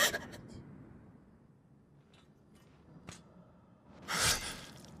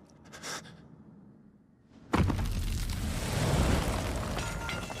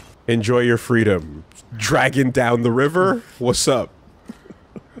 Enjoy your freedom. Dragging down the river? What's up?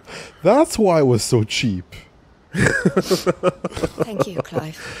 That's why it was so cheap. Thank you,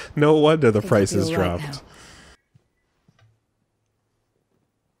 Clive. No wonder the prices dropped.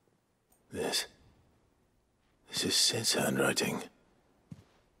 This is Sid's handwriting.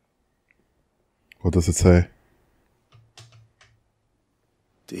 What does it say?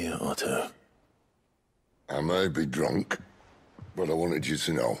 Dear Otto. I may be drunk, but I wanted you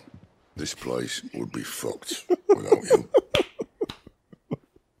to know this place would be fucked without you.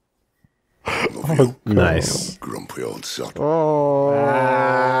 Love you. Nice. Grumpy old sod. Oh.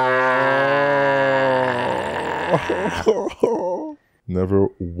 Never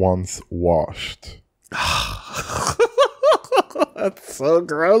once washed. That's so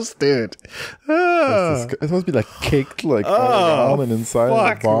gross, dude. It must be like caked like all around and inside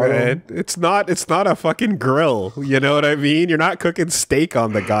and the bottom. Man. It's not a fucking grill. You know what I mean? You're not cooking steak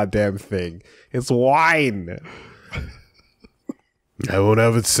on the goddamn thing. It's wine. I won't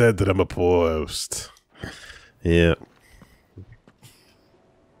have it said that I'm a poor host. Yeah.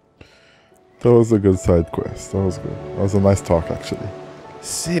 That was a good side quest. That was good. That was a nice talk, actually.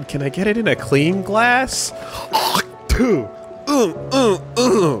 Sid, can I get it in a clean glass?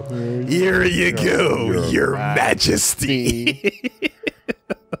 Here you go, Your Majesty.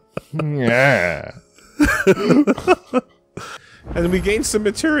 Yeah. And we gained some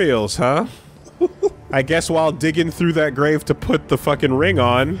materials, huh? I guess while digging through that grave to put the fucking ring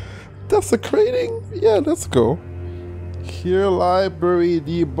on. Desecrating? Yeah, let's go. Here lie buried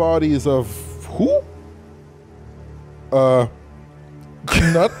the bodies of who?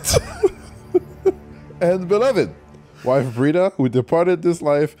 Nut and beloved wife Brita, who departed this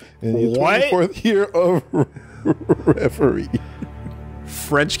life in the 24th year of reverie.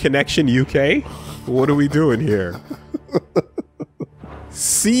 French Connection UK? What are we doing here?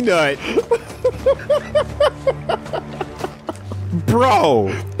 C-Nut.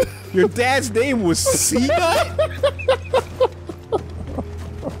 Bro, your dad's name was C-Nut?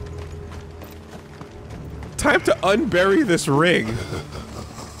 Time to unbury this ring.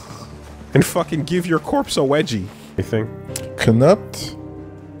 And fucking give your corpse a wedgie. Anything? Canute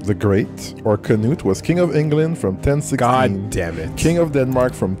the Great, or Canute, was King of England from 1016. God damn it. King of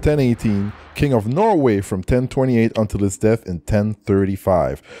Denmark from 1018. King of Norway from 1028 until his death in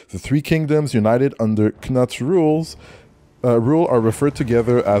 1035. The three kingdoms united under Canute's rule are referred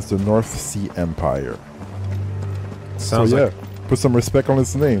together as the North Sea Empire. Sounds like, put some respect on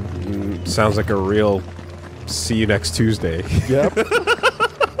his name. Sounds like a real see you next Tuesday. Yep.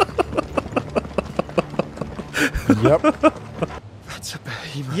 Yep. That's a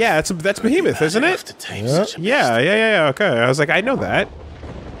behemoth. Yeah, that's Behemoth, isn't it? Yeah. Okay, I was like, I know that.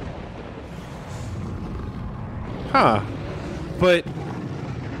 Huh. But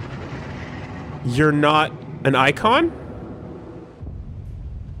you're not an icon?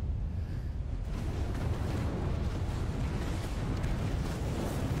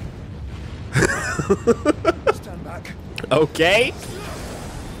 Stand back. Okay.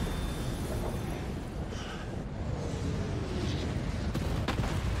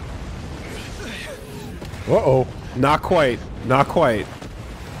 Uh-oh. Not quite. Not quite.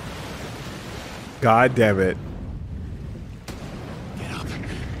 God damn it. Get up.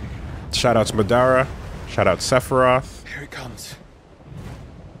 Shoutouts Madara. Shoutout Sephiroth. Here it comes.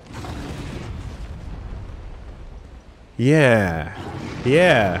 Yeah.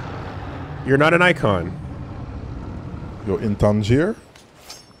 Yeah. You're not an icon. Yo, in Tangier?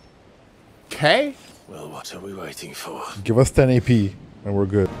 Okay. Well, what are we waiting for? Give us 10 AP and we're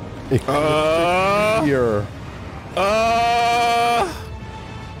good. Here.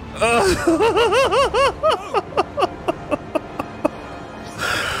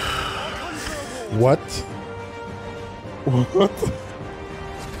 What? What?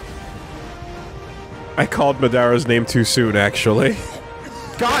 I called Madara's name too soon, actually.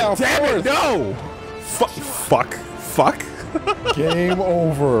 God damn it, no! Fuck. Game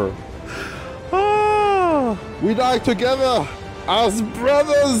over. We die together as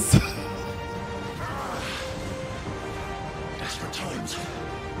brothers. Desperate times.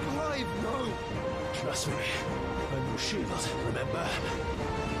 Clive, no. Trust me. I'm your shield, remember?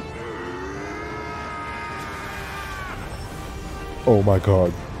 Oh my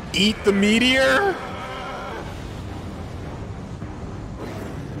god. Eat the meteor?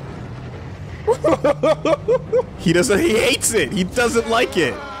 He hates it. He doesn't like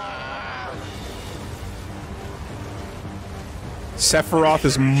it. Sephiroth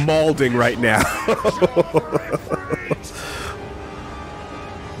is mauling right now.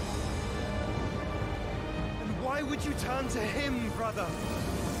 And why would you turn to him, brother?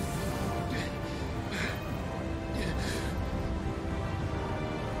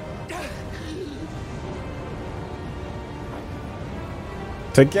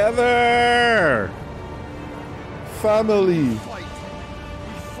 Together! Family! We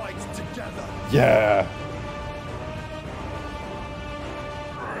fight together. Yeah!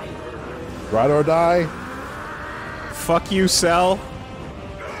 Ride or die? Fuck you, Cell.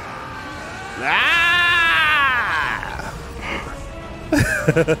 Ah!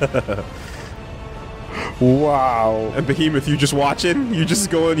 Wow. And Behemoth, you just watching? You just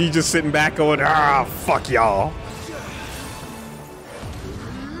sitting back going, ah, fuck y'all.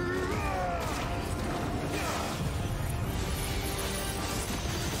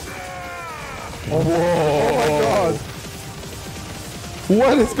 Oh, oh my god!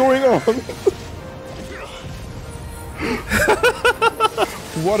 What is going on?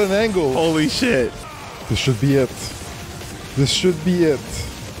 What an angle! Holy shit! This should be it. This should be it.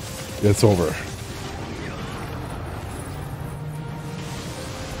 It's over.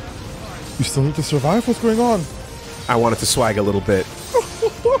 You still need to survive? What's going on? I wanted to swag a little bit.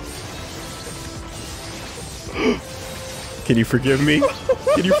 Can you forgive me?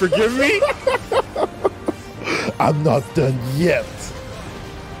 Can you forgive me? I'm not done yet.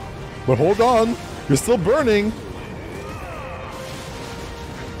 But hold on. You're still burning.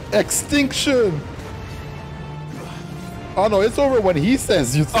 Extinction. Oh no, it's over when he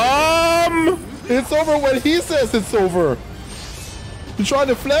says it's It's over when he says it's over. You trying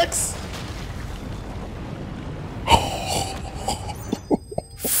to flex?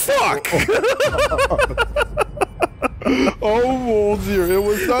 Fuck! Oh dear, it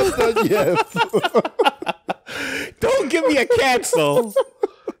was not done yet. Don't give me a cancel.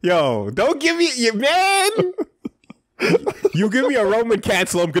 Yo, don't give me, man. You give me a Roman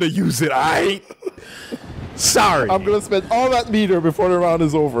cancel, I'm gonna use it, alright? Sorry. I'm gonna spend all that meter before the round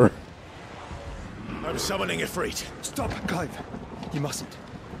is over. I'm summoning Ifrit. Stop, Clive. You mustn't.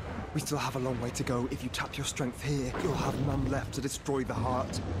 We still have a long way to go. If you tap your strength here, you'll have none left to destroy the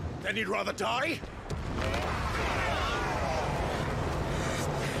heart. Then you'd rather die?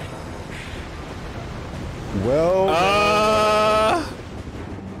 Well...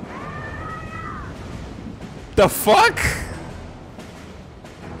 The fuck?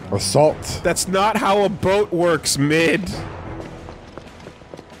 Assault. That's not how a boat works, mid.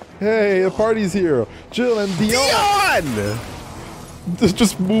 Hey, the party's here. Jill and Dion! Dion!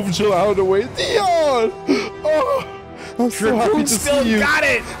 Just move Jill out of the way. Dion! Oh, I'm so happy to see you. Got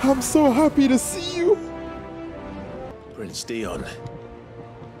it! I'm so happy to see you. Prince Dion.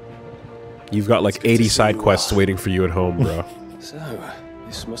 You've got like 80 side quests waiting for you at home, bro. So,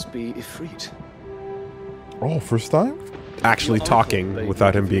 this must be Ifrit. Oh, first time? Actually talking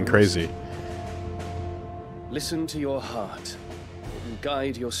without him being crazy. Listen to your heart and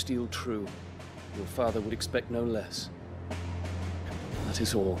guide your steel true. Your father would expect no less. That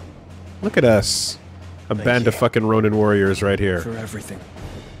is all. Look at us. A band of fucking Ronin warriors right here. For everything,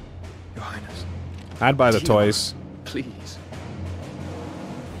 Your Highness. I'd buy the toys. Please.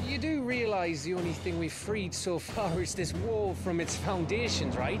 You do realize the only thing we've freed so far is this wall from its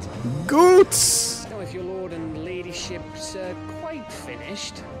foundations, right? Goetz! Now, if your lord and ladyship's quite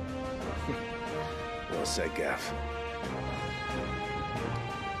finished. Well said, Gav.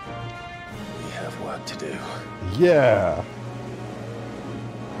 We have work to do. Yeah.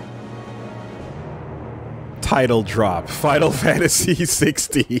 Title drop. Final Fantasy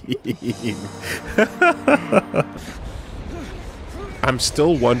 16. I'm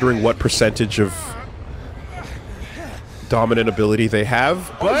still wondering what percentage of dominant ability they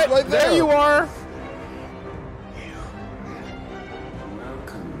have, but right there you are.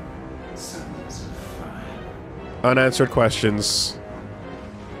 Unanswered questions.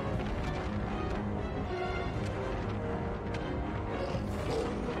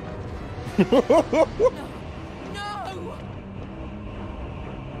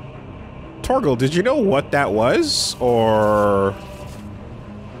 Torgal, did you know what that was? Or...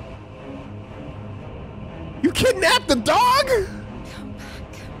 You kidnapped the dog?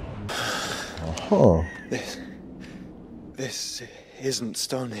 Oh. This isn't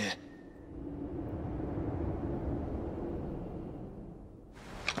stone here.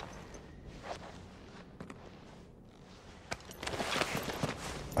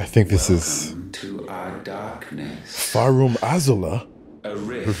 I think this is to our darkness. Farum Azula. A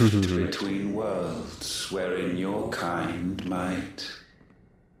rift between worlds wherein your kind might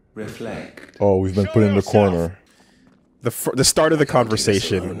reflect. Oh, we've been put in the corner. The start of the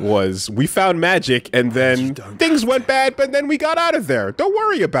conversation was, we found magic, and then things went bad, but then we got out of there. Don't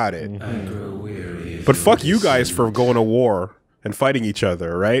worry about it. But fuck you guys for going to war and fighting each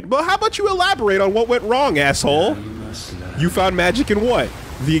other, right? Well, how about you elaborate on what went wrong, asshole? You found magic in what?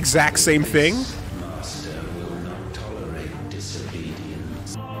 The exact same thing?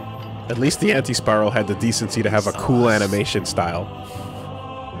 At least the anti-spiral had the decency to have a cool animation style.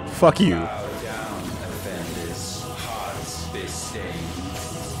 Fuck you.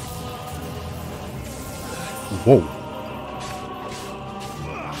 Whoa.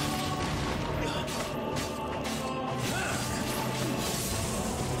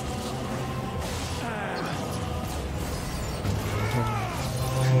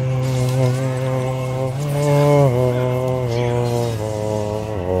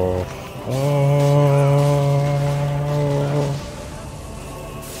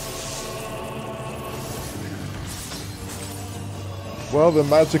 Well, the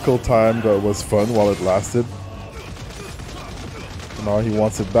magical time that was fun while it lasted. Now he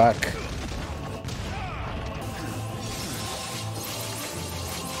wants it back.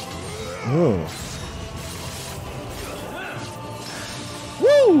 Oh.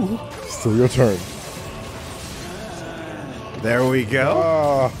 Woo! Still your turn. There we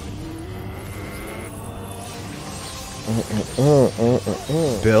go.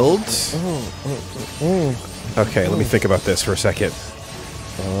 Build. Okay, let me think about this for a second.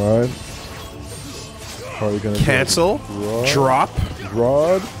 Alright. How are you gonna cancel? Drop.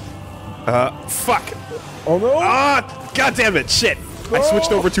 Rod. Fuck. Oh no! Ah! God damn it! Shit! I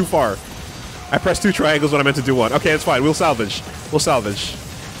switched over too far. I pressed 2 triangles when I meant to do 1. Okay, it's fine. We'll salvage. We'll salvage.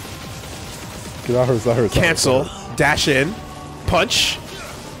 Okay, that hurts. That hurts. Cancel. Dash in. Punch.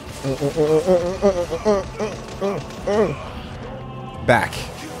 Back.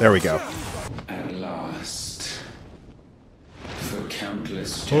 There we go. At last, for countless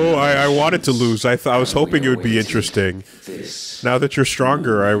Oh, I wanted to lose. I was hoping it would be interesting. Now that you're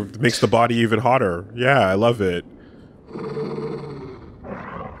stronger, it makes the body even hotter. Yeah, I love it.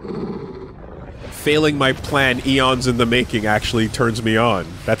 Failing my plan eons in the making actually turns me on.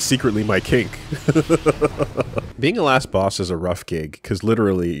 That's secretly my kink. Being a last boss is a rough gig, because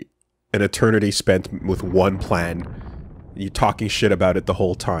literally an eternity spent with one plan, you talking shit about it the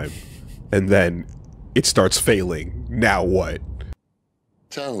whole time, and then it starts failing. Now what?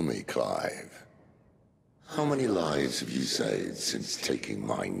 Tell me, Clive, how many lives have you saved since taking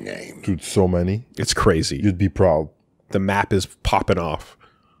my name? Dude, so many. It's crazy. You'd be proud. The map is popping off.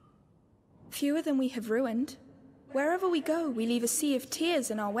 Fewer than we have ruined. Wherever we go, we leave a sea of tears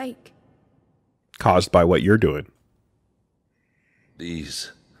in our wake. Caused by what you're doing.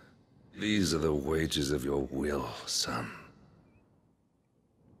 These are the wages of your will, son.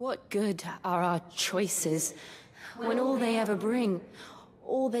 What good are our choices when all they ever bring,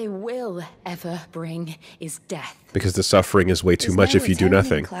 all they will ever bring, is death? Because the suffering is way too much if you do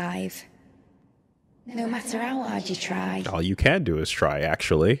nothing. Clive. No matter how hard you try. All you can do is try,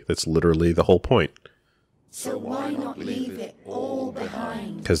 actually. That's literally the whole point. So why not leave it all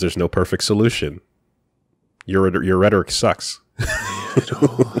behind? Because there's no perfect solution. Your rhetoric sucks.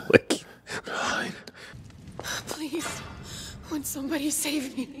 Like, Please, won't somebody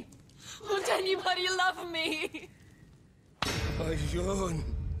save me? Won't anybody love me? I yearn,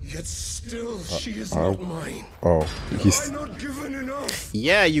 yet still she is not mine. Oh, he's not given enough.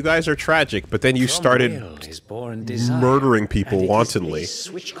 Yeah, you guys are tragic, but then you started murdering people wantonly.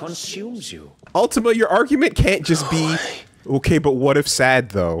 Which consumes you. Ultima, your argument can't just be, okay, but what if sad,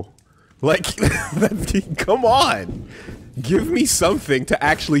 though? Like, come on. Give me something to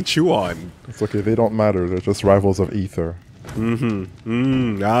actually chew on. It's okay, they don't matter. They're just rivals of ether.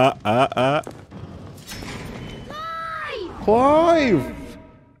 Clive!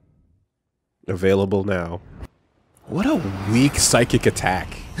 Available now. What a weak psychic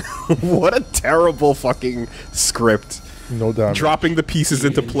attack. What a terrible fucking script. No damage. Dropping the pieces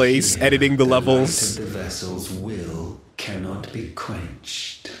into place, editing the levels. The vessel's will cannot be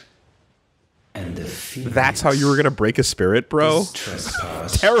quenched. And the That's how you were gonna break a spirit, bro?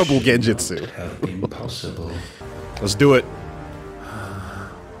 Terrible Genjutsu. Impossible. Let's do it.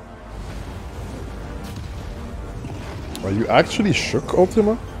 Are you actually shook,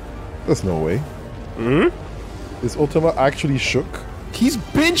 Ultima? There's no way. Is Ultima actually shook? He's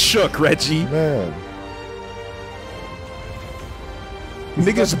been shook, Reggie. Man.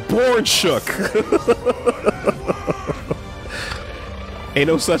 Nigga's born shook. Ain't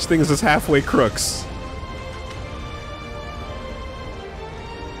no such thing as halfway crooks.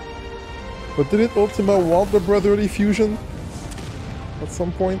 But didn't Ultima want the brotherly fusion? At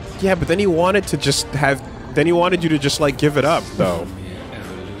some point? Yeah, but then he wanted to just have... Then he wanted you to just, like, give it up, though.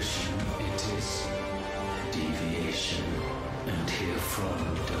 Evolution, it is deviation, and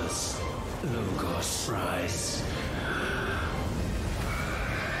herefrom does Logos rise.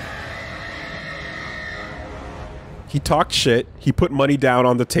 He talked shit, he put money down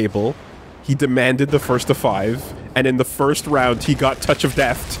on the table, he demanded the first of 5, and in the first round he got touch of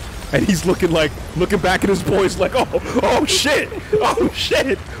death, and he's looking back at his boys like, oh shit,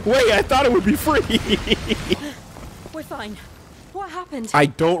 wait, I thought it would be free. We're fine. What happened? I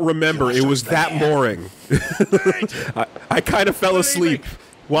don't remember, it was that boring. I kind of fell asleep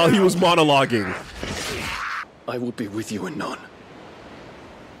while he was monologuing. I will be with you anon.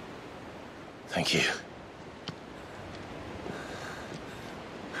 Thank you.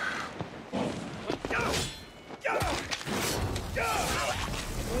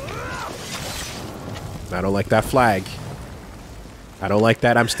 I don't like that flag. I don't like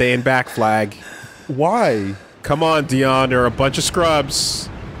that I'm staying back flag. Why? Come on, Dion, there are a bunch of scrubs.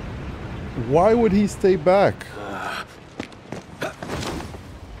 Why would he stay back?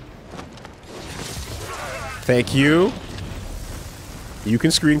 Thank you. You can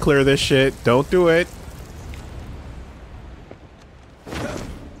screen clear this shit. Don't do it.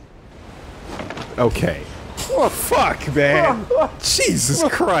 Okay. Oh, fuck, man. Jesus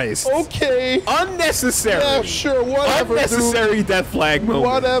Christ. Okay. Unnecessary. Yeah, sure, whatever, Unnecessary dude. death flag moment.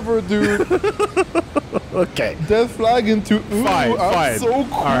 Whatever, dude. Okay. Death flag into... Ooh, fine. I'm so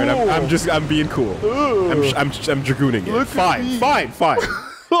cool. All right, I'm being cool. I'm dragooning it. Fine.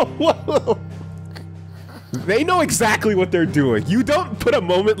 They know exactly what they're doing. You don't put a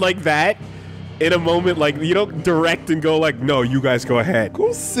moment like that in a moment like, you don't direct and go like, no, you guys go ahead.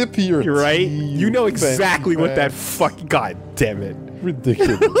 Go sip your You're right? tea, You know exactly what man. that fucking... God damn it.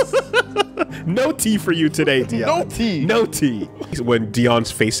 Ridiculous. No tea for you today, Dion. No tea. No tea. When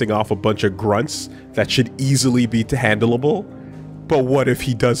Dion's facing off a bunch of grunts that should easily be handleable, But what if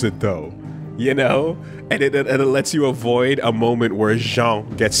he doesn't though? You know? And it lets you avoid a moment where Jean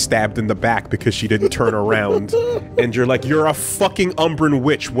gets stabbed in the back because she didn't turn around. And you're like, you're a fucking Umbran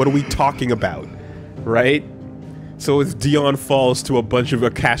witch. What are we talking about? Right? So if Dion falls to a bunch of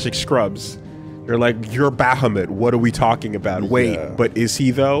Akashic scrubs, you're like, you're Bahamut. What are we talking about? Wait, but is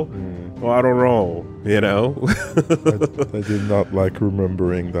he though? Well, I don't know. You know? I did not like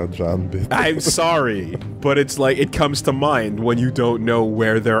remembering that Jean bit. I'm sorry, but it's like, it comes to mind when you don't know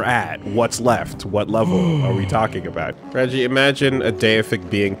where they're at. What's left? What level are we talking about? Reggie, imagine a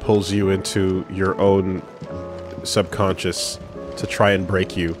deific being pulls you into your own subconscious to try and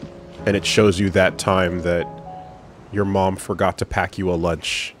break you, and it shows you that time that your mom forgot to pack you a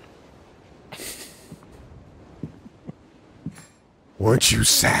lunch. Weren't you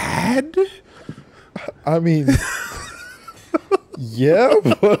sad? I mean, yeah,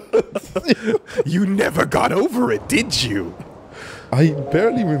 but you never got over it, did you? I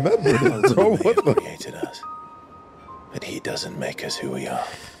barely remember it. Bro, what the? Created us, but he doesn't make us who we are.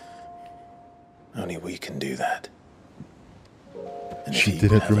 Only we can do that. And she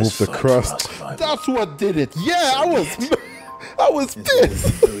didn't remove the crust. That's what did it. Yeah, I was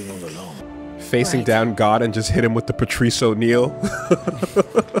pissed. Facing down God and just hit him with the Patrice O'Neal.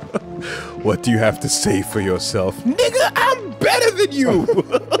 What do you have to say for yourself? Nigga, I'm better than you!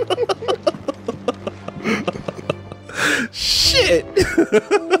 Shit!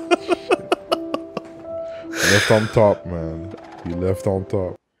 Left on top, man. You left on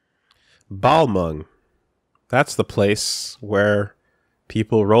top. Balmung. That's the place where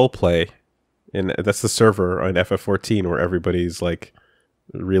people roleplay. And that's the server on FF14 where everybody's like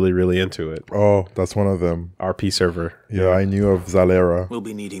really, really into it. Oh, that's one of them. RP server. Yeah, I knew of Zalera. We'll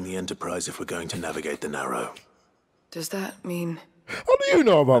be needing the Enterprise if we're going to navigate the Narrow. Does that mean... What do you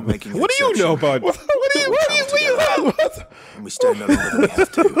know about me? What do you know about... What do you know? And we stay no longer than we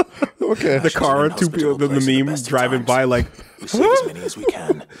have to. Okay. The car, two people in the meme driving by like... We save as many as we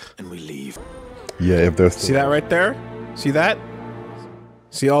can, and we leave. Yeah, if there's... See that right there? See that?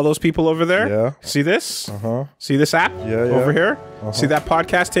 See all those people over there? Yeah. See this? Uh-huh. See this app? Yeah, over here? See that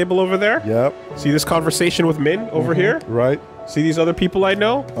podcast table over there? Yep. See this conversation with Min over here? Right. See these other people I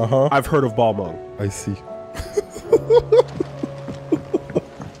know? Uh-huh. I've heard of Balmung. I see.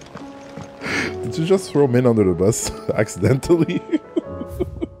 Did you just throw Min under the bus accidentally?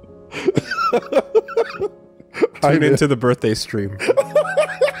 Tune into the birthday stream.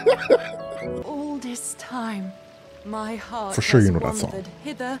 All this time, my heart For sure has you know that song. wandered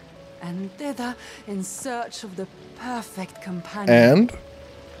hither and thither in search of the perfect companion. And?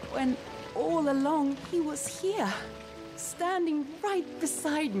 When all along he was here, standing right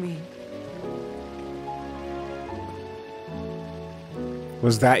beside me.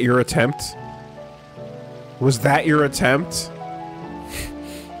 Was that your attempt? Was that your attempt?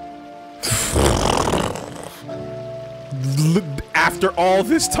 After all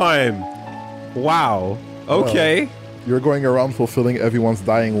this time. Wow. Okay. Well, you're going around fulfilling everyone's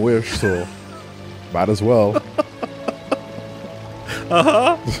dying wish, so might as well.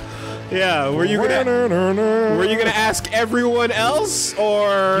 Uh-huh. Yeah, were you gonna ask everyone else,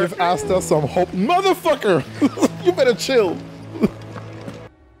 or you've asked us some hope, motherfucker? You better chill.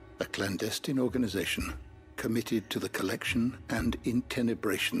 A clandestine organization committed to the collection and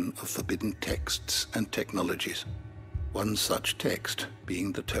intenebration of forbidden texts and technologies. One such text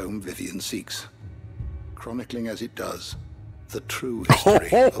being the tome Vivian seeks, chronicling as it does the true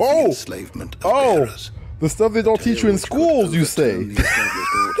history of the enslavement of bearers. The stuff they don't teach you in schools, you say.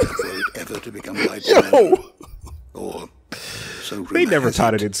 Ever to become Yo! Or so they never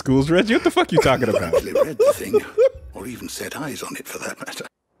taught it in schools, Reggie. What the fuck are you talking about? Read the thing, or even set eyes on it for that matter.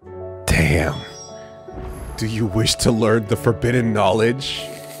 Damn. Do you wish to learn the forbidden knowledge?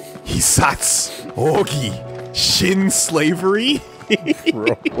 Hisatsu, Ogi, Shin slavery?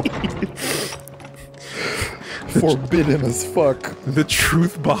 Bro. Forbidden as fuck. The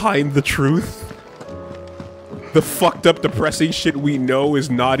truth behind the truth? The fucked up, depressing shit we know is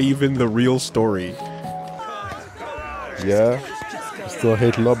not even the real story. Yeah? You still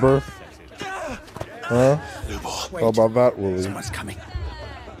hate Lubber? Huh? How about that, Woolie? Someone's coming.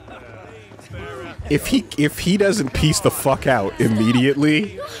 If he doesn't piece the fuck out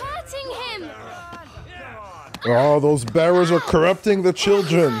immediately... You're hurting him! Oh, those bearers are corrupting the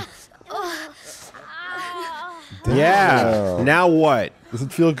children. Yeah. Now what? Does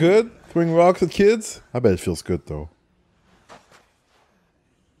it feel good? Throwing rocks at kids? I bet it feels good, though.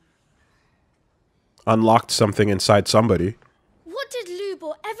 Unlocked something inside somebody. What did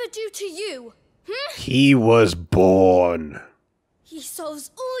Lubor ever do to you? He was born. He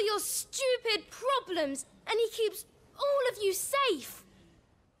solves all your stupid problems, and he keeps all of you safe.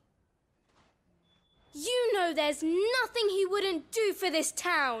 You know there's nothing he wouldn't do for this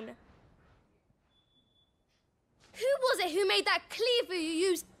town. Who was it who made that cleaver you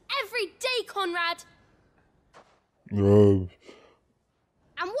use every day, Conrad? And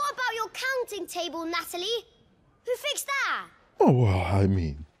what about your counting table, Natalie? Who fixed that? Oh, well, I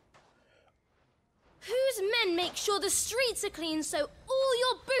mean... Whose men make sure the streets are clean so all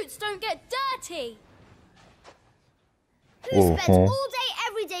your boots don't get dirty? Who spends all day,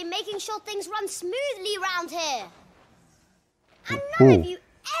 every day making sure things run smoothly around here? And none of you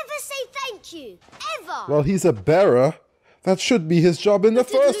ever say thank you, ever. Well, he's a bearer. That should be his job in the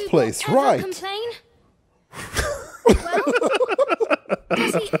first place, right? Complain? Well,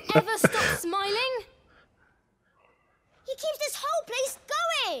 does he ever stop smiling? He keeps this whole place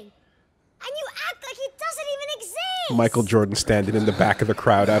going. And you act like he doesn't even exist! Michael Jordan standing in the back of the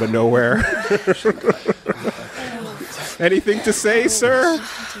crowd out of nowhere. Anything to say, sir?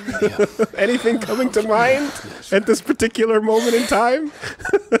 Anything coming to mind at this particular moment in time?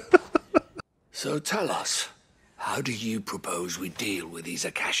 So tell us, how do you propose we deal with these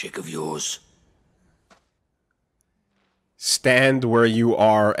Akashic of yours? Stand where you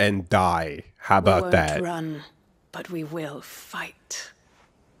are and die. How about that? We won't run, but we will fight.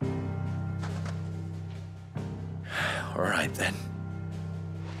 All right, then.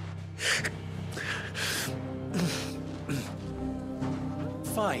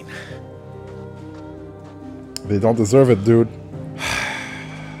 Fine. They don't deserve it, dude.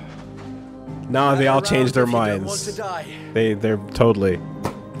 Nah, they all changed their minds. They're totally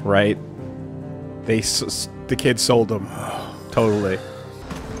right. The kid sold them. Totally.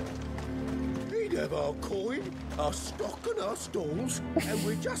 We'd have our coin, our stock and our stalls, and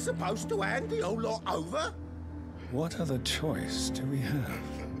we're just supposed to hand the whole lot over? What other choice do we have?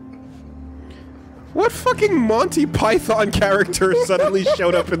 What fucking Monty Python character suddenly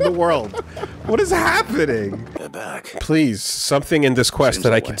showed up in the world? What is happening? They're back. Please, something in this quest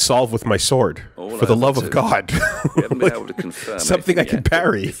that I can solve with my sword. For the love of God. We haven't been able to confirm something I can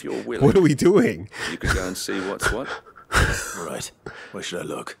parry. If you're willing, what are we doing? You can go and see what's what. Right. Where should I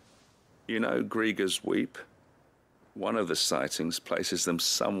look? You know Grieger's Weep? One of the sightings places them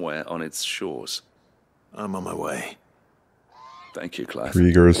somewhere on its shores. I'm on my way. Thank you, Clive.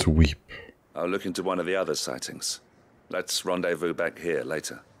 Grieger's Weep. I'll look into one of the other sightings. Let's rendezvous back here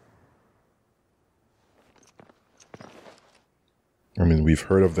later. I mean, we've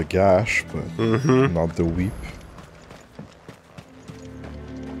heard of the gash, but not the weep.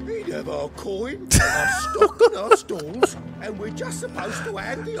 We'd have our coin, our stock and our stalls, and we're just supposed to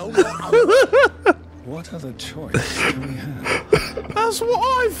hand the whole lot over. What other choice do we have? That's what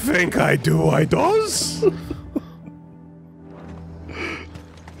I think I do, I does.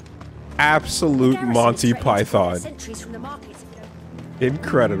 Absolute Monty Python.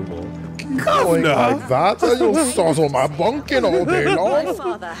 Incredible. Going like that, and you'll sozzle my bunking all day long. My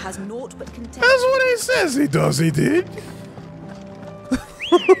father has naught but contempt. That's what he says he does, he did.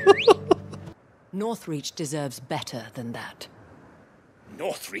 Northreach deserves better than that.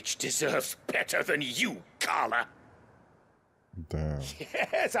 Northreach deserves better than you, Carla. Damn.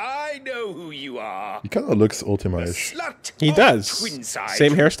 Yes, I know who you are. He kind of looks Ultima-ish. He does.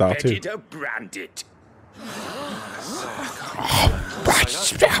 Same hairstyle, too. To brand it.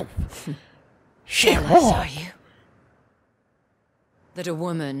 Jealous, are you? That a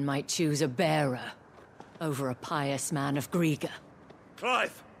woman might choose a bearer over a pious man of Grieger.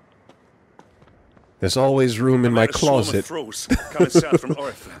 Clive! There's always room in my closet. Coming south from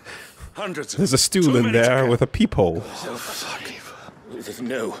Oriflamme. Hundreds of There's a stool in there with a peephole.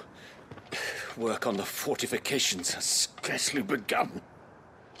 No. Work on the fortifications has scarcely begun.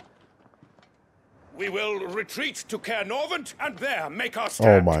 We will retreat to Caer Norvent and there make our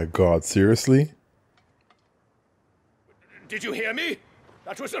stand. Oh my god, seriously? Did you hear me?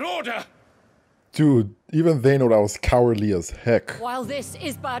 That was an order. Dude, even they know that was cowardly as heck. While this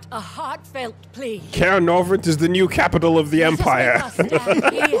is but a heartfelt plea, Caer Norvent is the new capital of the Empire. let us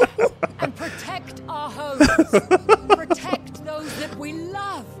stand here and protect our homes. Protect those that we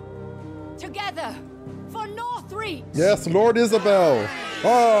love. Together for Northreach. Yes, Lord Isabel.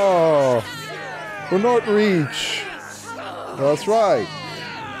 Oh, for Northreach. That's right.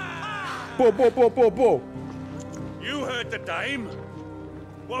 Bo, bo, bo, bo, bo. You heard the dame.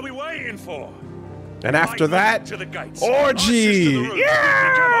 What are we waiting for? And after that, to the gates. orgy!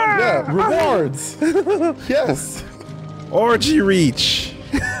 Yeah, rewards! Yes! Orgy reach!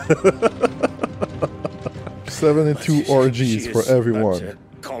 72 orgies for everyone.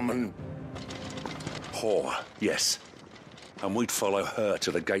 Common Whore, yes. And we'd follow her to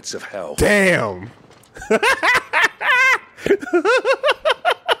the gates of hell. Damn!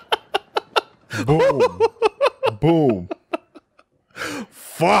 Boom. Boom.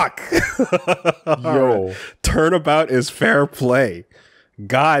 Fuck. Yo. Right. Turnabout is fair play.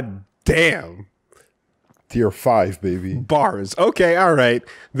 God damn. Tier 5, baby. Bars. Okay, all right.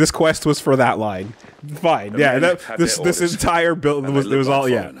 This quest was for that line. Fine. Yeah, this entire build was all,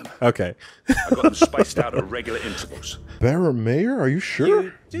 yeah. Okay. I got them spaced out at regular intervals. Bearer Mayor? Are you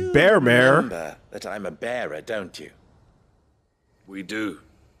sure? Bear Mayor. Remember that I'm a bearer, don't you? We do.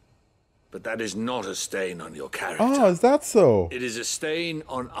 But that is not a stain on your character. Oh, is that so? It is a stain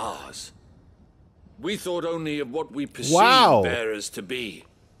on ours. We thought only of what we perceive bearers to be,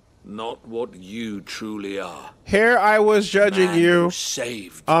 not what you truly are. Here I was judging you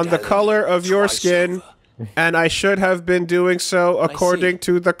on the color of your skin, and I should have been doing so according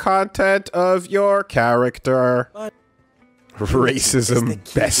to the content of your character.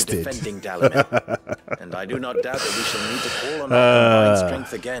 Racism bested. And I do not doubt that we shall need to call on our combined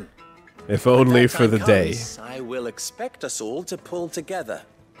strength again. If only for the day. I will expect us all to pull together,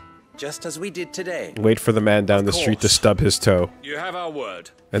 just as we did today. Wait for the man down the street to stub his toe. You have our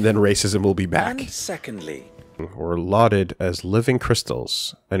word. And then racism will be back. And secondly, were lauded as living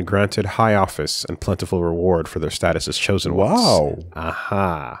crystals and granted high office and plentiful reward for their status as chosen ones. Wow.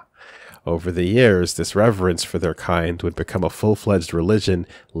 Aha. Over the years, this reverence for their kind would become a full-fledged religion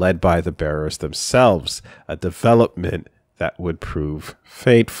led by the bearers themselves, a development that would prove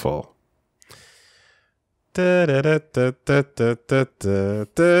fateful. The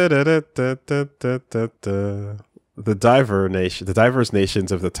diverse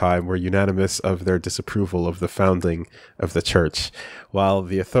nations of the time were unanimous of their disapproval of the founding of the church, while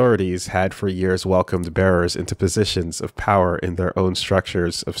the authorities had for years welcomed bearers into positions of power in their own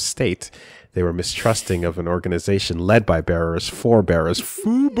structures of state. They were mistrusting of an organization led by bearers for bearers.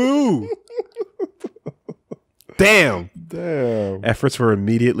 FUBU! Damn! Damn. Efforts were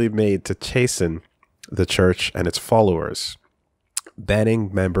immediately made to chasten the church and its followers,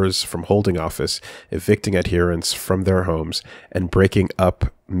 banning members from holding office, evicting adherents from their homes, and breaking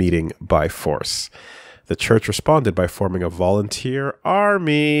up meeting by force. The church responded by forming a volunteer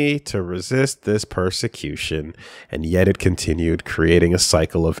army to resist this persecution, and yet it continued, creating a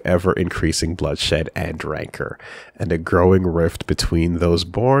cycle of ever-increasing bloodshed and rancor, and a growing rift between those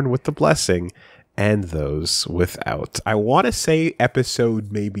born with the blessing and those without. I want to say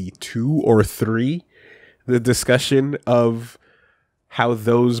episode maybe 2 or 3, the discussion of how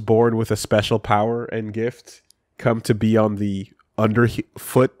those born with a special power and gift come to be on the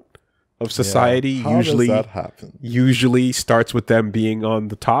underfoot of society. Yeah. How does that happen? Usually starts with them being on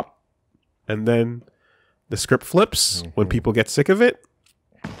the top, and then the script flips when people get sick of it.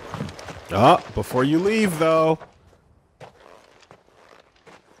 Oh, before you leave, though.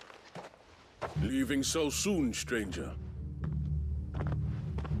 Leaving so soon, stranger?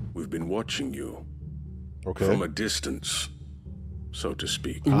 We've been watching you. Okay. From a distance, so to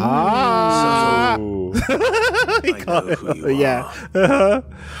speak. Ah! So, I know who you are. Yeah.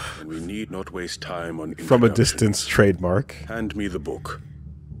 And we need not waste time on from a distance trademark. Hand me the book.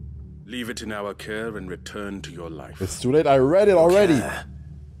 Leave it in our care and return to your life. It's too late. I read it already.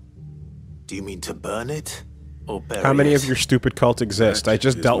 Do you mean to burn it? Or bury How many it? of your stupid cults exist? I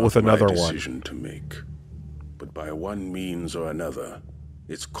just dealt with another one. Decision to make, but by one means or another,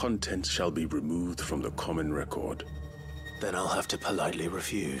 its contents shall be removed from the common record. Then I'll have to politely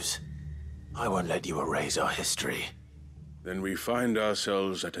refuse. I won't let you erase our history. Then we find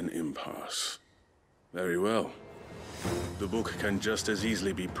ourselves at an impasse. Very well. The book can just as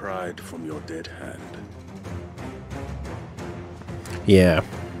easily be pried from your dead hand. Yeah.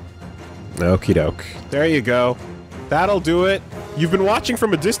 Okie doke. There you go. That'll do it. You've been watching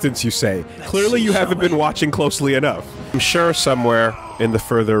from a distance, you say. Clearly you haven't been watching closely enough. I'm sure somewhere in the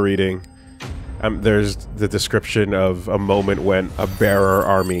further reading, there's the description of a moment when a bearer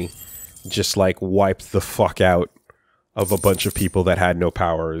army just like wiped the fuck out of a bunch of people that had no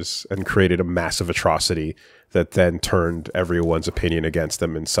powers and created a massive atrocity that then turned everyone's opinion against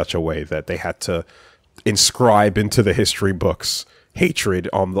them in such a way that they had to inscribe into the history books hatred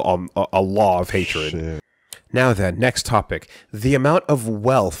on a law of hatred. Shit. Now then, next topic. The amount of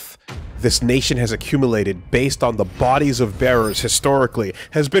wealth this nation has accumulated based on the bodies of bearers historically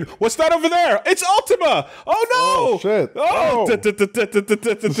has been... What's that over there? It's Ultima! Oh no! Oh shit! Oh!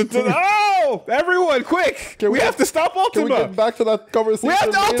 Oh! Everyone, quick! We have to stop Ultima! Can we get back to that conversation? We have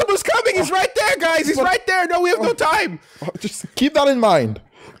to... Ultima's coming! He's right there, guys! He's right there! No, we have no time! Just keep that in mind.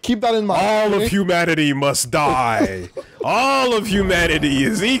 Keep that in mind. All of humanity must die. All of humanity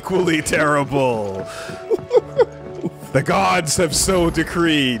is equally terrible. The gods have so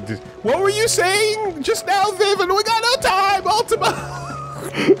decreed. What were you saying just now, Viv? And we got no time, Ultima!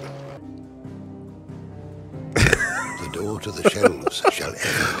 The door to the shelves shall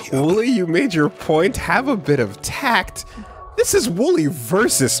ever be Woolie, you made your point. Have a bit of tact. This is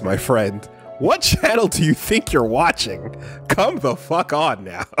WoolieVersus, my friend. What channel do you think you're watching? Come the fuck on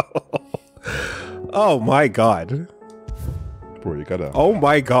now. Oh my god. Bro, you gotta... Oh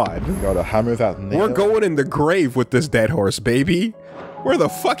my god. You gotta hammer that nail. We're going in the grave with this dead horse, baby. Where the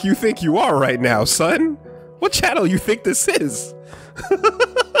fuck you think you are right now, son? What channel you think this is?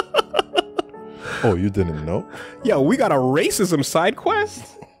 Oh, you didn't know? Yo, we got a racism side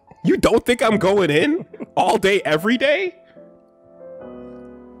quest? You don't think I'm going in all day, every day?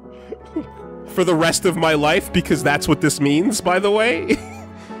 For the rest of my life, because that's what this means, by the way?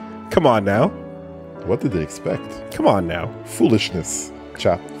 Come on now. What did they expect? Come on now. Foolishness,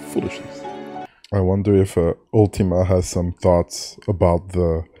 chat. Foolishness. I wonder if Ultima has some thoughts about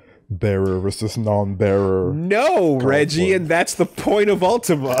the bearer versus non-bearer. No, Reggie, and that's the point of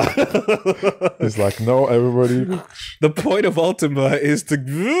Ultima. It's like, no, everybody. The point of Ultima is to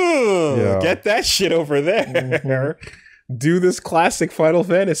get that shit over there. Do this classic Final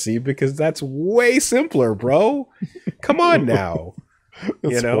Fantasy because that's way simpler, bro. Come on now.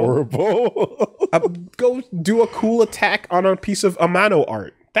 It's horrible. Go do a cool attack on a piece of Amano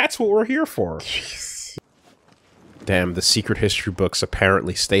art. That's what we're here for. Jeez. Damn, the secret history books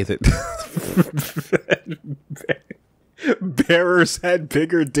apparently state that bearers had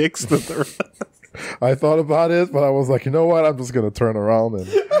bigger dicks than the rest. I thought about it, but I was like, you know what? I'm just gonna turn around and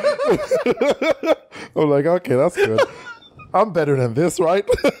I'm like, okay, that's good. I'm better than this, right?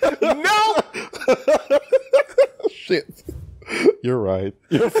 No! Shit. You're right.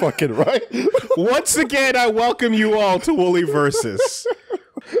 You're fucking right. Once again, I welcome you all to WoolieVersus.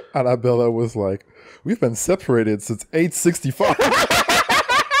 Anabella was like, we've been separated since 865.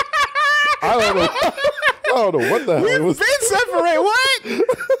 I don't know what the hell it was. We've been separated, what?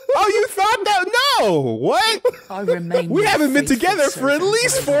 Oh, you thought that? No, what? I remain we haven't been together for at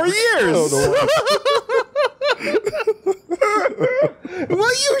least 4 years.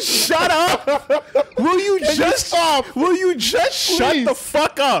 Will you shut up? Will you just stop? Will you just shut the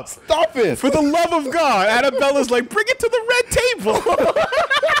fuck up? Stop it. For the love of God. Annabella's like, bring it to the red table.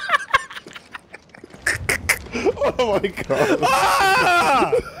 Oh my god.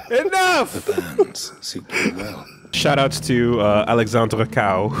 Ah! Enough! The bands seek you well. Shoutouts to Alexandra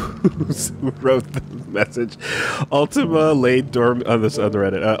Cow, who wrote the message. Ultima laid dormant on this other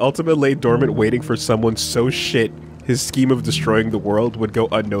Reddit. Ultima laid dormant, waiting for someone so shit his scheme of destroying the world would go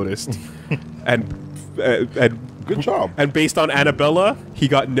unnoticed. and good job. And based on Anabella, he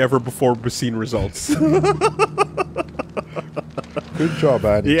got never before seen results. Good job,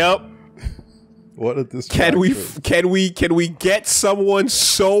 Annie. Yep. What a distraction. Can we get someone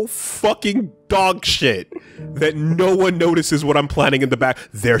so fucking dog shit that no one notices what I'm planning in the back?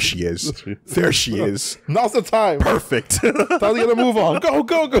 There she is. There she is. Now's the time. Perfect. Time to get a move on. Go,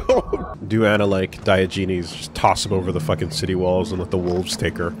 go, go. Do Anna like Diogenes? Just toss him over the fucking city walls and let the wolves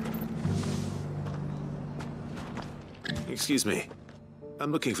take her. Excuse me.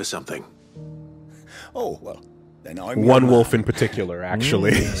 I'm looking for something. Oh, well, then I'm one wolf in particular,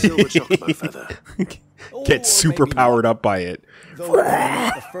 actually. Silver chocolate feather. Get super powered up by it. Though I'm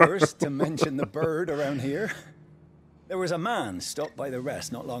not the first to mention the bird around here. There was a man stopped by the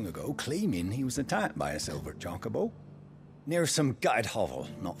rest not long ago, claiming he was attacked by a silver chocobo near some gutted hovel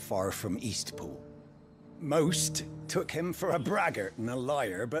not far from Eastpool. Most took him for a braggart and a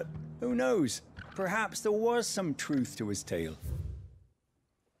liar, but who knows? Perhaps there was some truth to his tale.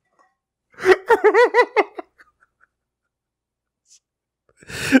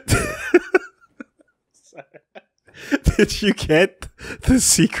 Did you get the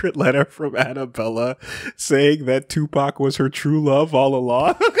secret letter from Anabella saying that Tupac was her true love all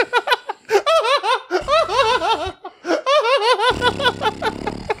along?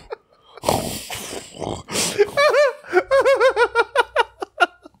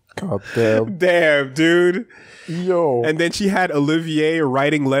 God damn. Damn, dude. Yo. And then she had Olivier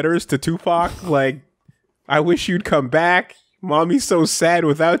writing letters to Tupac like, I wish you'd come back. Mommy's so sad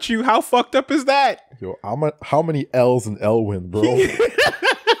without you. How fucked up is that? Yo, how many L's in Elwyn, bro?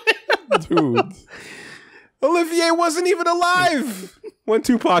 Dude. Olivier wasn't even alive when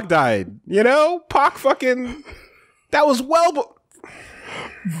Tupac died. You know? Pac fucking... That was well...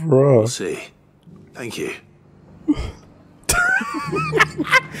 Bro. We'll see. Thank you.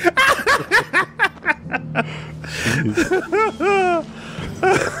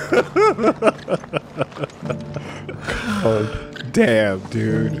 Damn,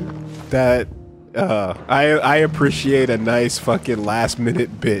 dude. That I appreciate a nice fucking last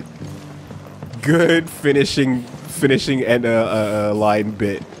minute bit. Good finishing finishing and line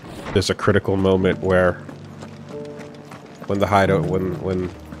bit. There's a critical moment where when the hideout, when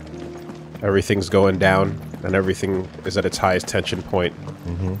everything's going down and everything is at its highest tension point,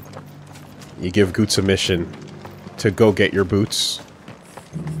 you give Goetz a mission to go get your boots,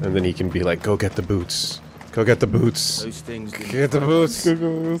 and then he can be like, "Go get the boots. Go get the boots. Those things Get the boots.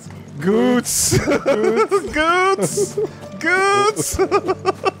 Goetz. Goetz. Goetz."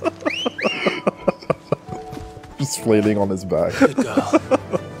 Just flailing on his back. Good girl.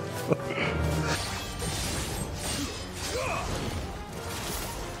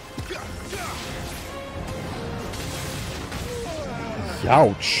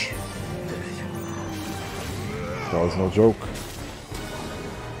 Ouch. That was no joke.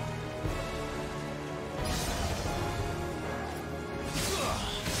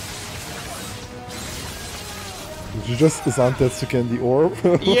 Did you just Zantetsuken the orb?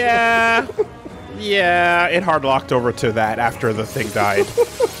 Yeah. Yeah, it hard locked over to that after the thing died.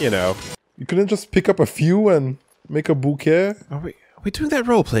 You know. You couldn't just pick up a few and make a bouquet? Are we doing that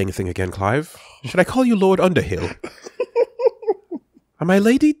role-playing thing again, Clive? Should I call you Lord Underhill? Am I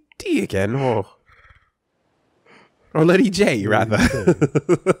Lady D again, or Lady J, rather?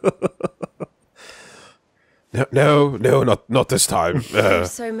 No, not this time.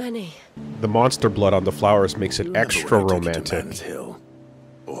 There's so many. The monster blood on the flowers makes it extra romantic. Hill.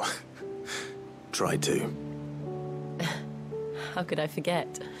 Or try to. How could I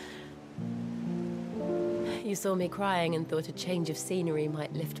forget? You saw me crying and thought a change of scenery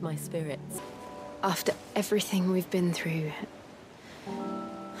might lift my spirits. After everything we've been through,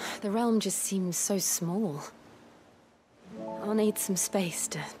 the realm just seems so small. I'll need some space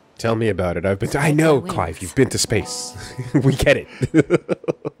to... Tell me about it. I've been to... I know, Clive, you've been to space. We get it.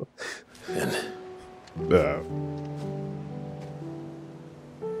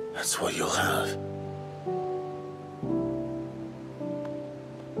 That's what you'll have.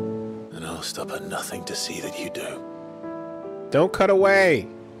 And I'll stop at nothing to see that you do. Don't cut away.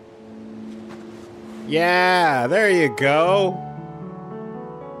 Yeah, there you go.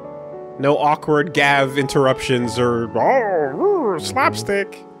 No awkward gav interruptions or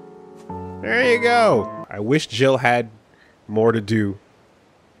slapstick. There you go. I wish Jill had more to do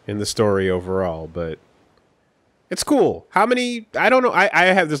in the story overall, but it's cool. How many? I don't know. I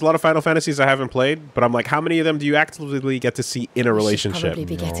have there's a lot of Final Fantasies I haven't played, but I'm like, how many of them do you actively get to see in a relationship? Probably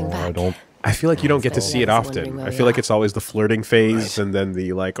be getting back. I don't. I feel like you don't get to see it often. I feel like it's always the flirting phase, and then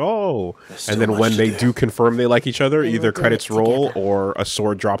the like, oh, and then when they do confirm they like each other, either credits roll or a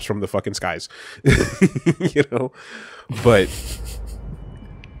sword drops from the fucking skies. You know, but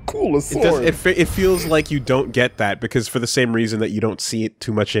cool, a sword. It feels like you don't get that because for the same reason that you don't see it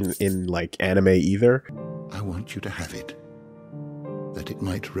too much in like anime either. I want you to have it, that it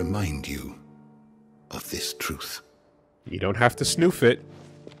might remind you of this truth. You don't have to snoof it.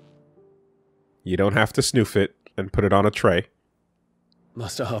 You don't have to snoof it and put it on a tray.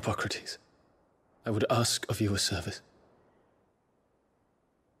 Master Harpocrates, I would ask of you a service.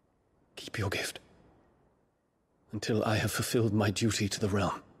 Keep your gift until I have fulfilled my duty to the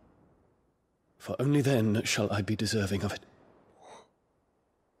realm. For only then shall I be deserving of it.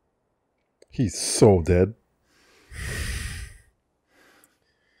 He's so dead.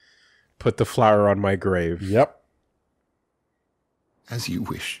 Put the flower on my grave. Yep. As you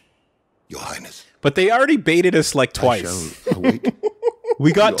wish, Your Highness. But they already baited us like twice.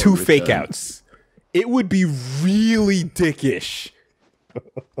 We got two fake outs. It would be really dickish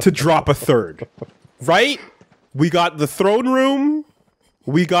to drop a third. Right? We got the throne room.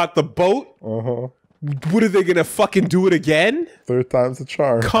 We got the boat. What are they gonna fucking do it again? Third time's the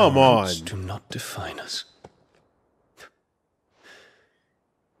charm. Come on. Do not define us.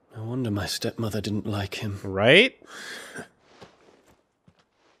 No wonder my stepmother didn't like him. Right?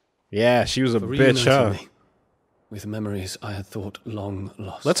 Yeah, she was a bitch, huh? Me with memories I had thought long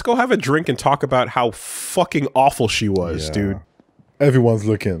lost. Let's go have a drink and talk about how fucking awful she was, dude. Everyone's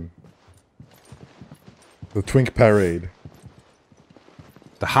looking. The twink parade.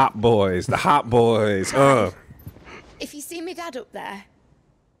 The hot boys, the hot boys. If you see me dad up there,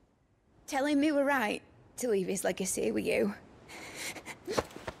 tell him we were right to leave his legacy with you.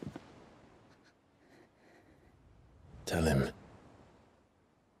 Tell him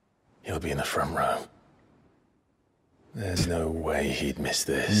he'll be in the front row. There's no way he'd miss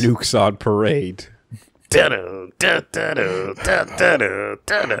this. Nukes on parade. Behave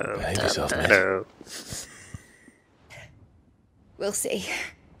yourself, mate. We'll see.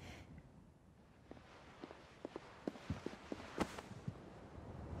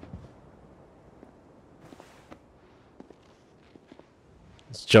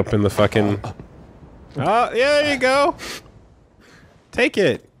 Let's jump in the fucking Oh, yeah, there you go. Take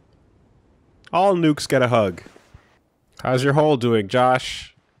it. All nukes get a hug. How's your hole doing,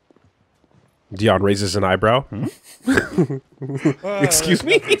 Josh? Dion raises an eyebrow. Excuse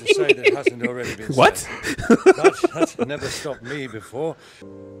me? To say that hasn't already been what? Said. That's never stopped me before.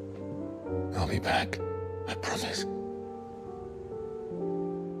 I'll be back. I promise.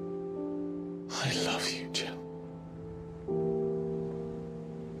 I love you, Jill.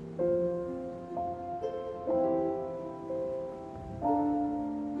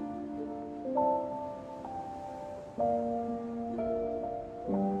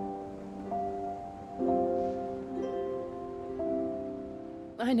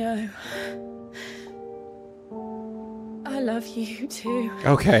 I know. I love you too.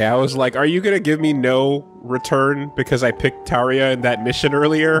 Okay, I was like, are you gonna give me no return because I picked Tarja in that mission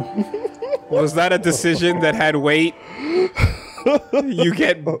earlier? Was that a decision that had weight? You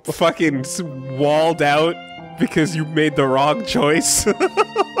get fucking walled out because you made the wrong choice?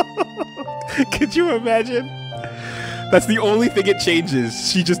 Could you imagine? That's the only thing it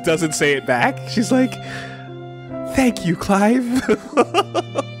changes. She just doesn't say it back. She's like, thank you, Clive.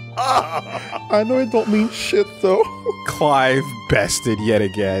 I know it don't mean shit, though. Clive bested yet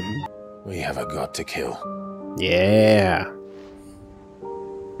again. We have a god to kill. Yeah.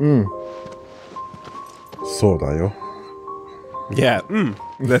 So da yo. Yeah,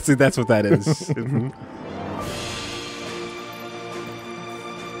 that's what that is. Mhm.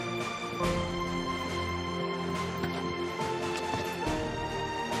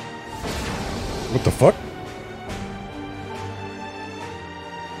 What the fuck?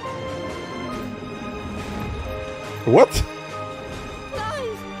 What?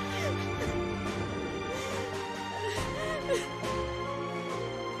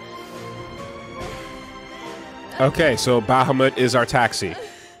 Okay, so Bahamut is our taxi.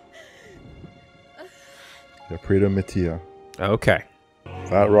 Yeah, Preta Metia. Okay.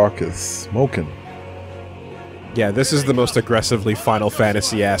 That rock is smoking. Yeah, this is the most aggressively Final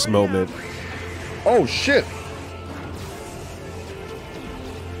Fantasy-ass moment. Oh, shit!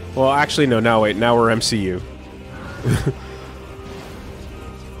 Well, actually, no, now wait, now we're MCU.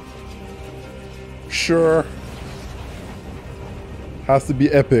 Sure. Has to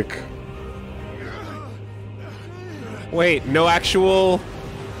be epic. Wait, no actual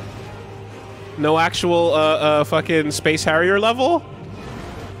fucking Space Harrier level?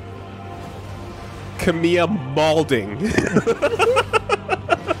 Kamiya Malding.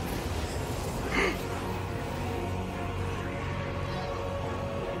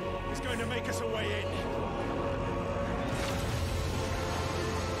 He's going to make us a way in.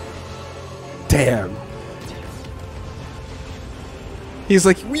 Damn. He's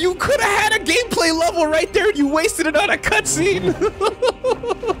like, you could have had a gameplay level right there and you wasted it on a cutscene.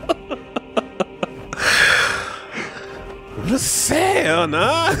 Just saying,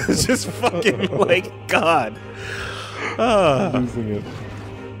 huh? Just fucking like, God. Losing it.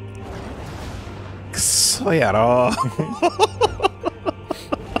 Soyaro.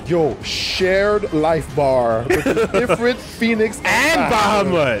 Yo, shared life bar with Ifrit, Phoenix, and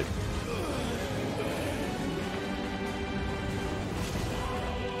Bahamut.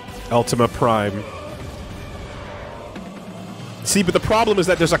 Ultima Prime. See, but the problem is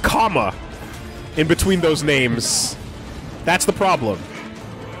that there's a comma in between those names. That's the problem.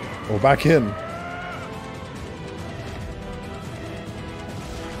 Oh, back in.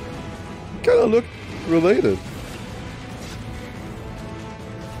 Kind of look related.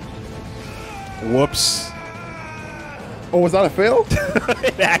 Whoops. Oh, was that a fail?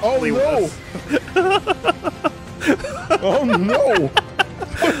 It actually was. Oh no!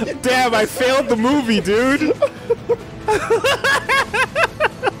 Damn, I failed the movie, dude.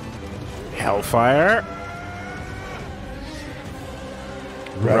 Hellfire.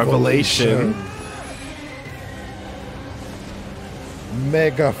 Revelation.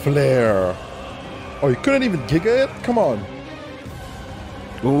 Mega Flare. Oh, you couldn't even giga it? Come on.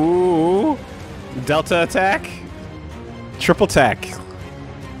 Ooh. Delta attack. Triple attack.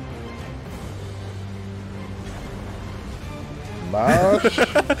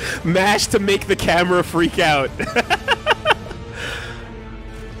 Mash. Mash to make the camera freak out.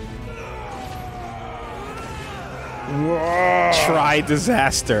 Try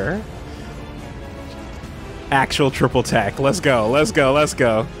disaster. Actual triple attack. Let's go, let's go, let's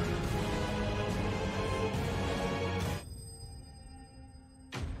go.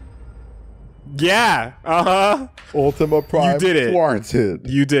 Yeah, uh-huh. Ultima Prime. You did it. Warranted.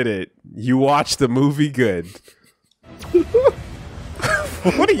 You did it. You watched the movie good.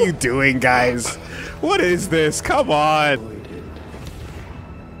 What are you doing, guys? What is this? Come on.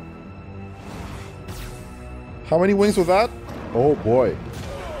 How many wings was that? Oh boy.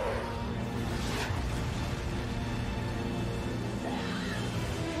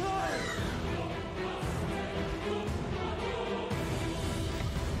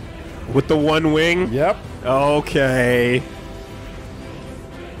 With the one wing? Yep. Okay.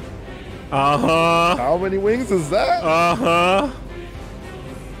 Uh-huh. How many wings is that? Uh-huh.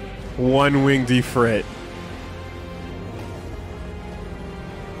 One winged Ifrit.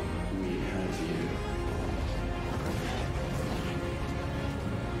 We have you.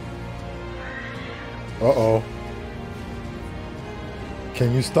 Uh-oh.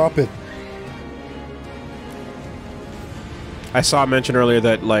 Can you stop it? I saw mention earlier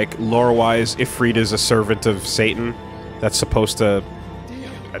that, like, lore-wise, Ifrit is a servant of Satan that's supposed to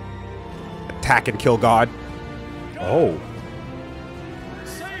attack and kill God. Oh.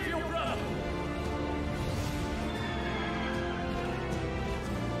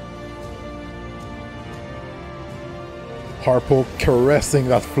 Harpo caressing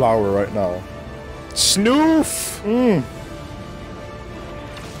that flower right now. Snoof! Mm.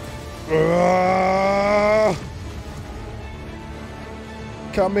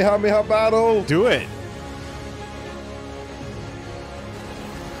 Kamehameha battle! Do it!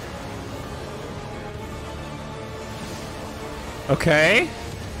 Okay.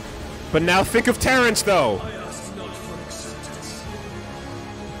 But now think of Terrence, though.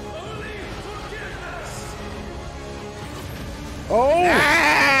 Oh!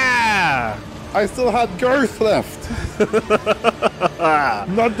 Ah! I still had girth left.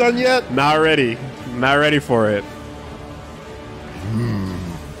 Not done yet. Not ready. Not ready for it.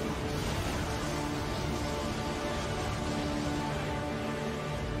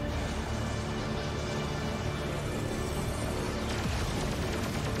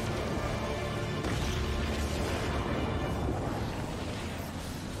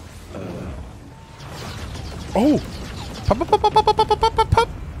 Oh! Pop, pop, pop, pop, pop, pop, pop, pop, pop.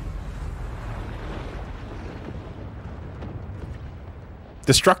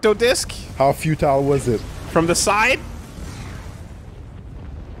 Destructo disc? How futile was it? From the side?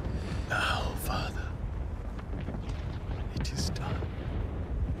 Now, Father, it is done.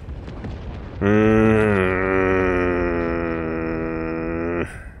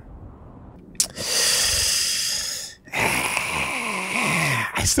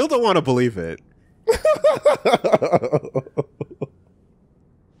 I still don't want to believe it.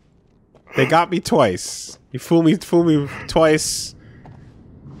 They got me twice. You fool me twice.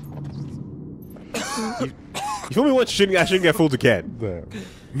 You fool me once, I shouldn't get fooled again. Damn.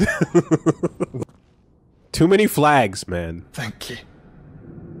 Too many flags, man. Thank you.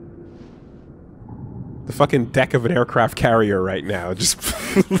 The fucking deck of an aircraft carrier right now. Just,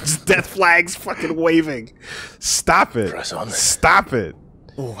 just death flags fucking waving. Stop it. Press on. Stop it.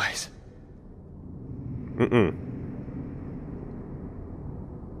 Always. Mm-mm.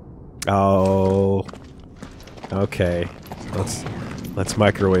 Oh. Okay. Let's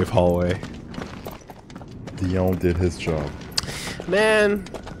microwave hallway. Dion did his job. Man,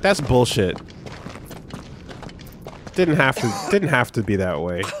 that's bullshit. Didn't have to be that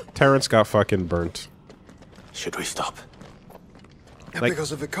way. Terrence got fucking burnt. Should we stop? Like,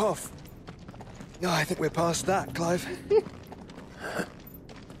 because of the cough. No, I think we're past that, Clive.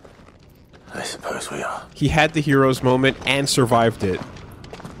 I suppose we are. he had the hero's moment and survived it.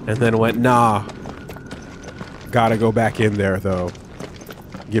 And then went, nah. Gotta go back in there, though.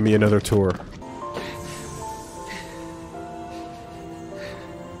 Give me another tour.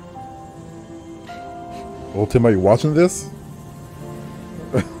 Well, Tim, are you watching this?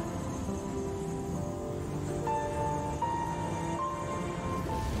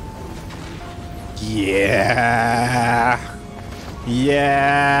 Yeah.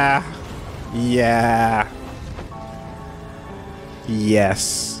 Yeah. Yeah.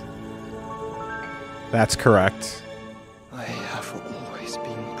 Yes. That's correct. I have always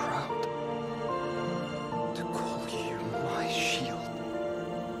been proud to call you my shield.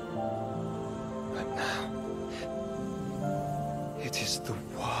 But now, it is the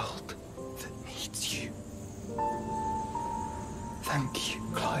world that needs you. Thank you,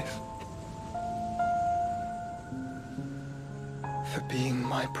 Clive. For being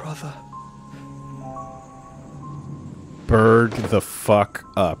my brother. Bird the fuck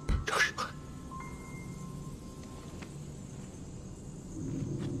up.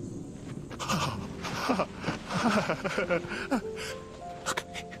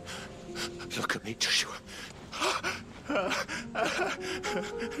 Look at me, Joshua.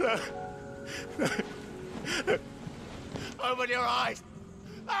 Open your eyes!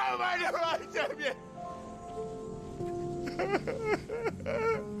 Open your eyes, Damien!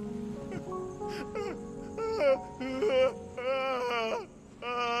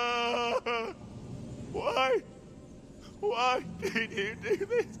 Why? Why did you do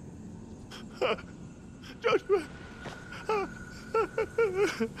this? Joshua.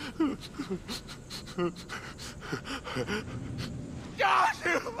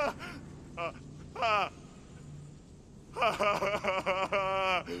 Joshua!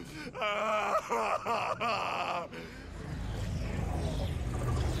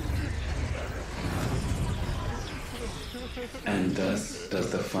 And thus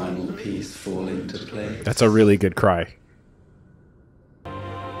does the final piece fall into place. That's a really good cry.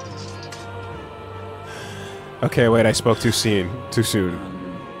 Okay, wait, I spoke too soon. Too soon.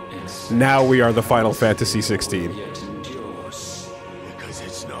 Now we are the Final Fantasy 16. Because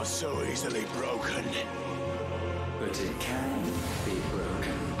it's not so easily broken. But it can be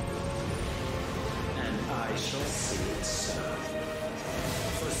broken. And I shall see it so.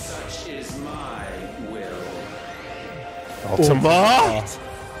 For such is my will. Ultima?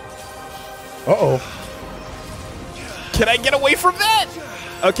 Uh-oh. Can I get away from that?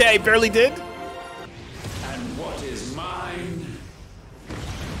 Okay, I barely did. And what is mine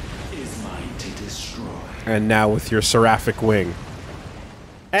is mine to destroy. And now with your seraphic wing.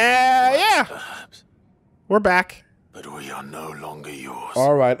 Yeah. We're back. But we are no longer yours.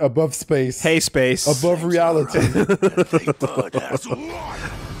 All right, above space. Hey, space. Above reality.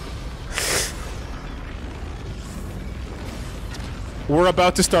 We're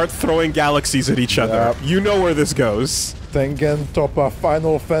about to start throwing galaxies at each other. Yep. You know where this goes. Tengen Toppa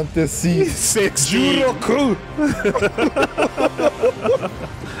Final Fantasy 16.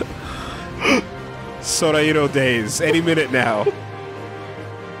 Sorairo days. Any minute now.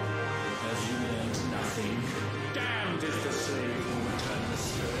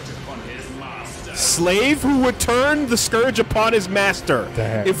 Slave who would turn the scourge upon his master.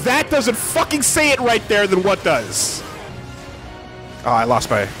 Damn. If that doesn't fucking say it right there, then what does? Oh, I lost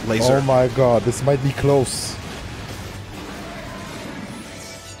my laser. Oh my god, this might be close.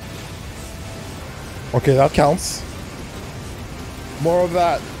 Okay, that counts. More of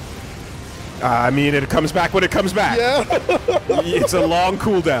that. I mean, it comes back when it comes back. Yeah. It's a long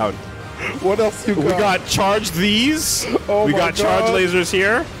cooldown. What else you got? We got charged these. Oh we my got charged God. lasers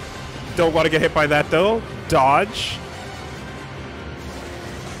here. Don't want to get hit by that though. Dodge.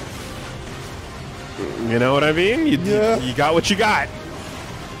 You know what I mean? You got what you got.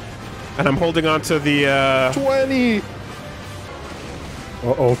 And I'm holding on to the 20.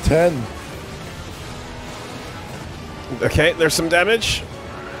 Uh-oh, 10. Okay, there's some damage.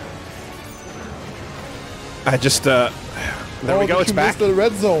 I just there we go, it's back. The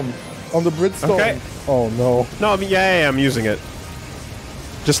red zone on the bridgestone. Okay. Oh no. No, I mean, yeah, I'm using it.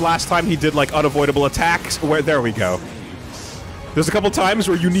 Just last time he did like unavoidable attacks. Where there we go. There's a couple times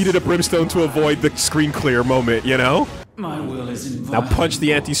where you needed a brimstone to avoid the screen clear moment, you know? My will is involved. Now punch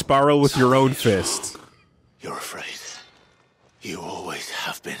the anti-spiral with your own fist. You're afraid. You always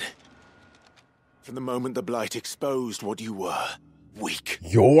have been. From the moment the Blight exposed what you were. Weak.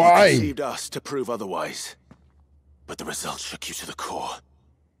 You deceived us to prove otherwise. But the results shook you to the core.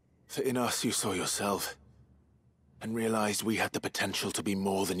 For in us you saw yourself. And realized we had the potential to be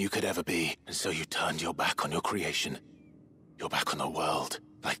more than you could ever be. And so you turned your back on your creation. Your back on the world.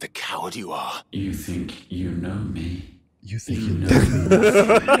 Like the coward you are. You think you know me? You think you know me?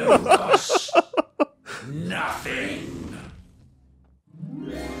 know us. Nothing.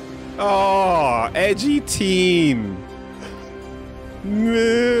 Oh, edgy teen.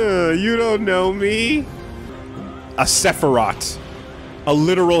 You don't know me? A Sephiroth. A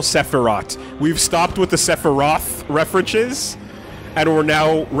literal Sephiroth. We've stopped with the Sephiroth references, and we're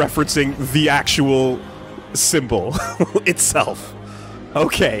now referencing the actual symbol itself.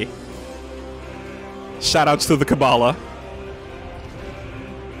 Okay. Shoutouts to the Kabbalah.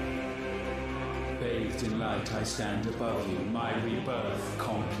 Bathed in light, I stand above you, my rebirth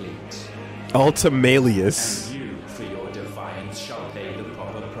complete. Ultimalius. And you, for your defiance, shall pay the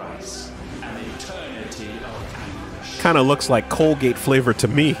proper price. An eternity of anguish. Kind of looks like Colgate flavor to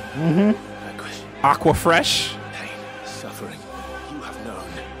me. Mm-hmm. Aqua Fresh. Pain, suffering. You have known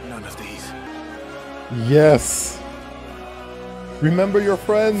none of these. Yes. Remember your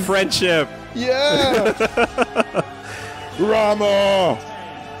friends. Friendship. Yeah. Rama.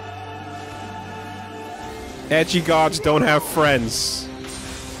 Edgy gods don't have friends.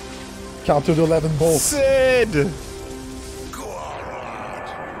 Counter to 11 bolts. Sid.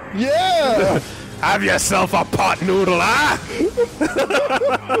 Yeah. Have yourself a pot noodle, huh?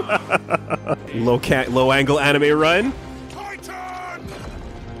 Low angle anime run.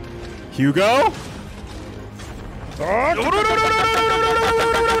 Hugo.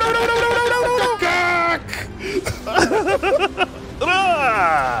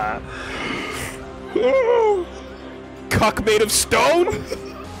 Cock made of stone?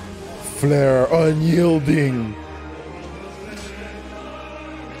 Flare unyielding.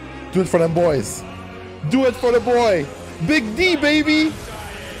 Do it for them boys. Do it for the boy. Big D, baby.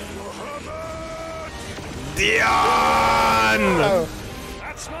 Dion!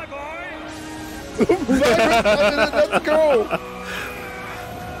 That's my boy! Let's go!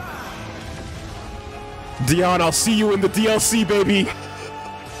 Dion, I'll see you in the DLC, baby!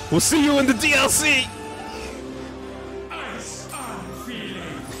 We'll see you in the DLC!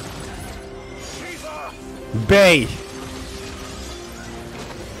 Bay!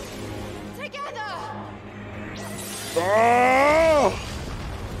 Oh!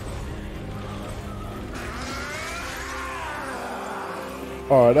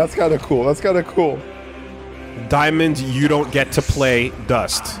 Oh, that's kind of cool. That's kind of cool. Diamond, you don't get to play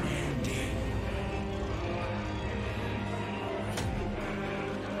Dust.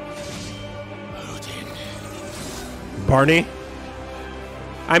 Barney?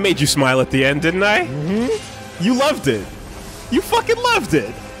 I made you smile at the end, didn't I? Mm-hmm. You loved it. You fucking loved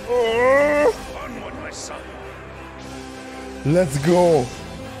it. Onward, my son. Let's go.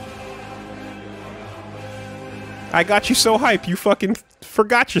 I got you so hype, you fucking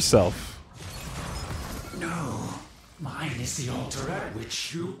forgot yourself. No, mine is the altar at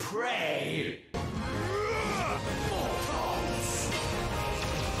which you pray. Mortals.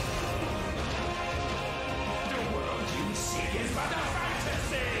 The world you see is but a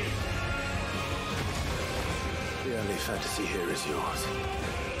fantasy. The only fantasy here is yours.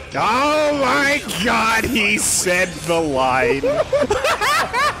 Oh my god, he said the line.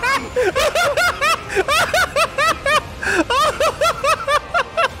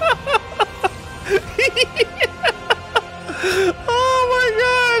 Oh my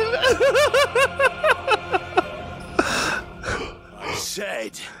god. I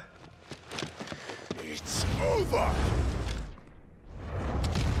said it's over.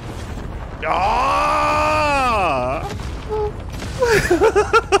 Ah!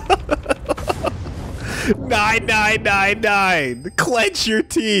 9999. Clench your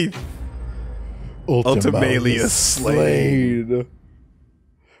teeth. Ultimalia slain.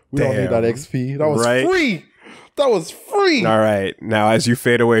 We don't need that XP. That was free. That was free. All right. Now, as you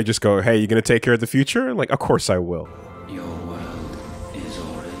fade away, just go, hey, you going to take care of the future? Like, of course I will. Your world is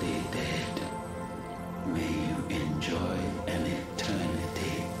already dead. May you enjoy an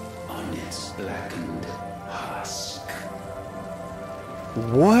eternity on its blackened husk.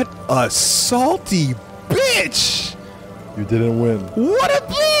 What a salty bitch! You didn't win. What a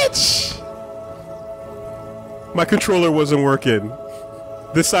bitch! My controller wasn't working.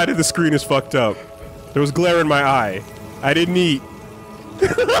 This side of the screen is fucked up. There was glare in my eye. I didn't eat.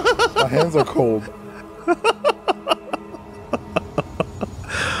 My hands are cold.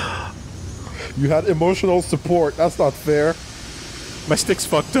 You had emotional support. That's not fair. My stick's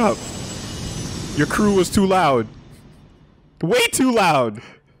fucked up. Your crew was too loud. Way too loud.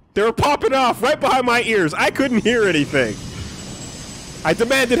 They were popping off right behind my ears. I couldn't hear anything. I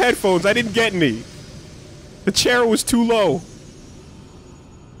demanded headphones. I didn't get any. The chair was too low.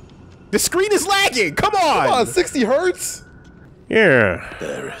 The screen is lagging. Come on. Come on, 60 hertz. Yeah.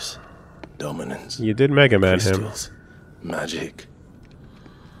 Bearers, dominance. You did Mega Man crystals, magic,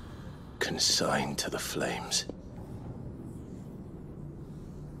 consigned to the flames.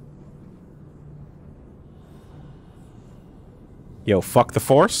 Yo, fuck the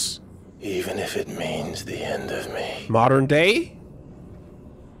Force. Even if it means the end of me. Modern day?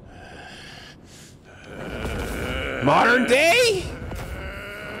 Modern day?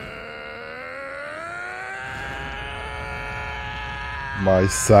 My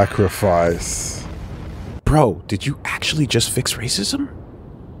sacrifice. Bro, did you actually just fix racism?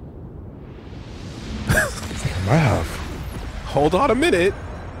 I have. Hold on a minute.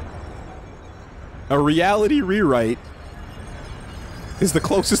 A reality rewrite is the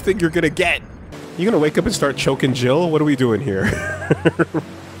closest thing you're gonna get. You gonna wake up and start choking Jill? What are we doing here?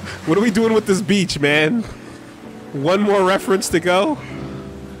 What are we doing with this beach, man? One more reference to go?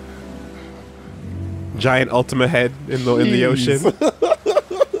 Giant Ultima head in the ocean.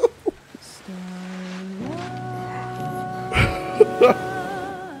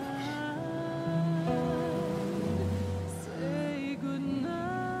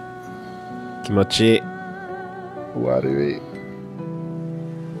 Kimochi. What do we?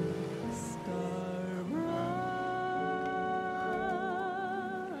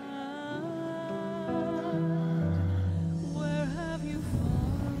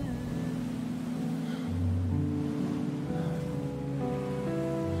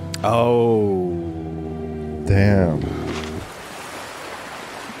 Oh. Damn.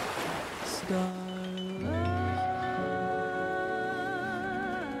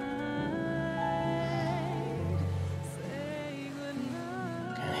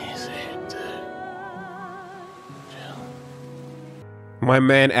 My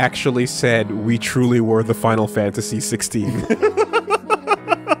man actually said we truly were the Final Fantasy 16.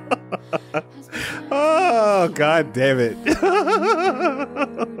 Oh, god damn it.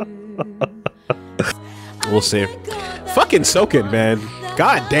 We'll see. Fucking Soken, man.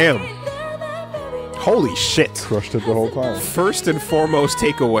 God damn. Holy shit. Crushed it the whole time. First and foremost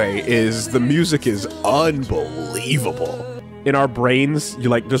takeaway is the music is unbelievable. In our brains, you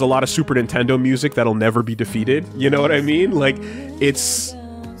like, there's a lot of Super Nintendo music that'll never be defeated. You know what I mean? Like, it's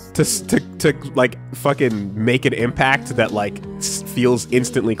to like fucking make an impact that like feels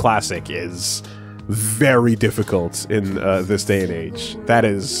instantly classic is very difficult in this day and age. That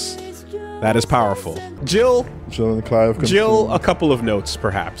is powerful. Jill, and Clive. Jill, a couple of notes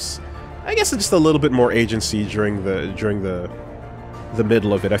perhaps. I guess just a little bit more agency during the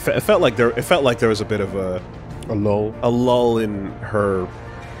middle of it. It felt like there was a bit of a lull in her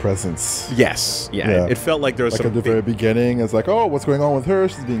presence. Yes, yeah. It felt like there was like some at the very beginning. It's like, oh, what's going on with her?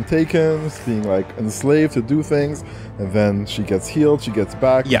 She's being taken, she's being like enslaved to do things, and then she gets healed. She gets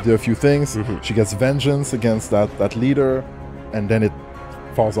back. Yeah, do a few things. She gets vengeance against that leader, and then it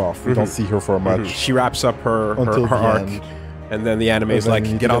falls off. We don't see her for much. She wraps up her arc, and then the anime's like,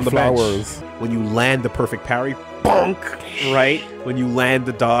 get on the bench. When you land the perfect parry, bonk, right? When you land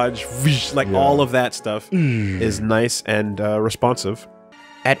the dodge, like all of that stuff is nice and responsive.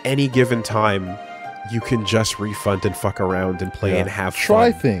 At any given time, you can just refund and fuck around and play and have fun.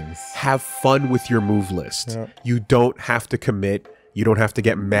 Try things. Have fun with your move list. You don't have to commit. You don't have to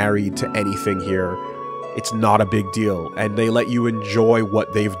get married to anything here. It's not a big deal. And they let you enjoy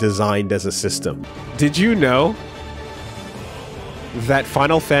what they've designed as a system. Did you know that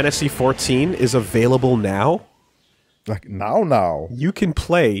Final Fantasy XIV is available now? Like now? You can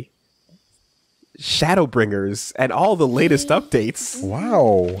play Shadowbringers and all the latest updates.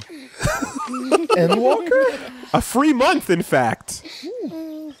 Wow. Endwalker? A free month, in fact.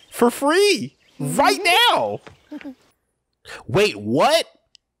 For free. Right now. Wait, what?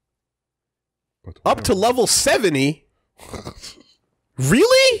 Up to level 70?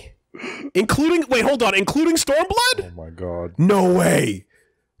 Really? Including, wait, hold on, including Stormblood? Oh my god. No way.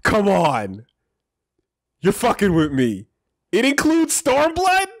 Come on. You're fucking with me. It includes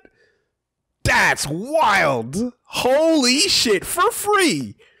Stormblood? That's wild. Holy shit, for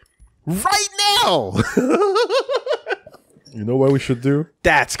free. Right now. You know what we should do?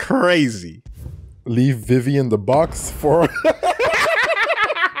 That's crazy. Leave Vivi in the box for...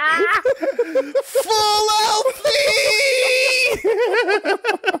 Full LP!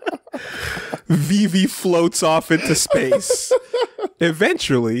 Vivi floats off into space.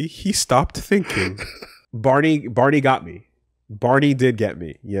 Eventually, he stopped thinking. Barney got me. Barney did get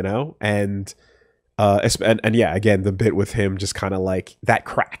me, you know? And yeah, again, the bit with him just kind of like that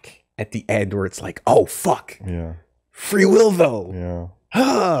crack at the end where it's like, oh, fuck. Yeah. Free will, though.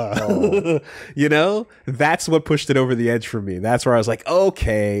 Yeah. You know? That's what pushed it over the edge for me. That's where I was like,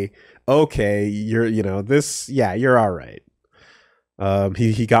 okay, you're all right.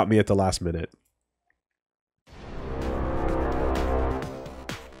 He got me at the last minute.